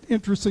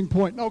interesting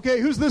point. Okay,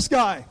 who's this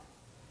guy?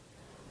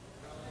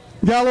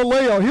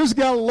 Galileo. Here's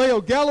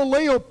Galileo.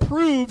 Galileo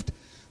proved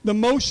the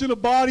motion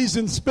of bodies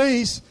in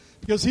space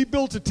because he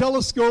built a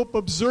telescope,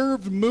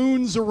 observed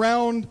moons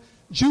around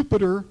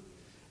Jupiter,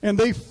 and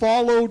they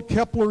followed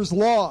Kepler's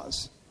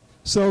laws.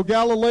 So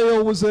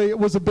Galileo was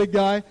a big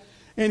guy,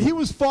 and he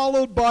was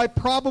followed by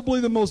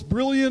probably the most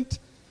brilliant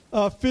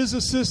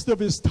physicist of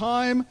his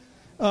time,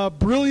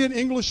 brilliant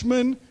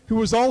Englishman who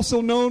was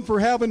also known for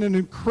having an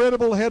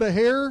incredible head of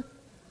hair.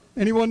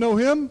 Anyone know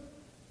him?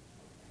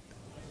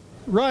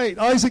 Right,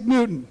 Isaac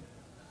Newton.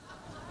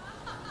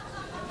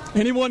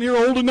 Anyone here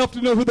old enough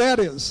to know who that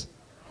is?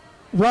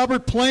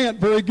 Robert Plant,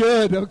 very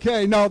good.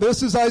 Okay, no,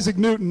 this is Isaac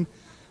Newton,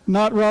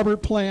 not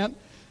Robert Plant.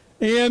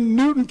 And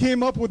Newton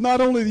came up with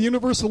not only the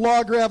universal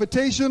law of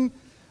gravitation,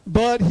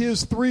 but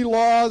his 3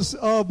 laws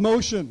of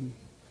motion.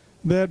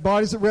 That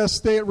bodies at rest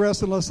stay at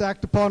rest unless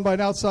acted upon by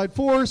an outside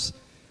force.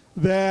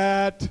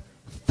 That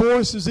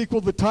force is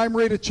equal to the time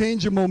rate of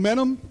change of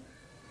momentum.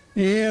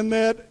 And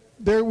that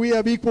there we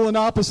have equal and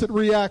opposite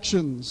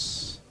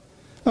reactions.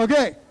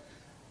 Okay,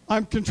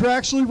 I'm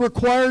contractually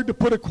required to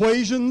put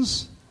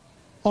equations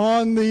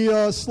on the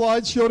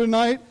slideshow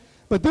tonight.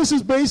 But this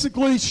is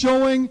basically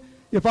showing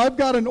if I've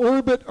got an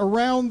orbit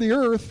around the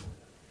Earth,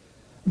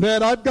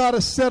 that I've got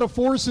a set of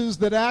forces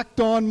that act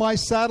on my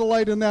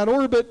satellite in that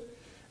orbit.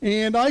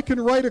 And I can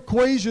write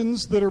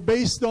equations that are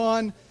based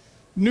on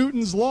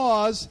Newton's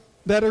laws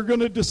that are going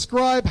to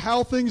describe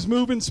how things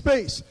move in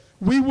space.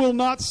 We will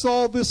not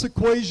solve this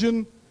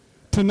equation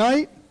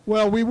tonight.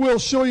 Well, we will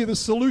show you the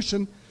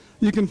solution.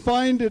 You can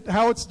find it,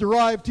 how it's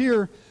derived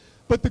here.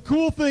 But the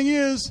cool thing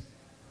is,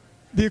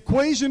 the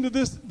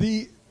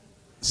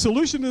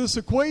solution to this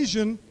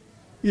equation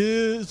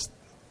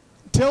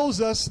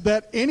tells us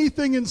that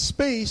anything in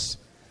space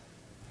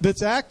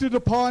that's acted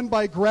upon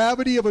by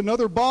gravity of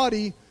another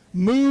body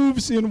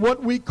moves in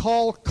what we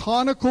call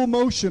conical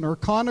motion or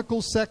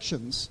conical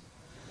sections.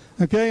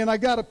 Okay, and I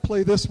got to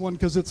play this one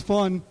because it's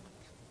fun.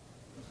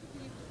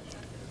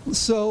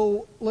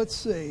 So let's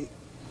see.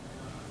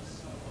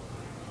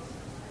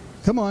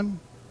 Come on,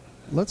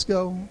 let's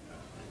go.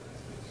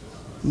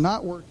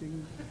 Not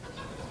working.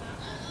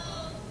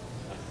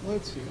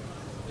 Let's see.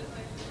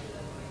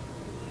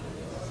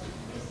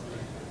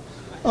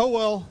 Oh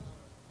well.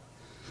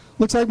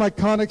 Looks like my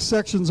conic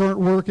sections aren't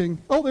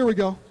working. Oh, there we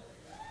go.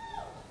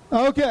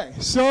 Okay,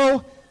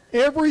 so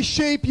every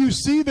shape you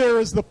see there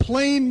as the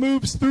plane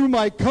moves through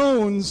my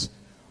cones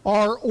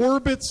are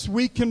orbits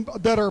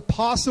that are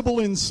possible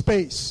in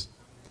space.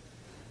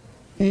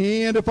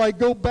 And if I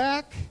go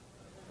back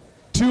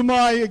to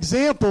my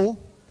example,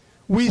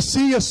 we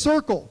see a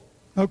circle.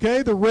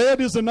 Okay, the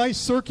red is a nice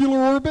circular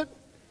orbit.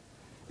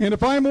 And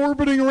if I'm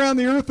orbiting around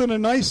the Earth in a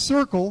nice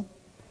circle,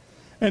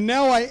 and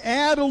now I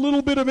add a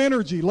little bit of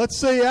energy. Let's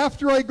say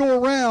after I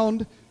go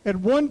around, at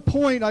one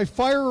point I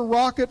fire a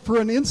rocket for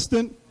an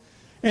instant,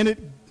 and it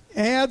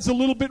adds a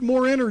little bit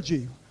more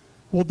energy.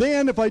 Well,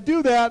 then if I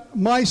do that,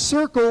 my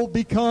circle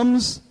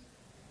becomes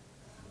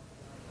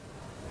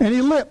an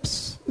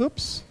ellipse.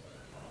 Oops.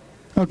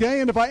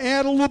 Okay, and if I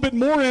add a little bit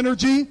more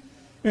energy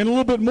and a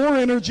little bit more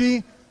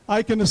energy,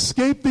 I can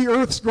escape the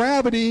Earth's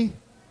gravity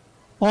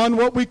on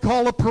what we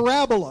call a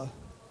parabola.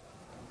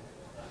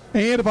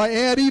 And if I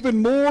add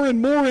even more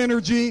and more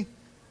energy,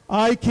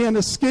 I can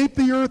escape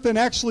the Earth and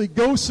actually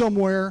go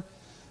somewhere.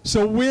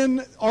 So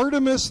when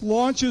Artemis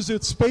launches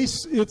its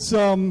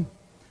command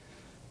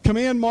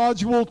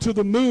module to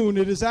the moon,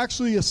 it is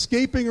actually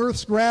escaping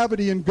Earth's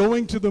gravity and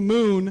going to the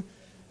moon,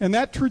 and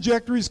that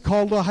trajectory is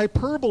called a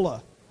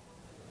hyperbola.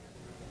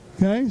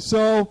 Okay,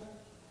 so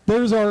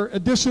there's our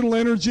additional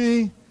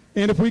energy.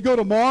 And if we go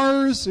to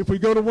Mars, if we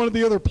go to one of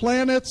the other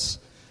planets,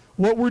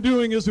 what we're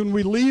doing is when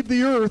we leave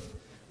the Earth,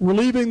 we're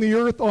leaving the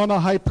Earth on a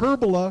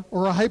hyperbola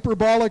or a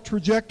hyperbolic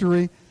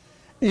trajectory.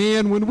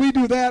 And when we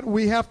do that,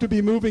 we have to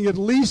be moving at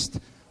least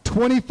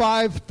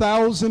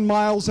 25,000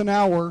 miles an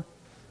hour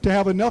to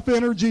have enough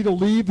energy to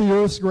leave the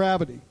Earth's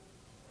gravity.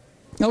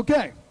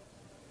 Okay.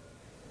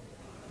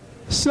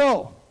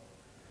 So,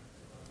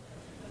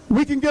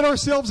 we can get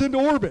ourselves into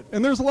orbit.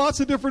 And there's lots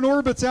of different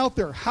orbits out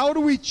there. How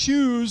do we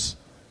choose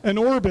an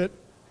orbit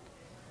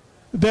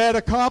that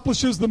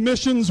accomplishes the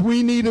missions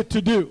we need it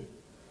to do?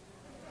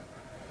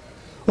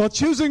 Well,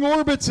 choosing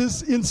orbits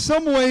is, in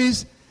some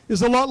ways,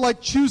 is a lot like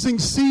choosing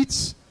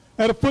seats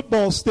at a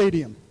football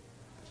stadium.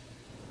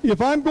 If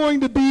I'm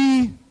going to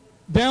be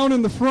down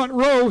in the front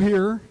row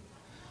here,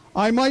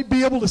 I might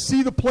be able to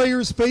see the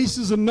players'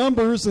 faces and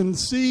numbers and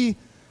see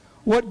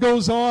what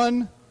goes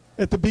on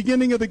at the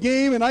beginning of the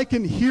game, and I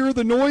can hear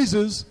the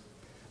noises.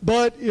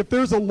 But if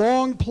there's a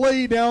long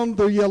play down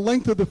the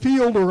length of the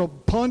field, or a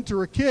punt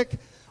or a kick,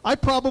 I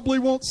probably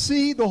won't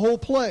see the whole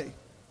play.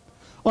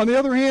 On the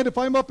other hand, if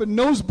I'm up in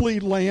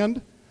nosebleed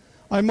land,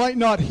 I might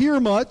not hear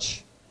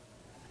much,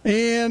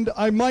 and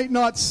I might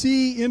not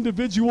see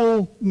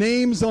individual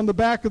names on the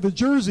back of the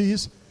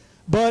jerseys,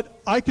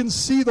 but I can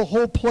see the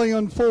whole play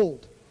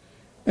unfold.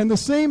 And the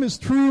same is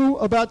true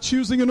about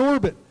choosing an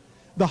orbit.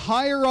 The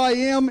higher I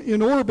am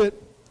in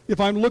orbit, if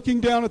I'm looking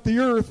down at the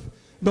Earth,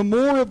 the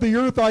more of the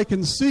Earth I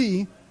can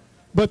see,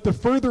 but the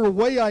further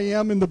away I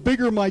am and the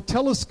bigger my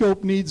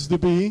telescope needs to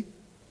be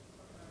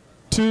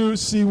to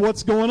see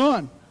what's going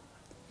on.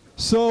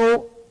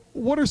 So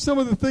what are some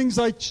of the things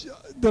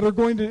that are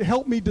going to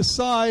help me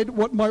decide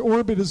what my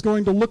orbit is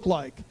going to look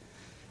like?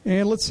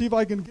 And let's see if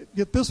I can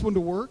get this one to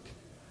work.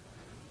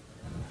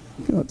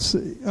 Let's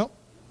see. Oh.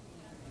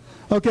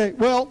 Okay,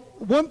 well,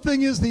 one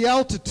thing is the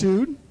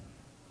altitude.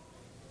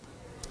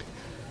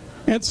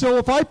 And so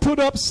if I put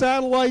up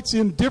satellites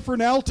in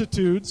different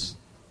altitudes,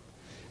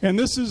 and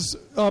this is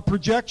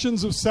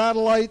projections of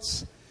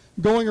satellites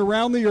going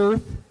around the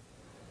Earth,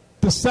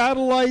 the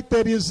satellite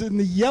that is in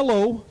the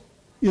yellow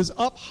is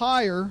up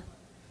higher,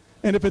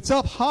 and if it's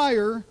up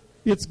higher,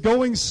 it's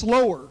going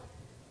slower.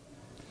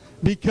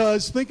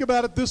 Because think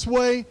about it this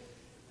way,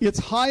 it's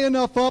high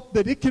enough up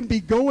that it can be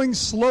going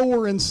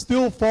slower and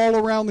still fall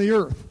around the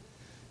Earth.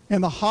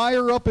 And the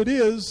higher up it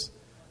is,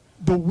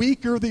 the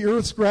weaker the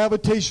Earth's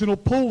gravitational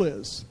pull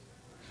is.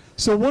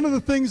 So one of the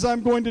things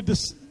I'm going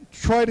to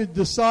try to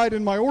decide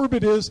in my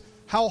orbit is,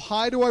 how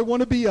high do I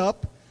want to be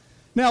up?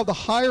 Now, the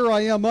higher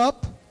I am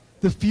up,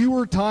 the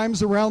fewer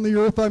times around the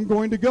Earth I'm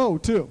going to go,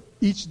 too,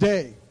 each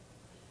day.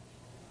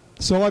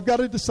 So I've got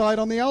to decide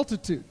on the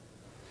altitude.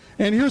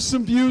 And here's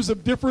some views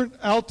of different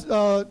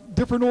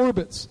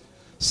orbits.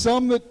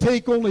 Some that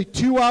take only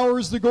 2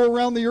 hours to go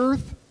around the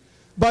Earth.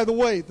 By the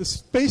way, the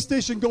space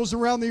station goes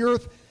around the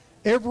Earth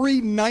every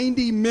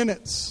 90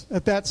 minutes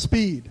at that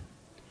speed.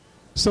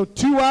 So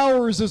 2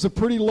 hours is a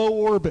pretty low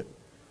orbit.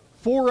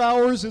 4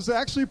 hours is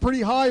actually a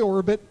pretty high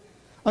orbit.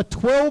 A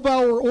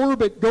 12-hour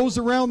orbit goes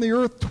around the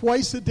Earth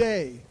twice a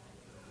day.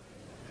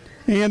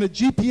 And a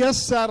GPS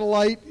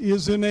satellite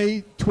is in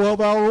a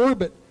 12-hour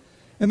orbit.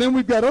 And then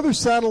we've got other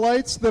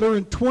satellites that are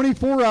in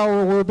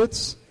 24-hour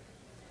orbits,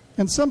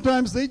 and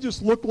sometimes they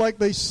just look like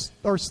they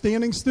are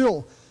standing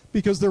still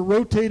because they're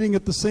rotating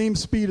at the same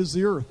speed as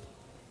the Earth.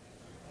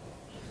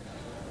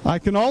 I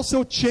can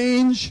also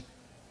change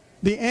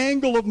the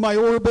angle of my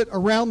orbit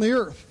around the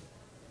Earth.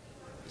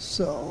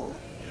 So,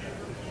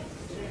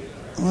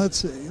 let's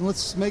see.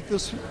 Let's make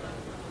this.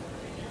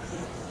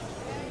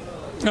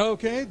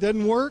 Okay,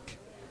 didn't work.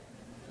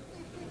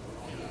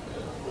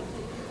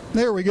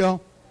 There we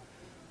go.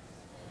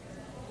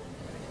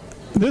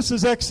 This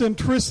is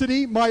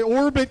eccentricity. My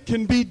orbit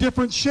can be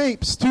different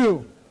shapes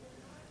too.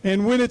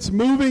 And when it's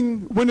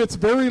moving, when it's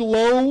very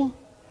low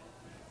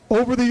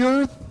over the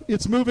Earth,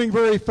 it's moving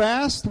very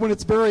fast. When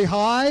it's very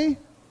high,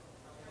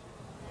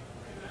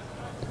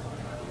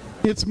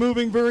 it's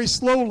moving very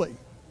slowly.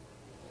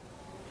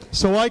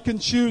 So I can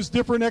choose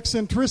different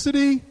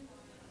eccentricity.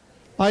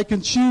 I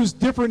can choose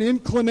different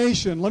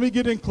inclination. Let me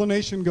get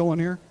inclination going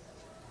here.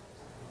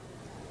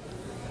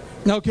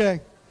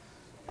 Okay.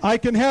 I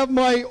can have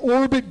my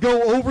orbit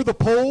go over the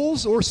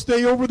poles or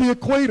stay over the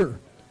equator.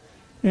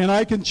 And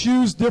I can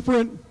choose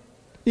different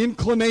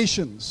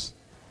inclinations.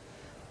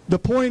 The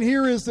point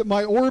here is that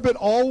my orbit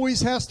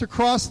always has to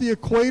cross the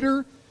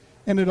equator,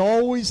 and it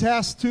always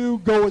has to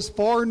go as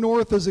far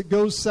north as it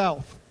goes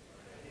south.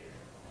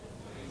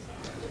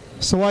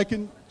 So I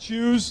can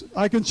choose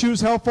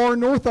how far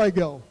north I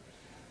go.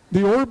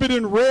 The orbit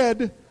in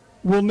red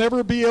will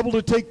never be able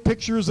to take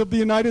pictures of the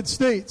United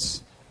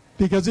States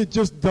because it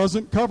just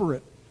doesn't cover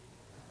it.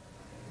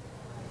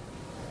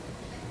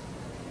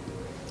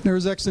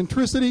 There's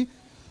eccentricity.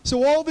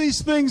 So all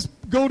these things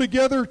go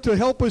together to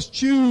help us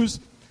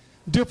choose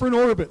different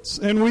orbits.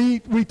 And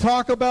we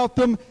talk about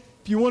them.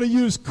 If you want to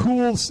use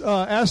cool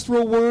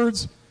astro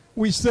words,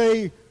 we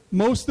say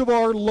most of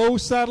our low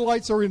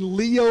satellites are in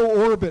LEO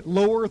orbit,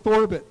 low Earth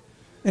orbit.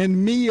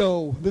 And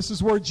MEO, this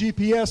is where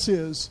GPS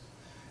is.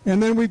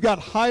 And then we've got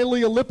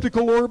highly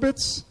elliptical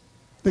orbits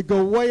that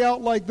go way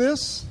out like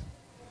this.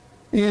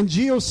 And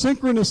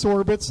geosynchronous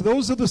orbits,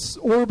 those are the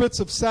orbits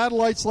of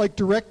satellites like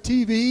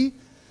DirecTV.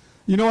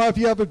 You know how if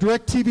you have a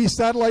DirecTV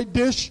satellite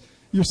dish,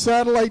 your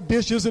satellite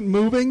dish isn't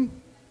moving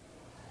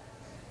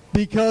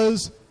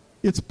because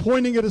it's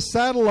pointing at a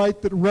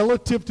satellite that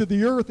relative to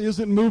the Earth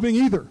isn't moving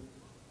either.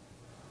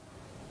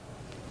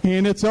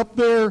 And it's up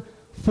there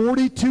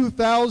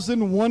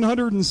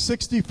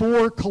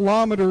 42,164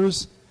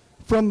 kilometers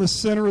from the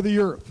center of the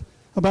Earth,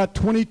 about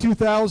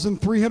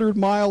 22,300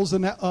 miles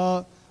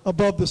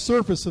above the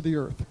surface of the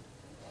Earth.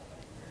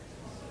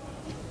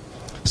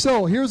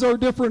 So here's our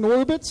different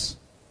orbits.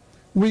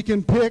 We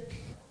can pick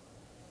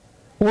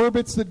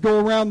orbits that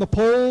go around the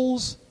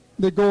poles,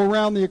 that go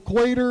around the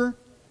equator,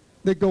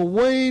 that go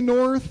way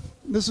north.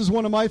 This is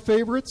one of my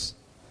favorites.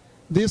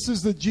 This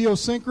is the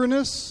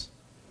geosynchronous,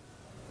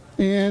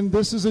 and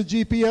this is a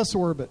GPS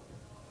orbit.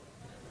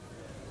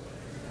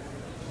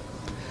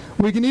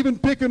 We can even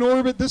pick an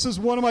orbit. This is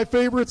one of my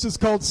favorites. It's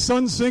called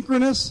sun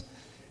synchronous.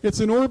 It's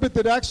an orbit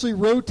that actually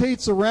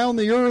rotates around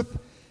the Earth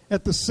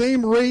at the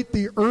same rate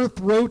the Earth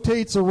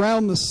rotates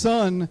around the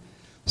sun,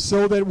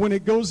 so that when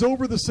it goes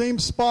over the same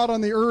spot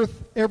on the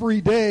Earth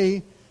every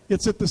day,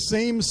 it's at the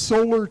same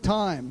solar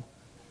time.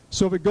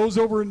 So if it goes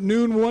over at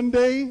noon one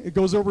day, it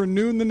goes over at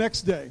noon the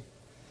next day.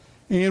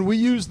 And we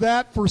use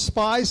that for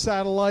spy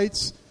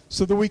satellites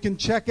so that we can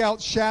check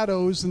out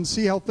shadows and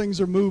see how things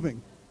are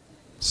moving.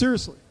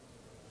 Seriously.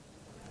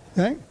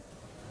 Okay?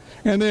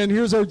 And then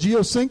here's our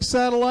geosync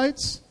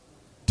satellites,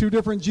 2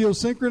 different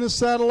geosynchronous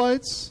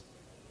satellites.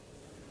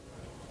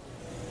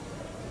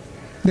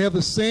 They have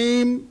the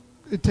same,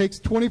 it takes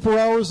 24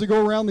 hours to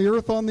go around the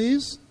Earth on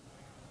these.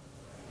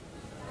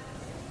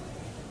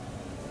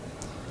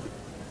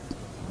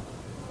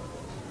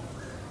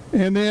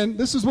 And then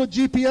this is what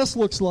GPS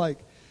looks like.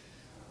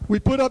 We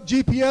put up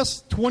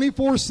GPS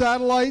 24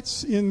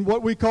 satellites in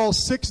what we call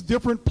 6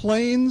 different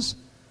planes,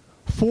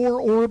 4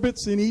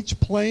 orbits in each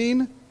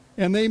plane,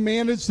 and they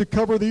manage to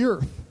cover the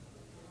Earth.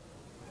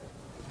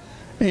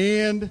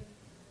 And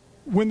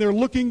when they're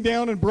looking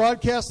down and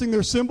broadcasting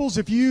their symbols,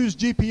 if you use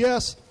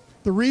GPS,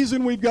 the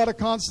reason we've got a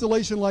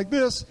constellation like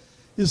this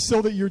is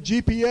so that your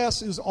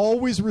GPS is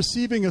always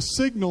receiving a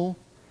signal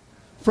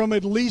from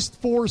at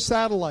least 4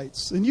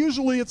 satellites. And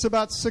usually it's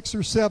about 6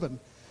 or 7,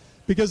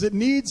 because it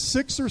needs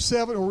 6 or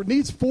 7, or it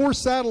needs 4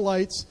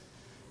 satellites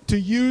to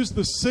use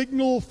the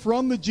signal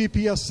from the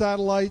GPS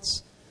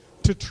satellites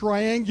to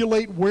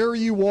triangulate where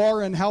you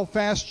are and how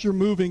fast you're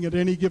moving at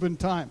any given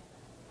time.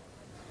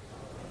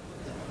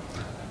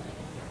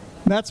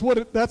 That's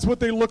what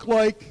they look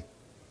like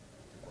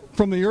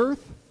from the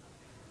Earth.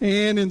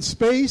 And in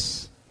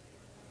space,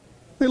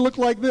 they look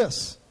like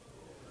this.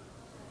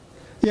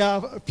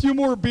 Yeah, a few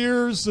more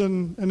beers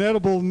and an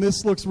edible, and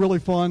this looks really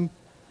fun.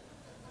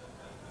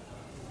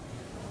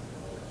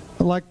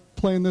 I like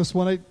playing this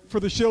one. For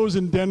the shows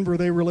in Denver,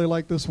 they really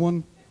like this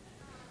one.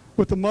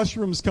 With the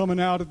mushrooms coming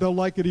out, they'll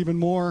like it even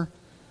more.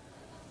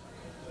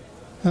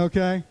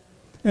 Okay?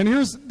 And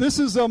this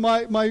is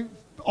my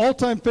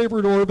all-time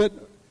favorite orbit.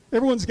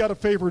 Everyone's got a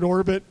favorite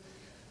orbit.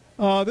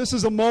 This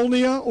is a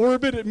Molniya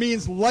orbit. It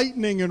means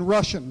lightning in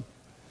Russian.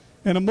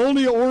 And a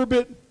Molniya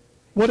orbit,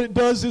 what it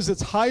does is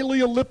it's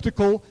highly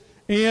elliptical,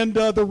 and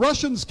the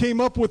Russians came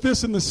up with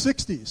this in the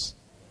 60s.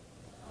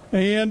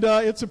 And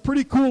it's a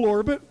pretty cool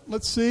orbit.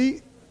 Let's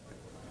see.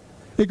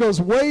 It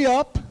goes way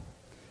up,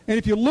 and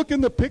if you look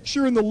in the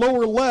picture in the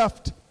lower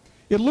left,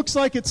 it looks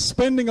like it's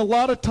spending a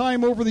lot of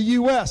time over the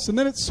U.S., and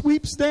then it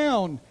sweeps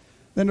down.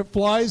 Then it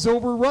flies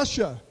over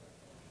Russia.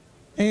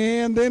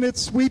 And then it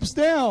sweeps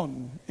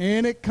down,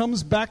 and it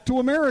comes back to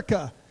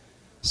America.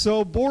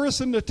 So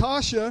Boris and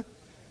Natasha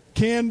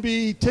can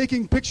be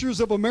taking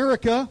pictures of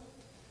America,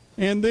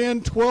 and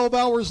then 12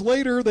 hours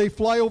later, they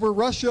fly over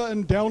Russia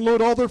and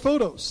download all their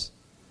photos.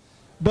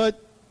 But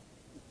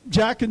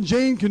Jack and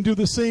Jane can do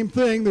the same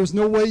thing. There's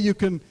no way you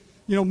can,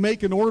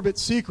 make an orbit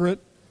secret,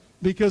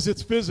 because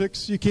it's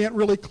physics. You can't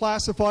really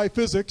classify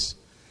physics.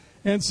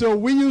 And so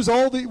we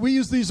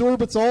use these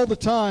orbits all the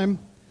time.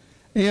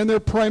 And they're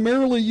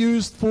primarily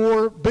used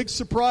for, big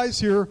surprise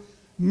here,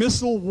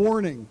 missile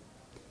warning.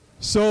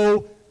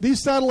 So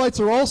these satellites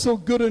are also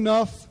good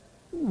enough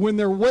when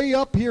they're way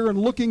up here and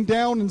looking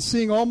down and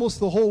seeing almost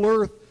the whole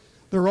Earth.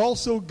 They're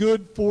also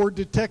good for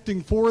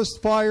detecting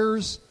forest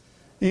fires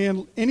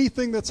and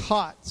anything that's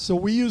hot. So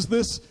we use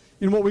this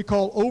in what we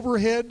call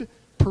overhead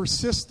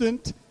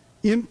persistent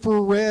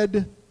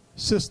infrared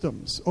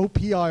systems,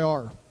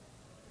 OPIR.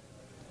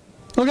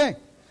 Okay.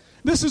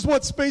 This is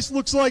what space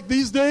looks like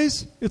these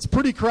days. It's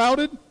pretty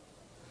crowded.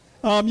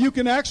 You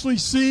can actually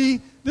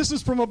see, this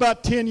is from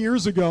about 10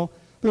 years ago.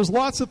 There's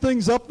lots of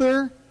things up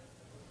there.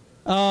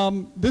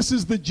 This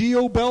is the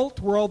geo belt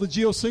where all the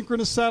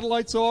geosynchronous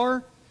satellites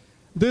are.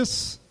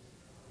 This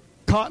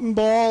cotton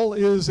ball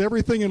is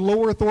everything in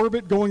low Earth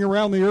orbit going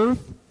around the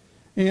Earth.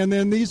 And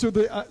then these are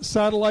the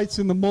satellites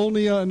in the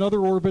Molniya and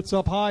other orbits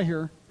up high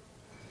here.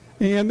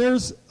 And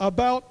there's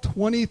about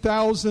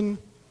 20,000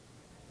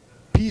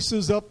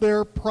 pieces up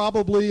there.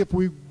 Probably, if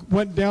we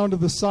went down to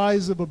the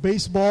size of a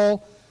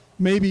baseball,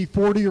 maybe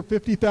 40 or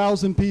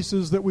 50,000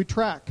 pieces that we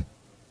track.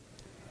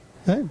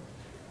 Okay.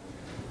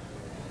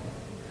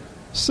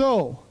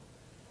 So,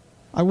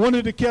 I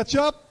wanted to catch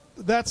up.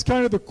 That's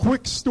kind of the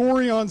quick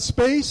story on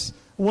space.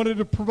 I wanted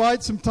to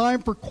provide some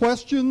time for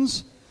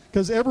questions,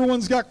 because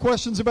everyone's got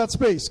questions about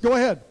space. Go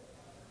ahead.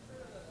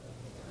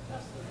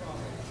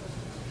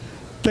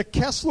 The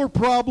Kessler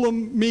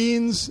problem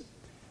means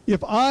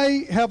if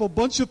I have a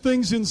bunch of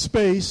things in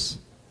space,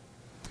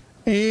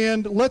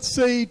 and let's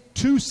say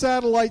 2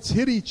 satellites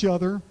hit each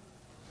other,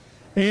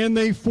 and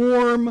they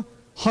form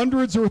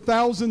hundreds or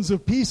thousands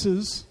of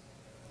pieces,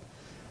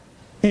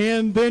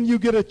 and then you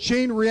get a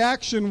chain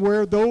reaction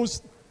where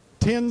those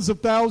tens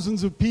of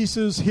thousands of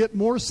pieces hit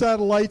more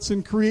satellites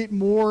and create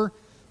more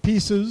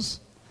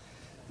pieces,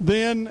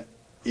 then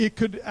it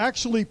could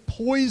actually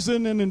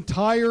poison an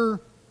entire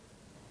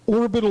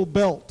orbital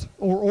belt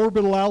or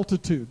orbital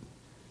altitude.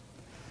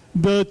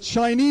 The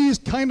Chinese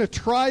kind of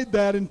tried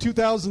that in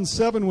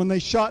 2007 when they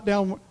shot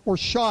down, or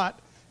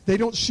shot, they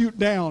don't shoot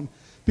down,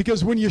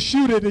 because when you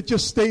shoot it, it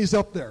just stays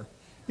up there.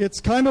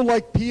 It's kind of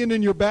like peeing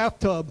in your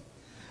bathtub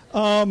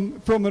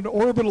from an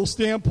orbital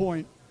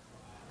standpoint.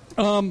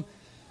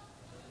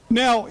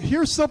 Now,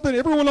 here's something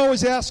everyone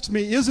always asks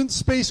me, isn't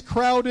space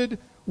crowded?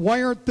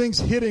 Why aren't things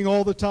hitting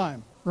all the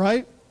time,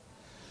 right?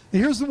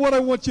 And here's what I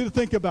want you to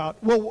think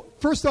about. Well,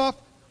 first off,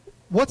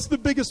 what's the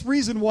biggest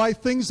reason why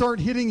things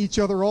aren't hitting each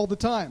other all the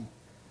time?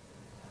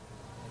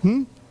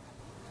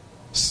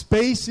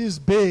 Space is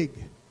big.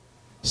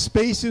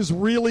 Space is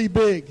really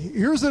big.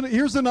 Here's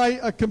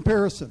a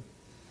comparison.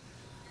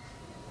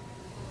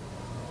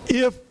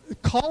 If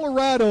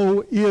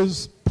Colorado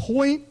is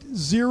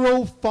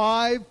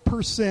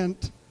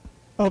 0.05%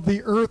 of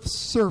the Earth's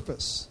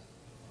surface,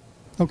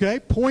 okay,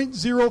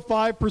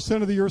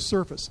 0.05% of the Earth's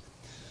surface.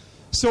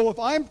 So if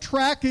I'm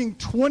tracking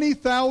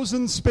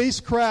 20,000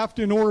 spacecraft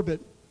in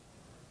orbit,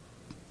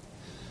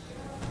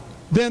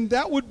 then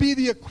that would be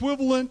the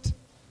equivalent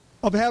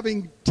of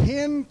having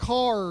 10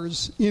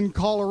 cars in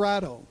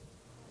Colorado.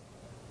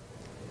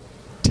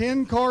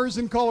 10 cars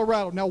in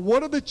Colorado. Now,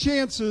 what are the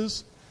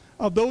chances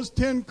of those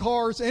 10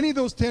 cars, any of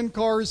those 10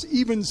 cars,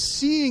 even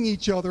seeing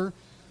each other,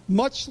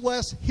 much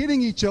less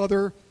hitting each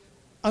other,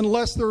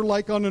 unless they're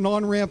like on an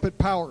on-ramp at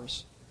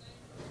Powers?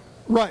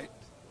 Right,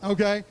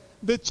 okay?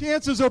 The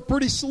chances are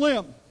pretty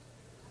slim.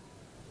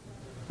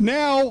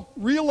 Now,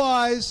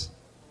 realize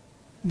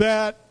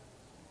that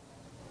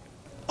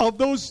of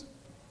those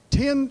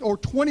 10 or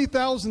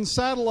 20,000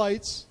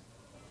 satellites,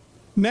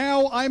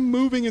 now I'm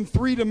moving in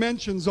 3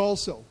 dimensions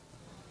also.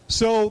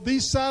 So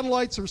these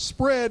satellites are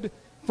spread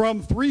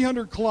from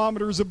 300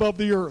 kilometers above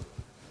the Earth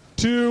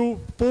to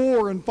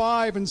 4 and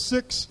 5 and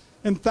 6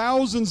 and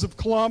thousands of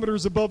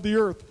kilometers above the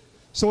Earth.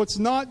 So it's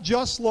not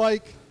just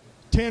like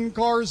 10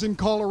 cars in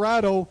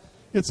Colorado.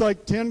 It's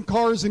like 10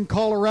 cars in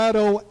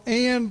Colorado,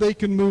 and they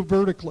can move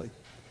vertically.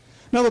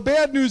 Now, the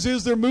bad news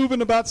is they're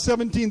moving about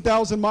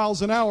 17,000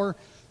 miles an hour,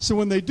 so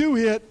when they do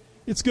hit,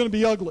 it's going to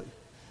be ugly.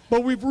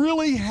 But we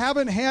really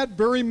haven't had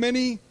very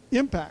many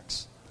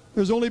impacts.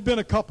 There's only been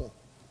a couple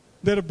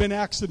that have been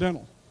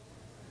accidental.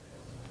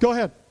 Go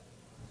ahead.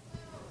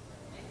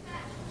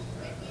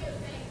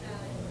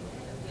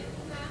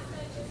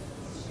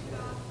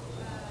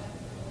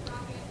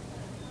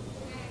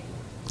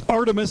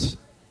 Artemis,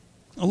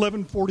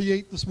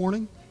 11:48 this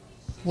morning,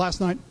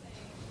 last night.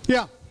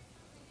 Yeah.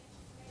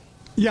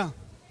 Yeah.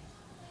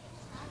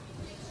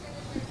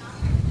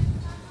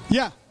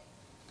 Yeah.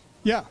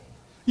 Yeah.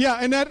 Yeah,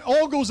 and that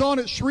all goes on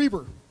at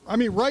Schriever. I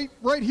mean, right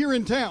here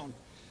in town.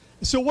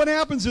 So what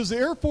happens is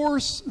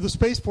the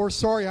Space Force,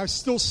 sorry, I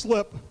still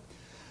slip.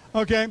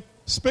 Okay.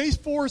 Space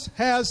Force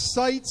has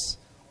sites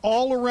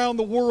all around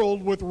the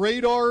world with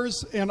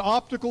radars and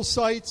optical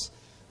sites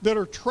that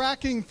are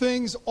tracking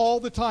things all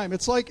the time.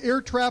 It's like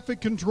air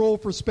traffic control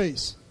for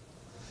space.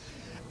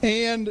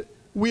 And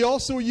we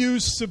also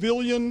use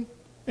civilian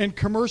and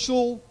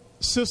commercial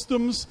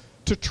systems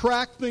to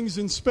track things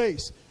in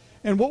space.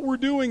 And what we're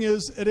doing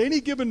is, at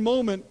any given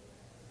moment,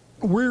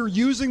 we're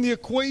using the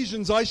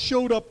equations I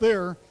showed up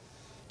there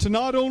to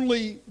not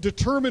only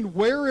determine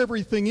where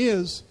everything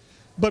is,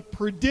 but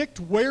predict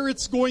where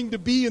it's going to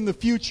be in the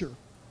future.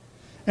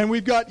 And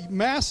we've got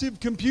massive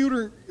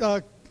computer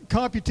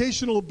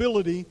computational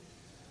ability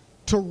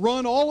to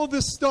run all of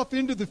this stuff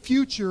into the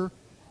future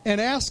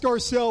and ask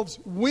ourselves,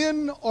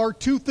 when are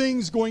 2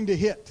 things going to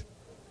hit?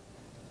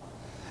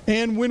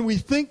 And when we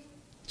think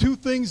 2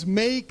 things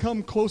may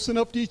come close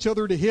enough to each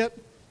other to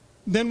hit,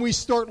 then we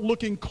start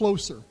looking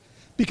closer.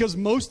 Because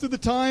most of the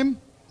time,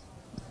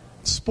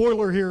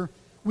 spoiler here,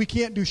 we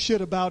can't do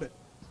shit about it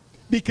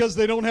because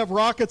they don't have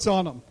rockets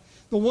on them.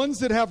 The ones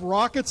that have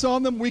rockets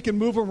on them, we can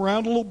move them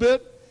around a little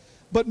bit.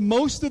 But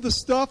most of the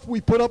stuff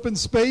we put up in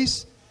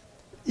space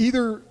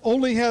either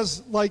only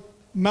has like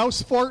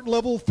mouse fart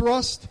level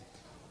thrust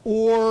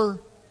or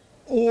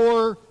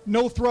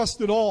no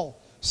thrust at all.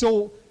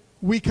 So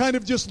we kind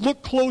of just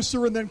look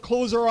closer and then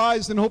close our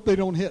eyes and hope they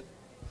don't hit.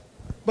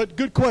 But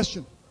good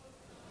question.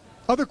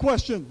 Other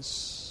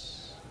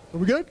questions? Are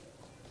we good?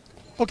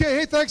 Okay,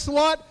 hey, thanks a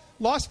lot.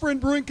 Lost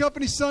Friend Brewing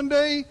Company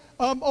Sunday.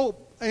 Yeah,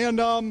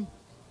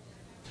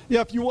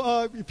 if you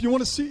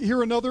want to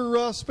hear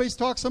another space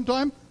talk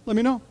sometime, let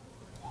me know.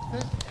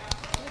 Okay.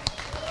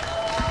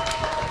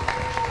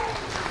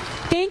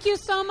 Thank you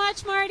so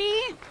much, Marty.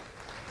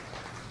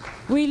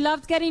 We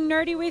loved getting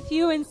nerdy with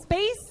you in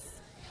space.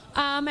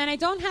 And I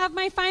don't have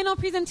my final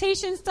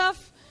presentation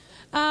stuff.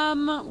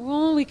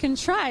 Well, we can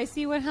try,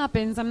 see what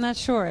happens. I'm not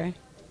sure.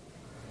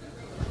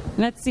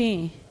 Let's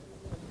see.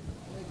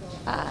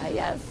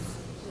 Yes.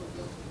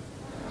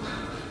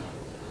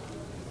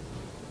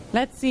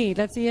 Let's see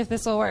if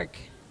this will work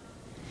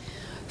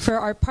for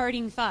our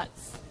parting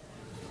thoughts.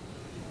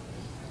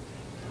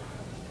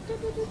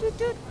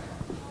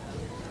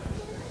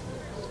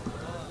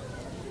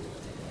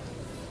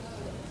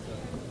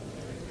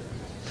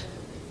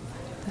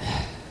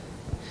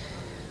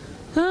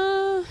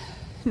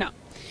 No,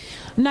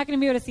 I'm not going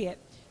to be able to see it.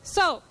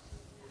 So,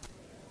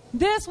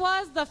 this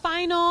was the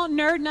final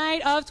Nerd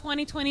Night of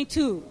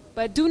 2022.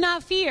 But do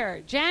not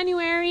fear.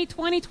 January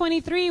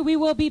 2023, we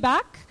will be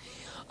back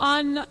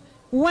on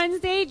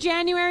Wednesday,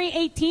 January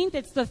 18th.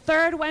 It's the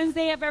third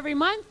Wednesday of every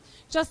month,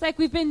 just like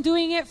we've been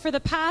doing it for the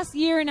past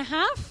year and a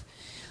half.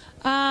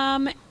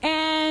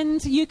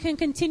 And you can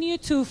continue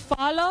to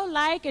follow,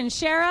 like, and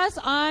share us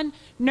on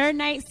Nerd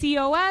Night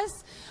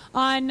COS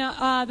on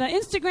the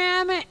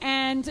Instagram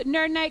and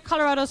Nerd Night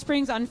Colorado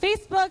Springs on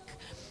Facebook.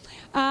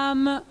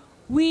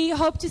 We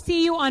hope to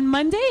see you on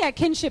Monday at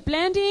Kinship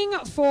Landing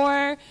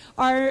for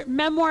our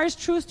Memoirs,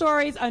 True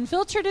Stories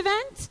Unfiltered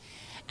event.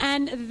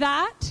 And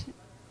that,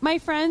 my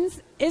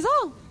friends, is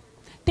all.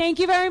 Thank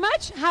you very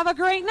much. Have a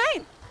great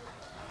night.